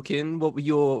you were talking, what were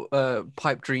your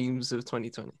pipe dreams of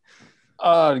 2020?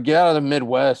 Get out of the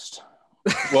Midwest.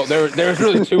 Well, there's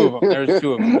really two of them. There's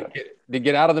two of them. To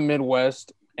get out of the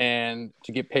Midwest and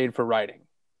to get paid for writing.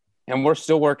 And we're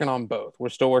still working on both.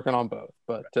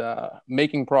 But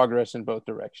making progress in both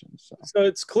directions. So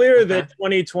it's clear that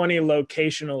 2020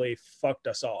 locationally fucked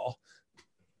us all.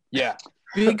 Yeah.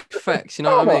 Big facts, you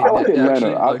know what I mean? I like Atlanta.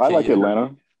 Actually, I like yeah.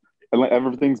 Atlanta.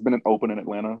 Everything's been open in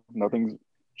Atlanta. Nothing's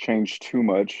changed too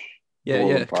much.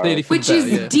 Yeah. Clearly for Which the is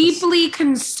better, yeah. deeply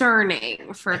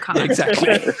concerning for a Yeah, exactly.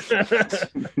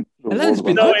 Atlanta's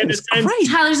been So open. in a It's sense- great.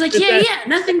 Tyler's like, yeah,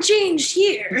 nothing changed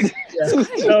here. So in a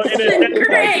sense,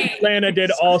 Great. Atlanta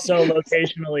did also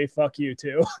locationally fuck you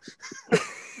too.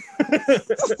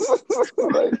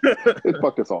 It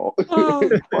fucked us all. Oh,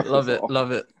 It fucked love us it, all.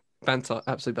 love it. Banter,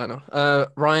 absolute banter.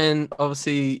 Ryan,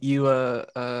 obviously you were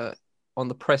on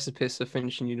the precipice of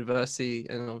finishing university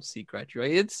and obviously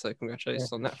graduated, so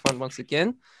congratulations on that front once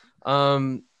again.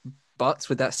 But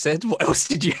with that said, what else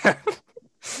did you have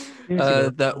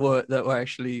that were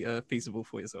actually feasible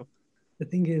for yourself? The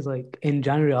thing is, like in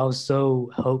January, I was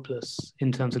so hopeless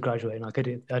in terms of graduating. Like I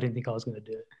didn't think I was going to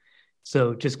do it.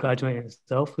 So just graduating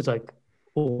itself was like,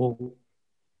 oh,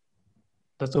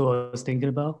 that's all I was thinking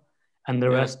about. And the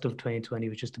rest of 2020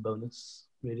 was just a bonus,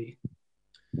 really.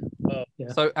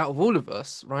 Yeah. So out of all of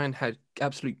us, Ryan had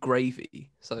absolute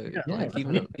gravy. So like,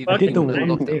 even I did the the one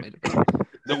lockdown thing. made it better.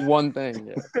 The one thing.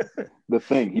 Yeah. The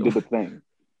thing. He did the thing.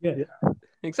 Yeah.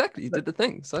 Exactly, you did the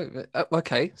thing. So,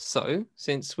 okay, so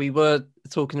since we were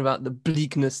talking about the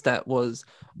bleakness that was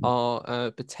our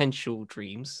potential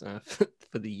dreams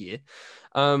for the year,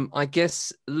 I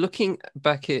guess looking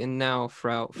back at it now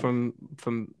from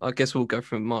I guess we'll go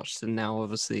from March to now,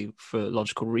 obviously for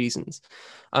logical reasons.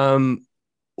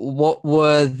 What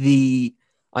were the,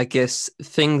 I guess,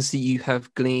 things that you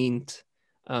have gleaned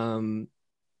in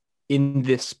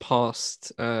this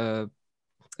past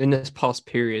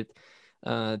period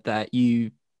that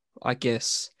you, I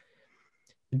guess,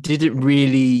 didn't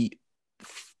really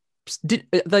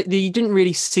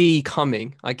see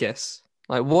coming, I guess.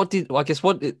 Like, wording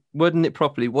it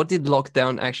properly, what did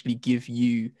lockdown actually give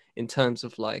you in terms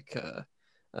of like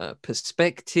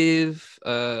perspective,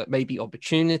 maybe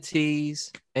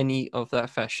opportunities, any of that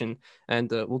fashion?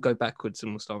 And we'll go backwards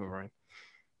and we'll start with Ryan.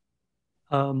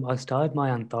 I started my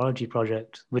anthology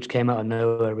project, which came out of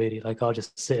nowhere, really. Like, I was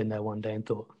just sitting there one day and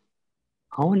thought,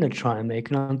 I want to try and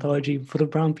make an anthology for the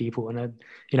brown people, and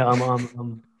I'm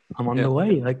on Yeah. the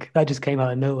way. Like, that just came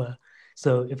out of nowhere.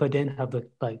 So if I didn't have the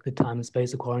time and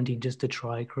space of quarantine just to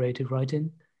try creative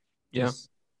writing, Yeah.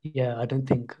 I don't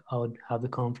think I would have the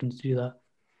confidence to do that.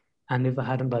 And if I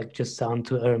hadn't like just sat on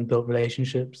Twitter and built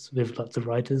relationships with lots of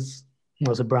writers,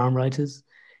 lots of brown writers,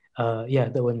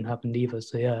 that wouldn't happen either.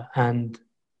 So yeah. And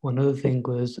one other thing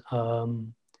was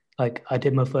like I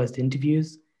did my first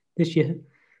interviews this year,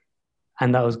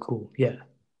 and that was cool. Yeah.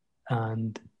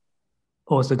 And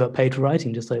also got paid for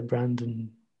writing, just like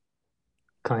Brandon.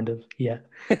 Kind of, yeah.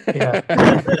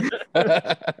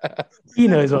 He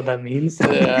knows what that means.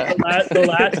 Yeah. The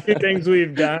last two things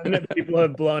we've done, people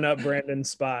have blown up Brandon's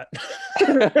spot.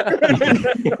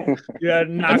 Yeah,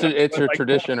 it's a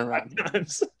tradition around.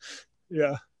 Times.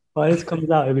 Yeah. Well, this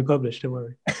comes out, it'll be published. Don't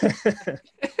worry.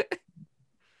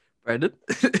 Brandon.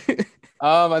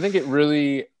 I think it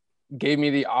really gave me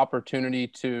the opportunity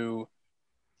to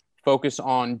focus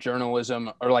on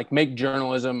journalism, or like make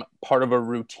journalism part of a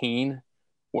routine.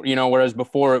 You know, whereas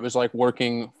before it was like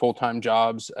working full-time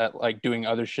jobs at like doing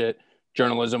other shit.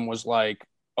 Journalism was like,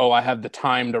 oh, I have the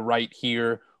time to write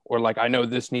here, or like I know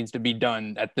this needs to be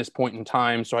done at this point in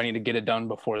time, so I need to get it done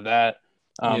before that.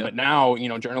 But now, you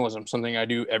know, journalism is something I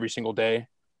do every single day.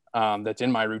 That's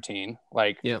in my routine.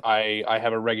 Like I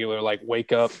have a regular like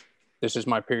wake up. This is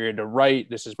my period to write.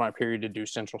 This is my period to do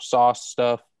Central Sauce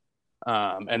stuff.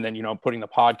 And then, you know, putting the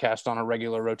podcast on a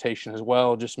regular rotation as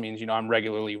well just means, you know, I'm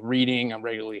regularly reading, I'm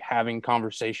regularly having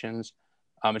conversations.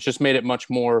 It's just made it much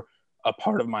more a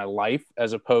part of my life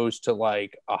as opposed to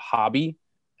like a hobby.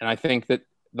 And I think that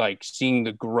like seeing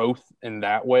the growth in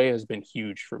that way has been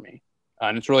huge for me.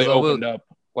 And it's really opened up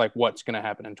like what's going to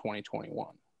happen in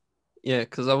 2021. Yeah,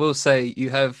 because I will say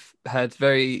you have had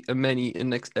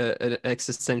an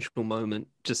existential moment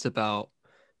just about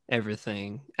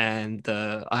everything, and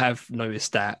I have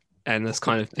noticed that, and that's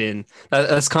kind of been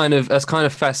that's kind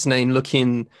of fascinating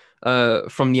looking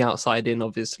from the outside in,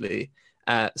 obviously,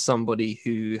 at somebody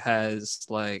who has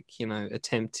like, you know,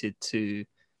 attempted to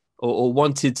or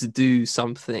wanted to do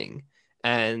something,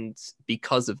 and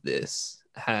because of this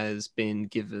has been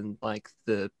given like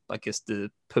the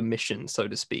permission, so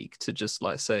to speak, to just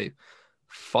like say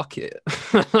fuck it.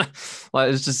 Like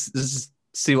let's just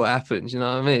see what happens, you know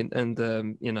what I mean?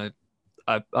 And you know,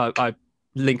 I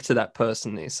linked to that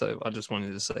personally, so I just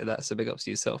wanted to say that. So big ups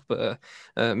to yourself. But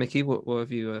Mickey, what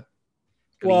have you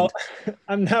well,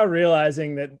 I'm now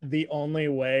realizing that the only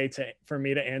way for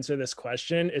me to answer this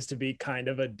question is to be kind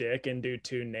of a dick and do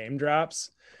 2 name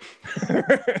drops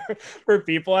for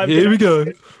people. Here we go.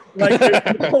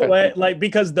 Like,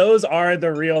 because those are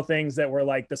the real things that were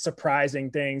like the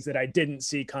surprising things that I didn't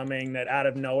see coming, that out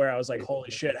of nowhere I was like, holy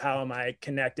shit, how am I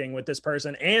connecting with this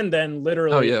person? And then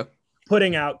literally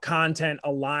putting out content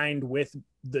aligned with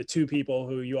the 2 people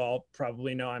who you all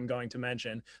probably know I'm going to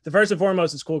mention. The first and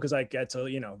foremost is cool because I get to,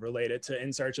 you know, relate it to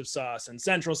In Search of Sauce and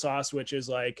Central Sauce, which is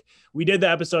like, we did the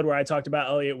episode where I talked about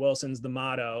Elliot Wilson's The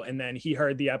Motto, and then he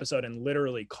heard the episode and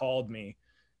literally called me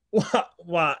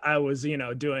while I was, you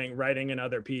know, writing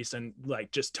another piece, and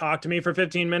like just talked to me for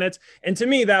 15 minutes. And to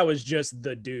me, that was just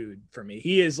the dude for me.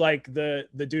 He is like the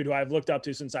dude who I've looked up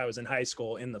to since I was in high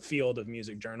school in the field of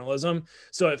music journalism.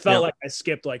 So it felt like I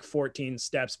skipped like 14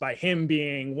 steps by him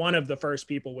being one of the first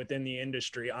people within the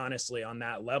industry, honestly, on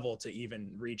that level to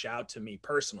even reach out to me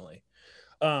personally.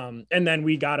 And then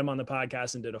we got him on the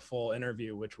podcast and did a full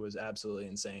interview, which was absolutely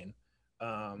insane.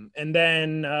 And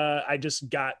then I just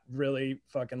got really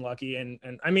fucking lucky. And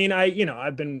I mean,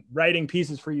 I've been writing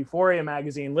pieces for Euphoria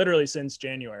magazine literally since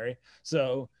January.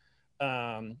 So,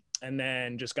 and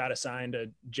then just got assigned a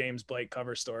James Blake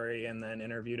cover story, and then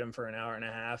interviewed him for an hour and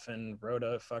a half and wrote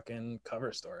a fucking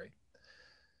cover story.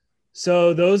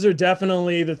 So those are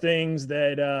definitely the things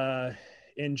that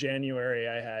in January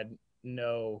I had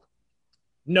no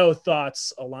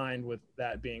thoughts aligned with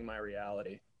that being my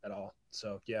reality at all.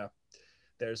 So yeah.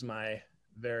 There's my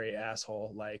very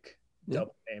asshole like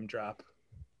double name drop,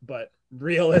 but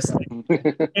realistic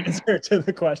answer to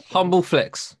the question. Humble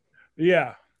flex.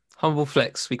 Yeah. Humble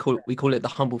flex. We call it the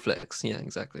humble flex. Yeah,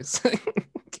 exactly.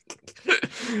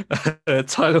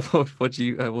 Tyler, what have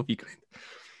you claimed?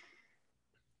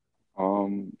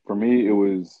 For me, it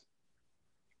was,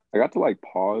 I got to like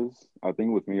pause. I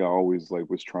think with me, I always like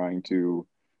was trying to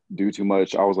do too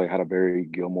much. I was like had a very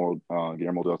Guillermo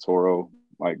del Toro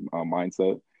like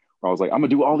mindset where I was like, I'm gonna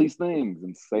do all these things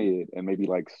and say it and maybe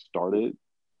like start it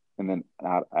and then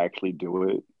not actually do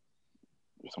it.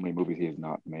 There's so many movies he has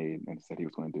not made and said he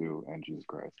was going to do, and Jesus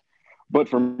Christ. But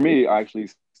for me, I actually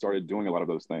started doing a lot of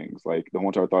those things. Like the whole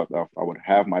entire thought that I would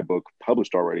have my book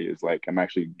published already is like I'm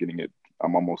actually getting it.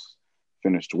 I'm almost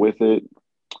finished with it.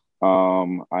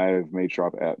 I've made sure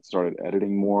I've started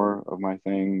editing more of my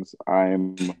things.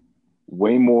 I'm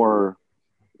way more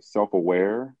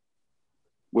self-aware,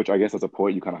 which I guess as a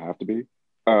poet you kind of have to be.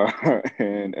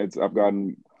 And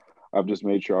I've just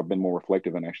made sure I've been more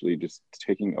reflective and actually just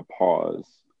taking a pause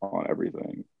on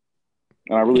everything.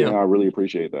 And I really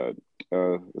appreciate that,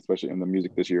 especially in the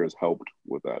music this year has helped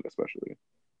with that, especially.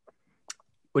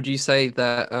 Would you say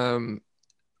that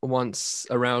once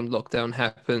around lockdown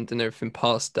happened and everything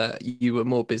passed, that you were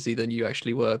more busy than you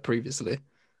actually were previously?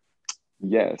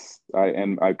 Yes, I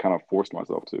kind of forced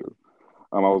myself to.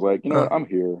 I was like, you know what, I'm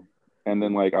here. And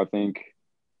then like I think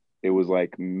it was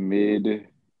like mid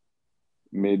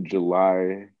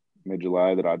July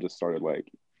that I just started like,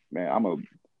 man, I'm gonna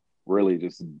really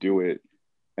just do it.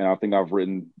 And I think I've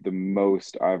written the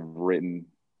most I've written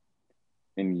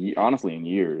honestly in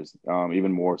years,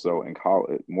 even more so in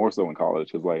college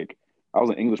because like I was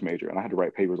an English major and I had to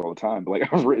write papers all the time, but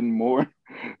like I've written more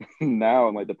now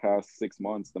in like the past 6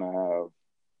 months than I have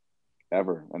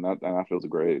ever, and that feels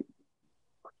great.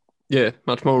 Yeah,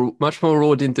 much more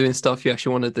rewarding in doing stuff you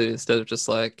actually want to do instead of just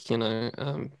like, but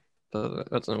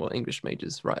I don't know what English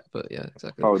majors write, but yeah,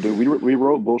 exactly. Oh, dude, we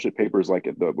wrote bullshit papers like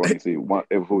at the, let me see,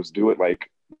 if it was due at like,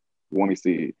 let me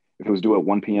see, if it was due at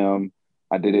 1 p.m.,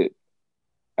 I did it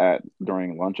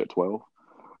during lunch at 12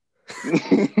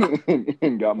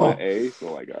 and got my A.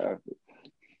 So like,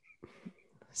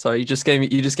 so you just gave me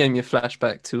a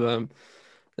flashback to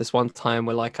this one time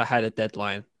where like I had a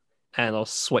deadline and I was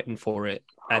sweating for it,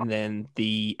 and then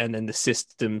the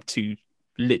system to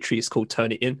literally it's called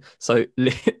turn it in. So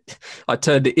I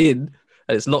turned it in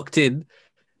and it's locked in,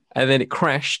 and then it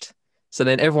crashed. So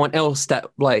then everyone else that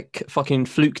like fucking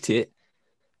fluked it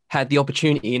had the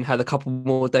opportunity and had a couple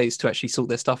more days to actually sort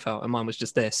their stuff out, and mine was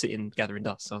just there sitting gathering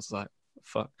dust. So I was like,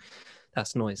 fuck,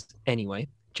 that's noise. Anyway,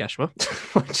 Joshua,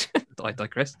 I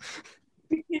digress.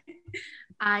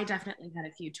 I definitely had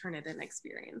a few Turnitin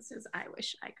experiences I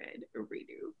wish I could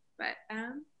redo, but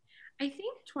I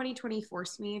think 2020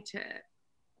 forced me to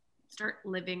start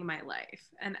living my life.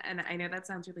 And I know that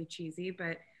sounds really cheesy,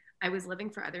 but I was living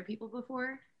for other people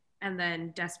before, and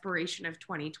then desperation of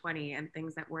 2020 and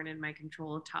things that weren't in my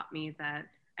control taught me that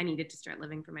I needed to start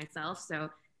living for myself. So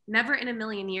never in a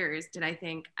million years did I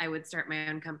think I would start my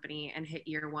own company and hit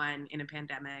year 1 in a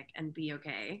pandemic and be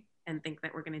okay and think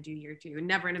that we're going to do year 2.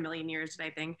 Never in a million years did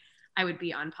I think I would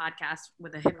be on podcast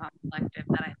with a hip hop collective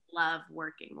that I love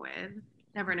working with.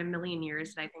 Never in a million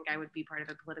years did I think I would be part of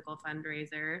a political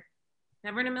fundraiser.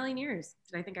 Never in a million years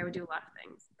did I think I would do a lot of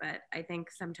things. But I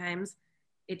think sometimes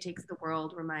it takes the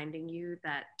world reminding you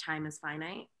that time is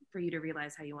finite for you to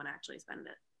realize how you want to actually spend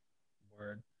it.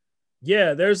 Word.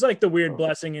 Yeah, there's like the weird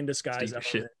blessing in disguise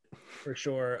for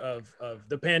sure of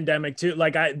the pandemic too.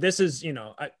 Like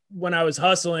when I was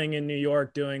hustling in New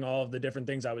York doing all of the different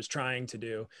things I was trying to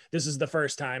do, this is the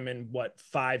first time in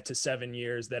 5 to 7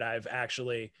 years that I've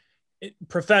actually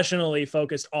professionally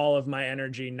focused all of my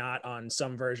energy not on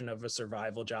some version of a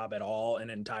survival job at all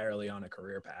and entirely on a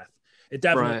career path. It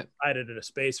definitely provided a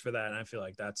space for that, and I feel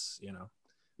like that's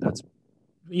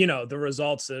the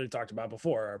results that I talked about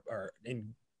before are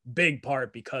in big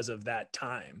part because of that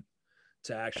time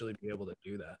to actually be able to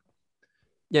do that.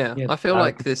 Yeah, I feel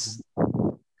like this.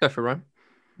 Go for it, Ryan.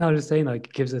 I was just saying, like,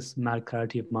 it gives us mad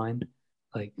clarity of mind.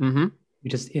 Like, you're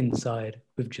just inside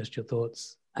with just your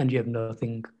thoughts, and you have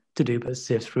nothing to do but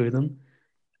sift through them,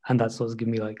 and that's what's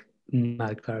given me like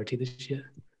mad clarity this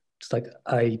year. Just like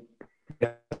I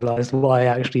realized what I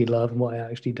actually love and what I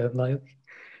actually don't like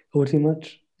all too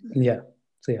much. Yeah.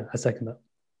 So yeah, I second that.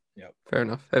 Yeah. Fair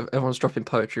enough. Everyone's dropping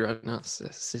poetry right now.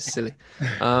 It's silly.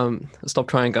 Stop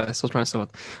trying, guys. Stop trying so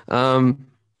hard.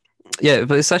 Yeah,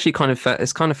 but it's actually kind of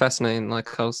fascinating.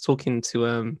 Like I was talking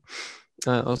to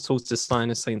Stein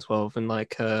at Saint 12, and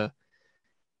like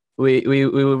we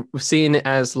were seeing it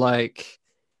as like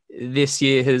this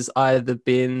year has either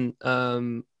been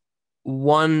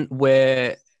one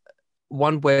where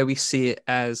we see it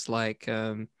as like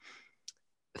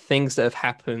things that have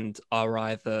happened are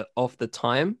either of the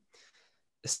time,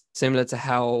 similar to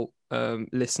how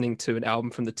listening to an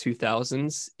album from the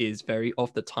 2000s is very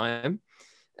of the time,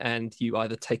 and you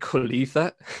either take or leave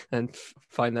that and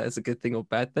find that as a good thing or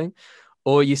bad thing,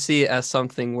 or you see it as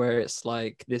something where it's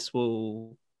like this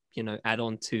will add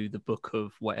on to the book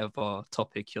of whatever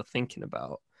topic you're thinking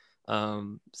about.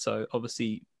 So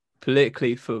obviously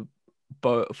politically for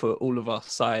all of our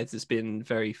sides, it's been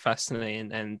very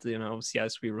fascinating. And, obviously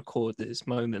as we record this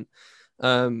moment,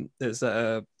 there's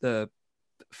the,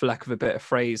 for lack of a better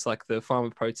phrase, like the farmer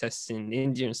protests in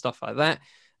India and stuff like that,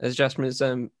 as Jasmine has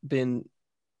been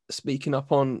speaking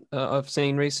up on, I've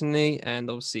seen recently, and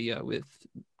obviously with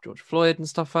George Floyd and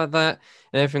stuff like that,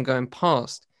 and everything going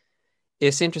past.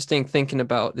 It's interesting thinking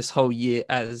about this whole year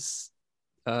as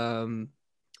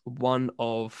one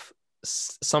of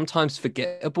sometimes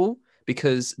forgettable,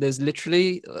 because there's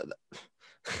literally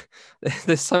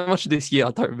there's so much of this year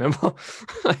I don't remember.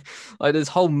 Like there's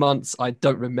whole months I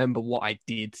don't remember what I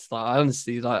did. Like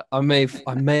honestly, like I may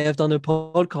have done a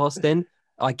podcast then.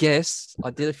 I guess I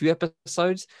did a few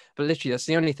episodes, but literally that's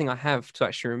the only thing I have to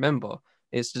actually remember,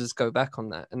 is to just go back on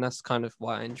that. And that's kind of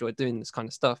why I enjoy doing this kind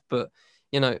of stuff. But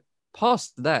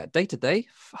past that, day to day,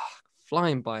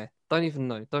 flying by. Don't even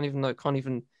know.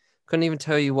 Couldn't even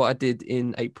tell you what I did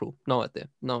in April. No idea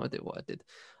what I did.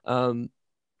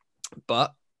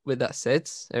 But with that said,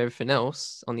 everything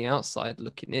else on the outside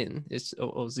looking in is,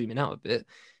 or zooming out a bit,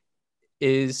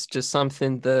 is just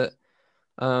something that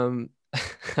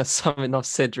something I've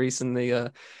said recently.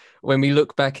 When we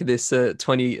look back at this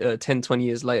 20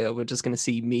 years later, we're just going to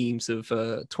see memes of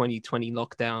 2020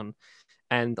 lockdown,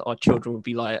 and our children would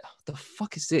be like, the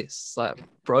fuck is this? Like,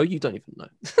 bro, you don't even know.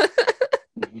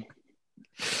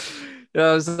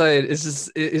 I was saying,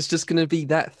 it's just going to be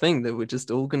that thing that we're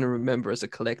just all going to remember as a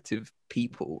collective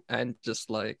people, and just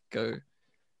like go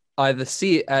either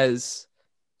see it as,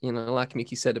 like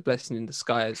Mickey said, a blessing in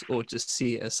disguise, or just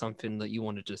see it as something that you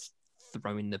want to just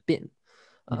throw in the bin.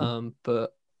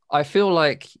 But I feel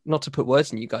like, not to put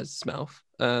words in you guys' mouth,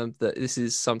 that this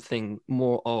is something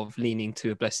more of leaning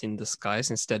to a blessing in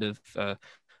disguise instead of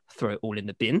throw it all in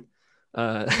the bin.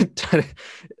 But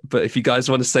if you guys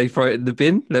want to say throw it in the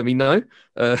bin, let me know.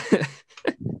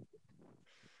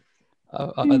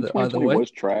 Either way,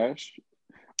 was trash.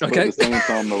 Okay. But at the same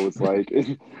time, though, it's like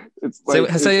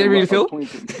say it really feel.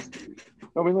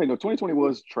 2020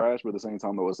 was trash, but at the same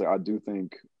time, though, it's like I do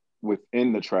think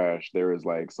within the trash there is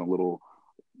like some little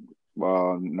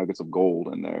nuggets of gold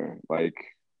in there. Like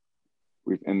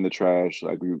within the trash,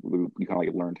 like we kind of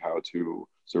like learned how to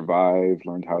survive,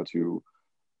 learned how to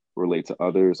relate to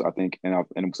others. I think, and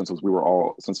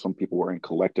since some people were in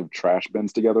collective trash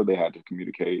bins together, they had to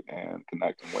communicate and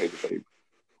connect in ways that they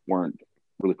weren't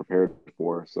really prepared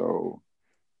for. So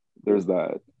there's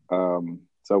that.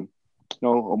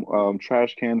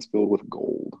 Trash cans filled with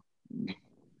gold.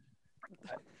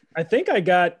 I think I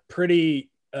got pretty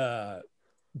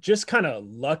just kind of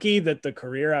lucky that the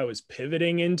career I was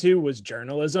pivoting into was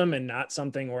journalism, and not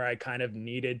something where I kind of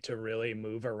needed to really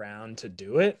move around to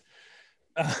do it.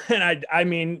 And I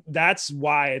mean, that's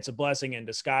why it's a blessing in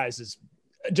disguise, is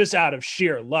just out of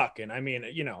sheer luck. And I mean,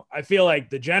 I feel like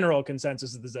the general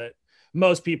consensus is that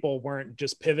most people weren't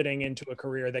just pivoting into a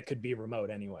career that could be remote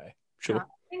anyway. Sure. I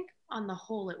think on the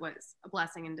whole, it was a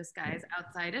blessing in disguise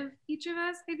outside of each of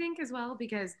us, I think, as well,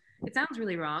 because it sounds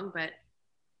really wrong, but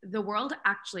the world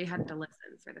actually had to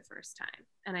listen for the first time.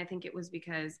 And I think it was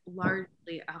because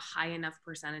largely a high enough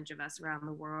percentage of us around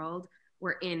the world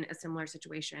were in a similar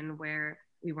situation where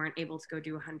we weren't able to go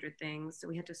do 100 things. So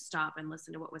we had to stop and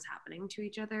listen to what was happening to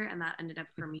each other. And that ended up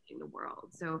permeating the world.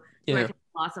 So do I think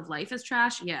loss of life is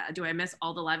trash? Yeah. Do I miss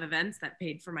all the live events that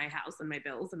paid for my house and my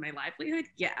bills and my livelihood?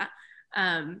 Yeah.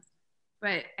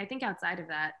 But I think outside of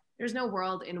that, there's no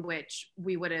world in which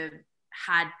we would have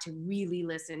had to really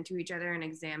listen to each other and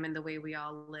examine the way we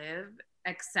all live,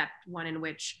 except one in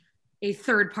which a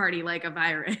third party like a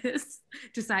virus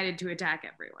decided to attack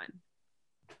everyone.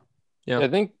 Yeah, I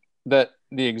think that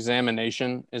the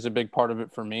examination is a big part of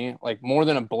it for me. Like, more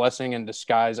than a blessing in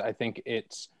disguise, I think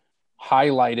it's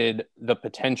highlighted the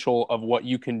potential of what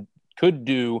you could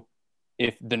do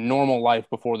if the normal life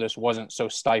before this wasn't so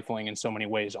stifling in so many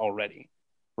ways already,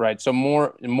 right? So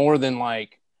more than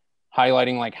like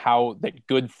highlighting like how that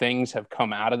good things have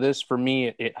come out of this, for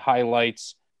me, it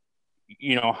highlights,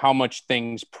 how much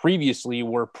things previously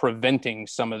were preventing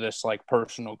some of this like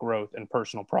personal growth and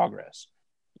personal progress,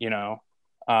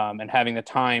 and having the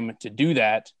time to do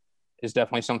that is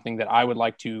definitely something that I would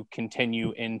like to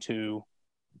continue into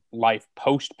life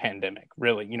post-pandemic,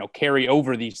 really, carry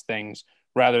over these things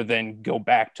rather than go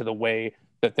back to the way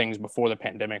that things before the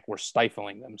pandemic were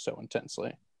stifling them so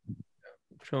intensely.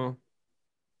 Sure.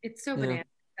 It's so bananas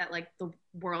that like the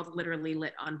world literally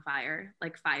lit on fire,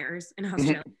 like fires in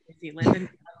Australia, New Zealand, and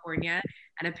California.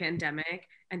 and a pandemic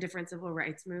and different civil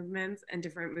rights movements and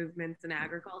different movements in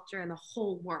agriculture, and the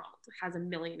whole world has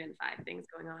 1,000,005 things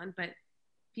going on, but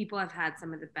people have had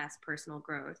some of the best personal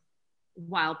growth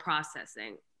while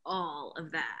processing all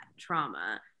of that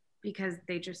trauma because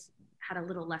they just had a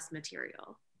little less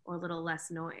material or a little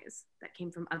less noise that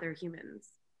came from other humans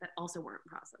that also weren't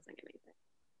processing anything.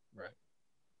 Right.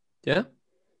 Yeah.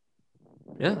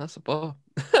 Yeah, that's a bar.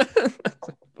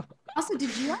 Also,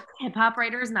 did you ask hip-hop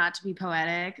writers not to be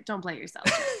poetic? Don't play yourself.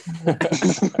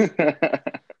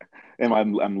 And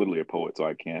I'm literally a poet, so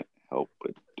I can't help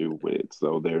but do it.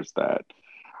 So there's that.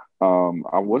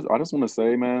 I just want to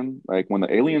say, man, like when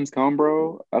the aliens come,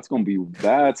 bro, that's gonna be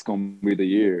the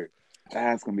year.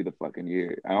 That's gonna be the fucking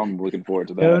year. I'm looking forward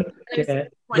to that. Don't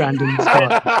get Brandon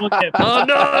started. Oh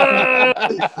no!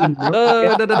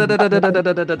 No! I don't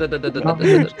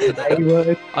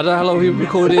know how long we've been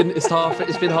recording. It's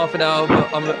been half an hour,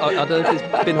 but I don't know if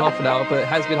it's been half an hour, but it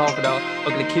has been half an hour. I'm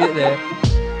gonna kill it there.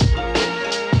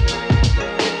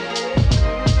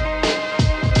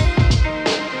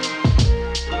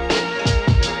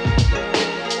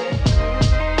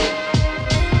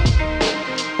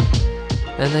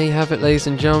 And there you have it, ladies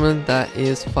and gentlemen. That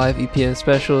is 5 EPM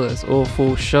special. That's all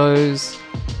 4 shows,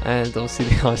 and obviously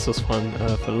the ISOS one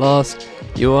for last.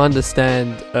 You'll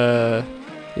understand.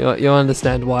 You'll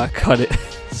understand why I cut it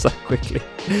so quickly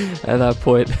at that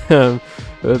point. A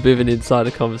bit of an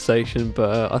insider conversation,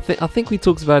 but I think we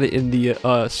talked about it in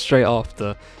the straight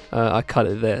after I cut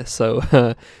it there. So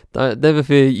never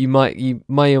fear. You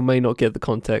may or may not get the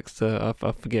context. I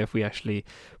forget if we actually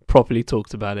properly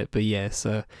talked about it, but yes.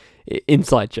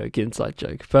 Inside joke.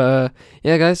 But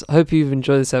yeah, guys, I hope you've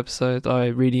enjoyed this episode. I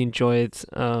really enjoyed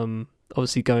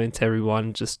obviously going to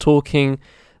everyone, just talking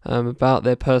about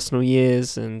their personal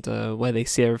years and where they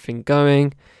see everything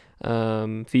going.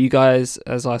 For you guys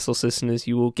as ISOS listeners,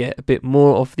 you will get a bit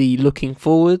more of the looking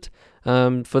forward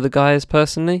for the guys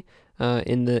personally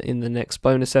in the next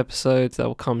bonus episode that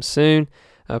will come soon,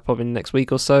 probably next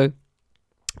week or so.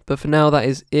 But for now, that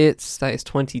is it. That is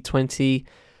 2020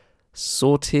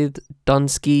 sorted,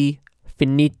 Dunsky,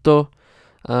 finito,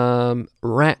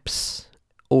 wraps,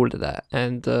 all of that.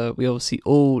 And we obviously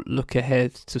all look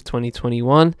ahead to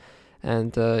 2021,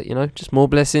 and just more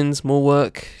blessings, more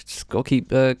work. Just gotta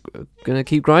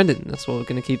keep grinding. That's what we're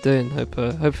gonna keep doing.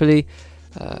 Hopefully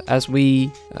as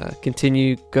we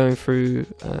continue going through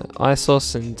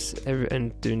ISOS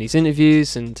and doing these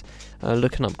interviews and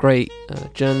looking up great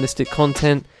journalistic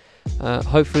content,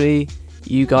 hopefully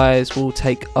you guys will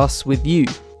take us with you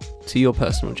to your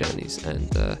personal journeys. And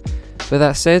with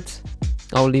that said,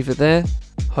 I'll leave it there.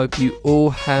 Hope you all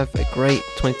have a great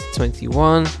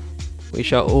 2021. We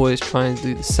shall always try and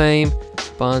do the same.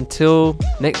 But until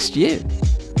next year,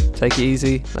 take it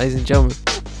easy, ladies and gentlemen.